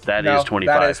 No, that No, is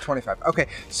 25. That is 25. Okay,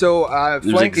 so There's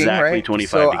flanking, exactly right? 25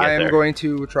 so to get I am there. going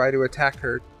to try to attack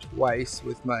her twice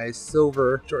with my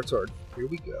silver short sword. Here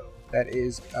we go. That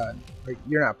is, like,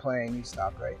 you're not playing, you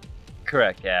stopped, right?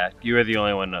 Correct, yeah. You were the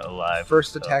only one alive.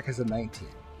 First so- attack is a 19.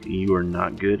 You are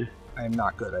not good. I am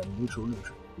not good. I'm neutral.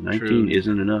 19 True.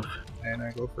 isn't enough. And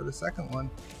I go for the second one.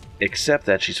 Except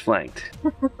that she's flanked.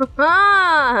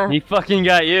 Ah. He fucking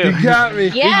got you. He got me.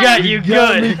 Yeah. He got you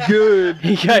good. me good.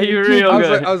 He got you real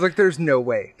good. I was like, there's no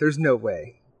way. There's no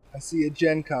way. I see a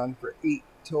Gen Con for 8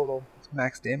 total. It's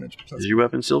max damage. Is your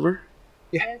weapon silver?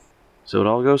 Yes. So it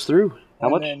all goes through. How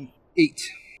And much? then 8.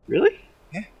 Really?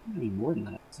 Yeah. Maybe more than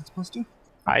that. Is that supposed to?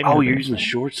 Oh, you're using the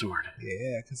short sword,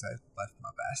 Yeah, because I left my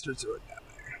bastard sword down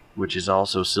there. which is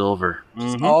also silver.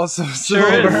 Mhm. Also Sure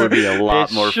silver. is. It would be a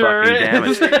lot It more sure fucking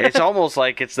is. damage. It's almost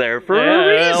like it's there for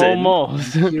Yeah, a reason.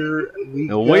 almost. Here we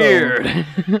go. Weird.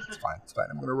 It's fine. It's fine.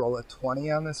 I'm gonna roll a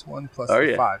 20 on this one plus Oh,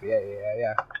 the yeah. 5.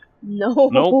 Yeah. No.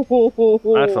 Nope.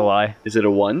 That's a lie. Is it a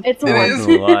 1? It's a It one. is. That's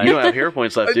a lie. You don't have hero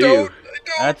points left, I do don't. you?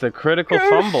 That's a critical Oh,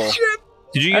 fumble. shit.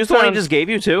 Did you That use the one he sounds- just gave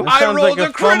you too? That I sounds rolled like a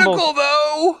a fumble. critical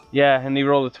though. Yeah, and he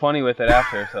rolled a 20 with it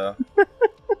after, so.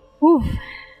 Oof.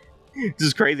 This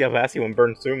is crazy how fast he went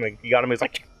burns through him. Like, you got him, he's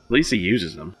like, At least he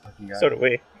uses them. so do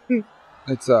we.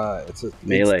 It's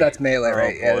Melee. that's melee, Oh,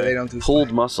 right? Yeah, boy. they don't do Pulled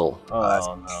slam. muscle.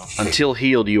 Oh, no. Until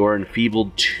healed, you are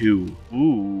enfeebled 2.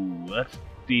 Ooh, that's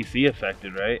DC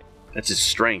affected, right? That's his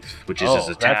strength, which is his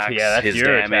that's, attacks, that's his your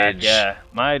damage. attack, yeah.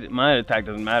 My attack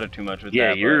doesn't matter too much with Yeah,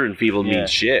 that. your but- enfeebled yeah. means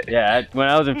shit. Yeah, when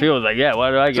I was in field, I was like, yeah, why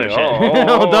do I give a It's shit? like,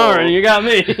 Oh, darn, you got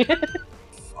me.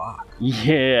 Fuck.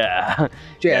 Yeah.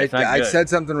 Jay, Yeah, it's not I good. said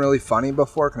something really funny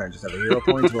before. Can I just have a hero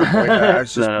point to avoid that? I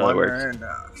was just No, that wondering.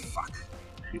 Fuck.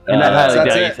 And I highly that's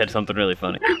doubt you it. said something really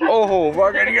funny. Oh,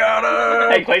 fucking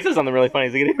got Hey, Clay says something really funny.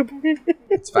 Is he gonna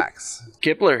It's facts.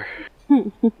 Kipler.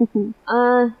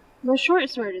 My short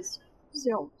sword is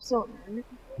silver, right?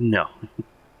 No.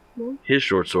 No? His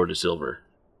short sword is silver.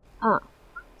 Ah.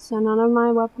 So none of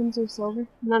my weapons are silver?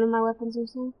 None of my weapons are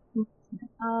silver?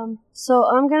 So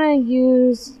I'm gonna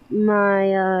use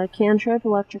my cantrip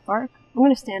electric arc. I'm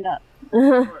gonna stand up.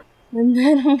 And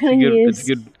then I'm gonna use It's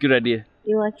a good idea.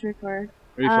 electric arc.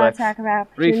 Reflex. Attack of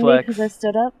opportunity Reflex. because I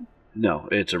stood up. No,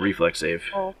 it's a reflex save.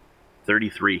 Oh.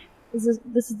 33. This is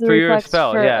the For your reflex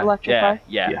spell, for yeah. electric Yeah, arc.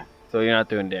 yeah. So you're not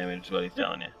doing damage, is what he's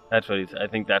telling you. I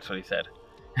think that's what he said.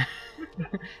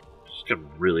 She's got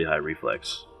really high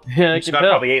reflex. Yeah, I She's can got tell.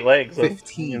 probably 8 legs. So. I can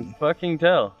 15. fucking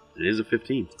tell. It is a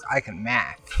 15. I can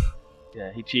math.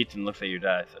 Yeah, he cheats and looks at your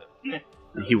die, so.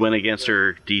 He went against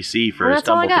her DC for Well, his that's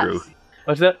all I stumble got. through.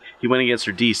 What's that? He went against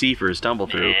her DC for his stumble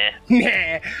through.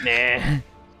 Nah. Nah.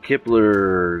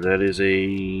 Kipler, that is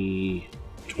a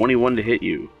 21 to hit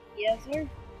you. Yes, sir.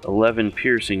 11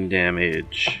 piercing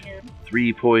damage. Yeah.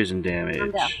 3 poison I'm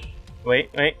damage. down. Wait.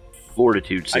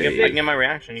 Fortitude I save. can get my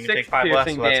reaction. You can 6 take 5 less.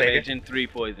 piercing Will that save damage you? and 3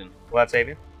 poison. Will that save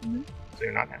you? Mhm. So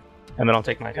you're not down. And then I'll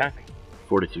take my attack.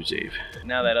 Fortitude save.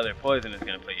 Now that other poison is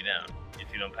gonna put you down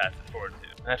if you don't pass this forward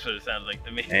to. That's what it sounds like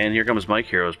to me. And here comes Mike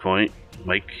Hero's point.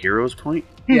 Mike Hero's point?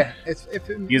 Yeah, it's if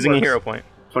it Using works. a hero point.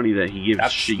 Funny that he gives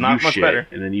That's you not much shit better.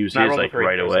 and then use Not his rolled a like 3,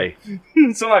 right so- away.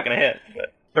 Still not gonna hit,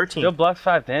 but 13. Still blocks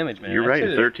 5 damage, man. You're That right, shit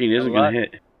is 13 isn't a going lot. to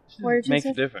hit. What did you Makes say?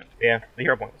 a difference. Yeah, the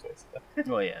hero point is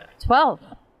wasted. Oh yeah. 12.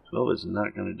 12 is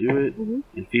not going to do it. Mhm.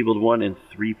 Enfeebled 1 and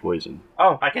 3 poison.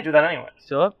 Oh, I can't do that anyway.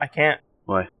 Still up? I can't.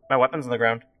 Why? My weapon's on the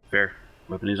ground, Fair.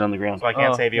 Weapon is on the ground. so I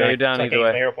can't Oh, save you. yeah, you're down so I either can't use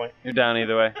way. my hero point. You're down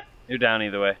either way. You're down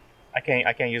either way. I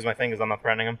can't use my thing because I'm not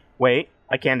threatening him. Wait,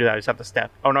 I can do that. I just have to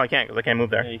step. Oh no, I can't because I can't move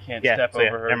there. Yeah, you can't Yeah, step so over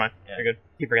yeah, her. never mind. Yeah. You're good.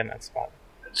 Keep forgetting that spot.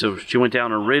 So she went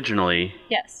down originally,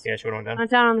 Yes. Yeah, she would have went down. I'm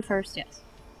down on the first, yes.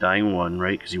 dying 1,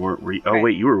 right? Because you weren't Oh, Right.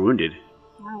 wait, you were wounded.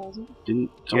 I wasn't. Didn't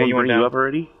someone you went bring you down. up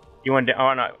already? You went down.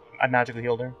 Oh no, I magically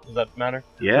healed her. Does that matter?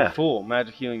 The Yeah. full.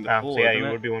 Magic healing the Oh, full, so yeah, isn't you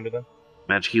it? would be wounded then.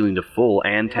 Magic healing to full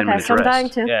and 10 Okay, minutes so I'm dying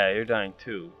rest. too. Yeah, you're dying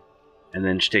 2. And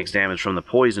then she takes damage from the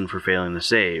poison for failing the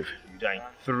save. You're dying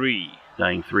 3.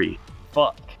 Dying 3.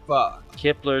 Fuck. Fuck.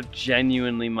 Kipler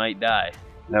genuinely might die.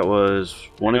 That was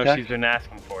one I know attack? she's been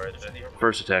asking for it.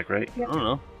 First attack, right? I don't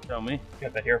know. Tell me. You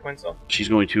got that hero point still? She's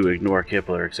going to ignore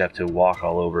Kipler except to walk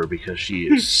all over because she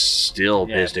is still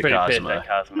Yeah, pissed at pretty pissed Cosma. at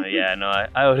Cosma. Yeah, no,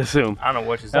 I would assume. I don't know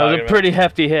what she's That was talking a pretty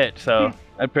hefty hit, so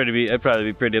I'd probably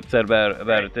be pretty upset about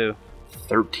Right. it too.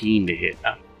 13 to hit.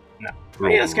 No.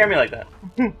 Why you scare me like that?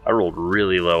 I rolled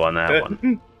really low on that Good.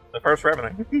 one. The first for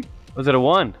everything. Was it a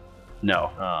 1?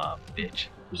 No, Aw, bitch. it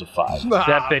was a 5.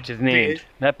 That bitch is named.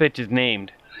 That bitch is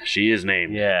named. She is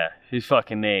named. Yeah, she's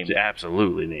fucking named. She's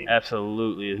absolutely named.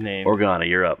 Absolutely is named. Organa,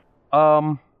 you're up.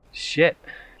 Shit.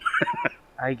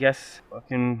 I guess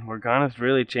fucking Organa's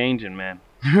really changing, man.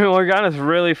 Organa's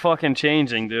really fucking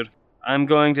changing, dude. I'm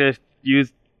going to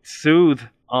use Soothe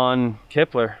on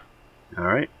Kipler. All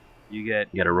right. You get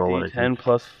You got to roll it. 10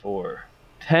 plus 4.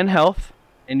 10 health,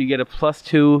 and you get a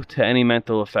 +2 to any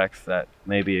mental effects that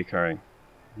may be occurring.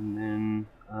 And then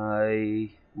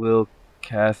I will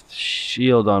cast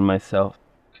Shield on myself,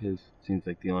 because it seems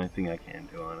like the only thing I can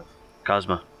do, honest.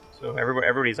 Cosma. So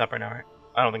everybody's up right now, right?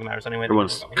 I don't think it matters anyway.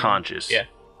 Everyone's conscious. Yeah.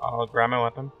 I'll grab my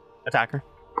weapon. Attack her.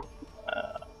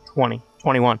 20.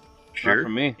 21. Not Sure. for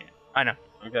me. I know.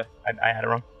 Okay. I had it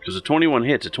wrong. Because a 21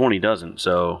 hits, a 20 doesn't.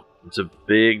 So it's a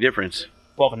big difference.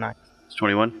 12 and 9. It's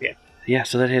 21? Yeah. Yeah,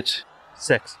 so that hits.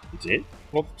 6. That's it.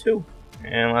 Well, 2.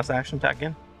 And last action attack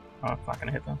again. Oh, it's not going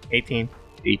to hit though. 18.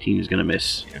 18 is going to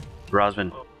miss. Yeah.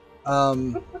 Rosman.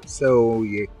 So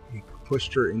you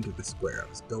pushed her into the square I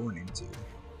was going into.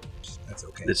 That's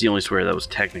okay. That's the only square that was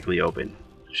technically open.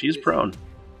 She's prone.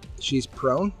 She's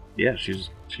prone? Yeah, she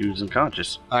was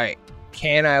unconscious. Alright.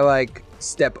 Can I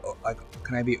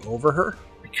can I be over her?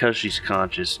 Because she's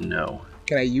conscious, no.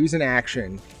 Can I use an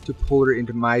action to pull her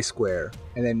into my square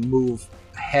and then move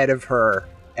ahead of her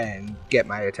and get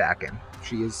my attack in?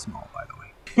 She is small, by the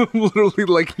way. I'm literally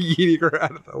like yeeting her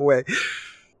out of the way.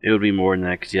 It would be more than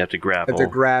that because you have to I grapple. have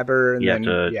to grab her and you then,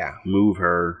 have to yeah. move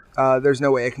her. There's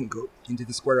no way I can go into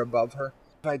the square above her.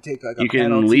 If I take like a You can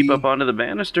penalty, leap up onto the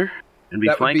banister and be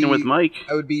That would flanking be- with Mike.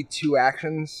 that would be 2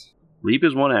 actions. Leap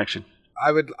is 1 action.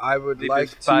 I would Leap like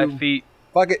is to 5 feet.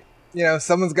 fuck it. You know,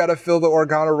 someone's got to fill the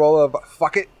Organa role of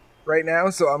fuck it right now.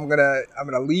 So I'm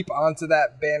gonna leap onto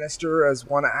that banister as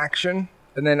 1 action,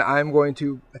 and then I'm going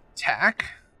to attack.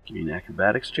 Give me an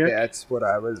acrobatics check. Yeah, that's what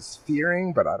I was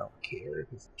fearing, but I don't care.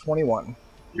 It's 21,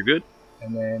 You're good.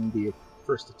 and then the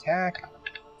first attack.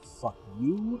 Fuck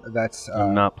you. That's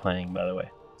I'm not playing, by the way.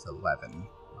 it's 11.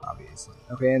 obviously.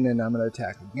 Okay, and then I'm going to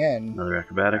attack again. Another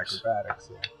acrobatics. Acrobatics,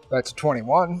 yeah. That's a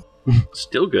 21.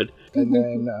 Still good. And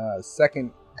then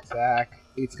second attack,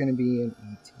 it's going to be an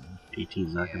 18.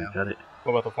 18's not going to cut it.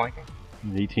 What about the flanking?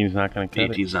 18's not going to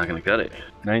cut 18's not going to cut it.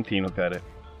 19 will cut it.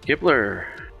 Kipler.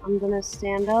 I'm gonna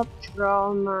stand up,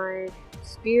 draw my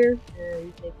spear,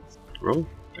 and take it. Roll.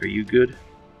 Are you good?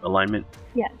 Alignment.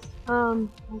 Yes.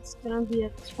 It's gonna be a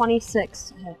 26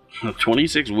 to hit.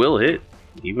 26 will hit,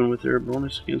 even with their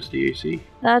bonus against the AC.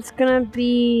 That's gonna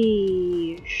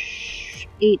be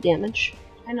 8 damage.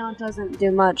 I know it doesn't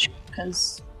do much,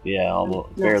 because... Yeah,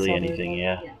 almost barely anything,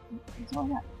 yeah. That's all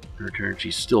that. Her turn,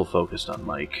 she's still focused on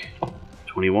Mike.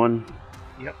 21.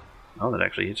 Yep. Oh, that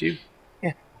actually hits you?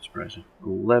 Yeah. Surprising.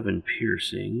 11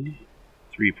 piercing.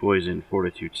 3 poison,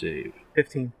 fortitude save.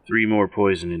 15. 3 more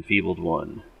poison, enfeebled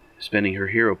 1. Spending her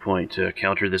hero point to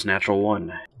counter this natural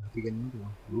 1. You get another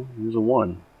one. Oh, there's a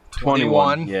 1.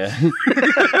 21. Yeah.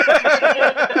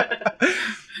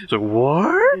 So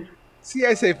what? See,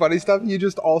 I say funny stuff. You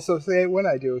just also say it when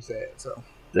I do say it. So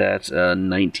That's a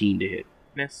 19 to hit.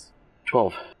 Miss.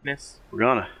 12. Miss.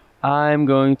 Morgana. I'm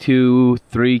going to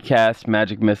 3 cast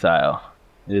Magic Missile.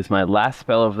 It is my last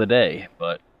spell of the day,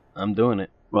 but I'm doing it.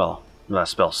 Well,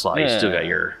 last spell slot. You still got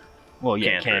your... Well,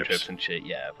 yeah, Cantrips. cantrips and shit,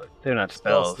 yeah, but they're not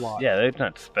Spell spells. slot. Yeah, they're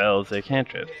not spells, they're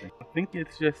cantrips. I think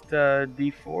it's just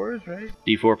D4s, right?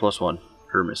 D4 plus 1.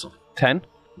 Her missile. 10?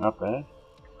 Not bad.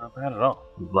 Not bad at all.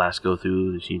 Blasts go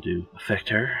through that seem to affect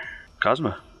her.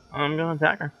 Cosma. I'm gonna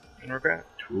attack her. And regret.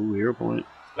 2 hero point.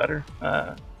 Better.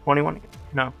 21.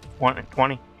 No,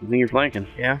 20. You think you're flanking?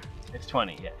 Yeah. It's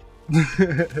 20, yeah.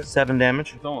 7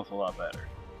 damage. It's almost a lot better.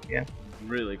 Yeah.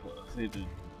 Really close. It's At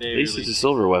least it's a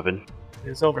silver weapon.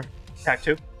 It's over. Attack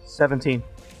 2. 17.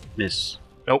 Miss.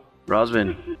 Nope.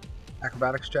 Rosvin.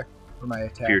 acrobatics check for my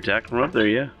attack. Your attack from up there,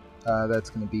 yeah. That's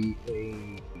going to be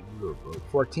a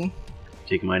 14.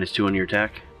 Take -2 on your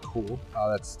attack. Cool. Oh,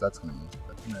 that's going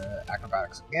to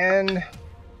acrobatics again.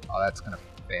 Oh, that's going to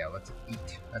fail. That's an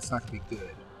 8. That's not going to be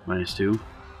good. -2. You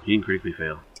didn't critically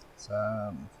fail. It's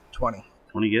 20.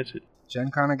 20 gets it. Gen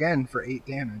Con again for 8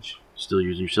 damage. Still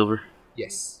using your silver.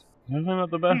 Yes. That's not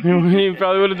the best. You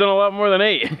probably would have done a lot more than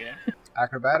 8.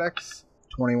 Acrobatics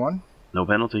 21. No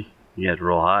penalty. You had to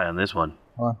roll high on this one.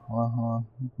 Hold on.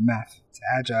 Math. It's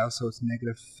agile, so it's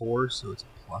 -4, so it's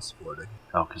 +4 to hit.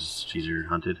 Oh, because she's your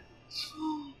hunted.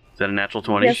 Is that a natural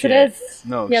 20? Yes, it is.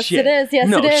 No Yes, shit. it is. Yes,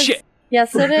 No it is. shit.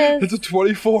 Yes, it It's is. a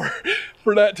 24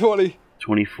 for that 20.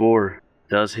 24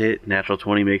 does hit. Natural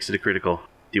 20 makes it a critical.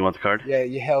 Do you want the card? Yeah,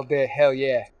 you held it. Hell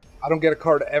yeah. I don't get a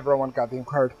card ever. I want a goddamn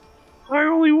card. I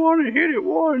only want to hit it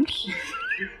once.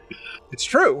 It's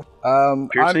true.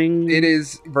 Piercing? It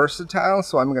is versatile,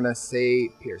 so I'm gonna say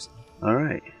piercing. All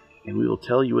right. And we will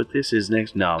tell you what this is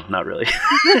next. No, not really.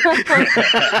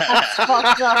 That's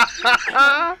fucked up.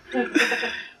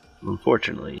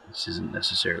 Unfortunately, this isn't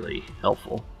necessarily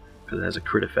helpful because it has a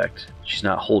crit effect. She's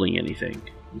not holding anything.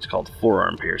 It's called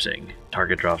forearm piercing.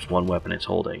 Target drops 1 weapon it's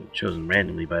holding, chosen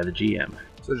randomly by the GM.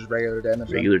 So just regular damage.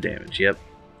 right? Regular damage, yep.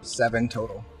 7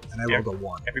 total, and I Yeah. rolled a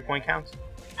 1. Every point counts.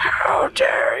 How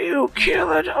dare you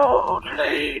kill an old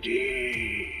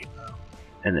lady?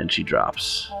 And then she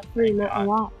drops. That really meant a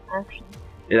lot, actually.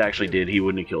 It actually did. He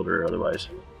wouldn't have killed her otherwise.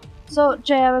 So,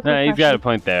 Jay, I have a quick No, he's question. got a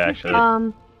point there,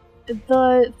 actually.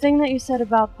 The thing that you said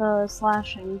about the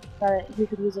slashing, that he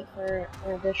could use it for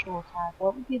an additional attack,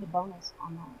 what would be the bonus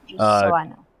on that? Just so I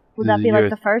know. Would that be your like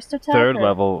the first attack? Third or?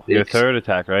 level. Your It's- third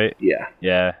attack, right? Yeah.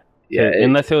 Yeah. Yeah.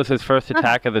 Unless it was his first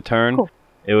attack of the turn, Cool.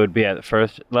 it would be at the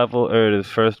first level, or his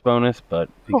first bonus, but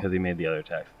Cool. because he made the other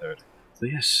attack third. So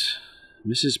yes,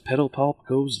 Mrs. Petal Pulp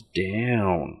goes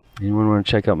down. Anyone want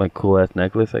to check out my cool ass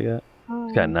necklace I got?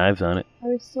 It's got knives on it. Are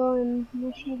we still in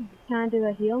mission? Can I do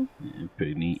a heal? Yeah,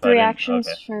 pretty neat. 3 actions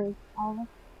Okay. for all of us?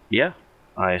 Yeah.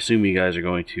 I assume you guys are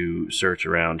going to search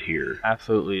around here.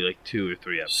 Absolutely, like 2 or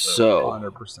 3 episodes. So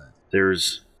 100%.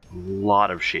 there's a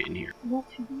lot of shit in here. Is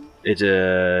that too bad? It's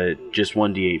just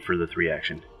 1d8 for the 3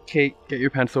 action. Kate, get your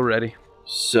pencil ready.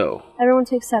 So Everyone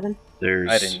takes 7. there's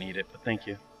I didn't need it, but thank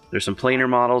you. there's some planar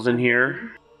models in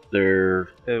here. They're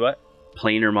Say what?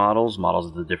 planar models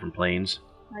of the different planes.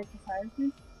 Like the fire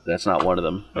thing? That's not one of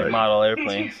them. Like But model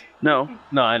airplanes. no,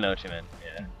 No, I know what you meant.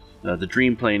 Yeah. the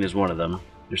dream plane is one of them.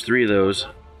 There's 3 of those.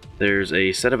 There's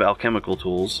a set of alchemical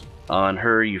tools. On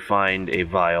her, you find a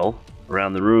vial.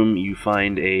 Around the room, you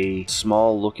find a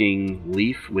small-looking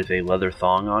leaf with a leather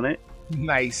thong on it.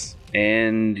 Nice.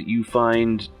 And you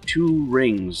find 2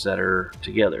 rings that are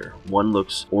together. One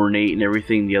looks ornate and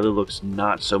everything, the other looks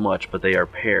not so much, but they are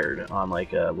paired on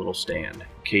like a little stand.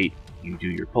 Kate, you do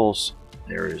your pulse.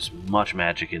 There is much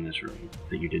magic in this room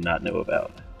that you did not know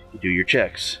about. You do your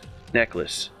checks.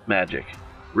 Necklace, magic.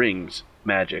 Rings,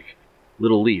 magic.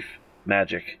 Little leaf,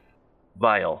 magic.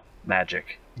 Vial,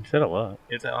 magic. You said a lot.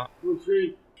 It's out.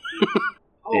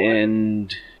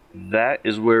 And that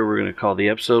is where we're going to call the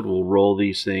episode. We'll roll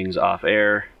these things off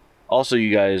air. Also,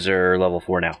 you guys are level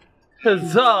 4 now.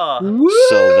 Huzzah!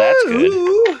 So that's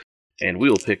good. And we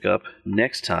will pick up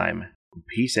next time.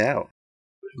 Peace out.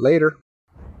 Later.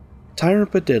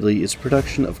 Tyrant But Deadly is a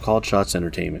production of Called Shots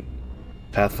Entertainment.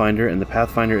 Pathfinder and the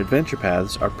Pathfinder Adventure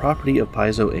Paths are property of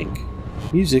Paizo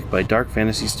Inc. Music by Dark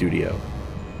Fantasy Studio.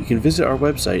 You can visit our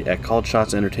website at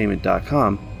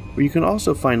calledshotsentertainment.com, where you can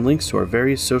also find links to our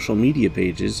various social media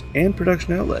pages and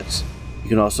production outlets. You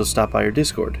can also stop by our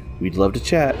Discord. We'd love to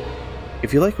chat.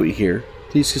 If you like what you hear,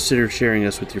 please consider sharing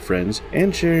us with your friends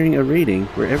and sharing a rating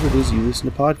wherever it is you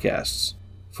listen to podcasts.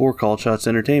 For Called Shots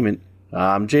Entertainment,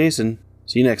 I'm Jason.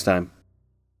 See you next time.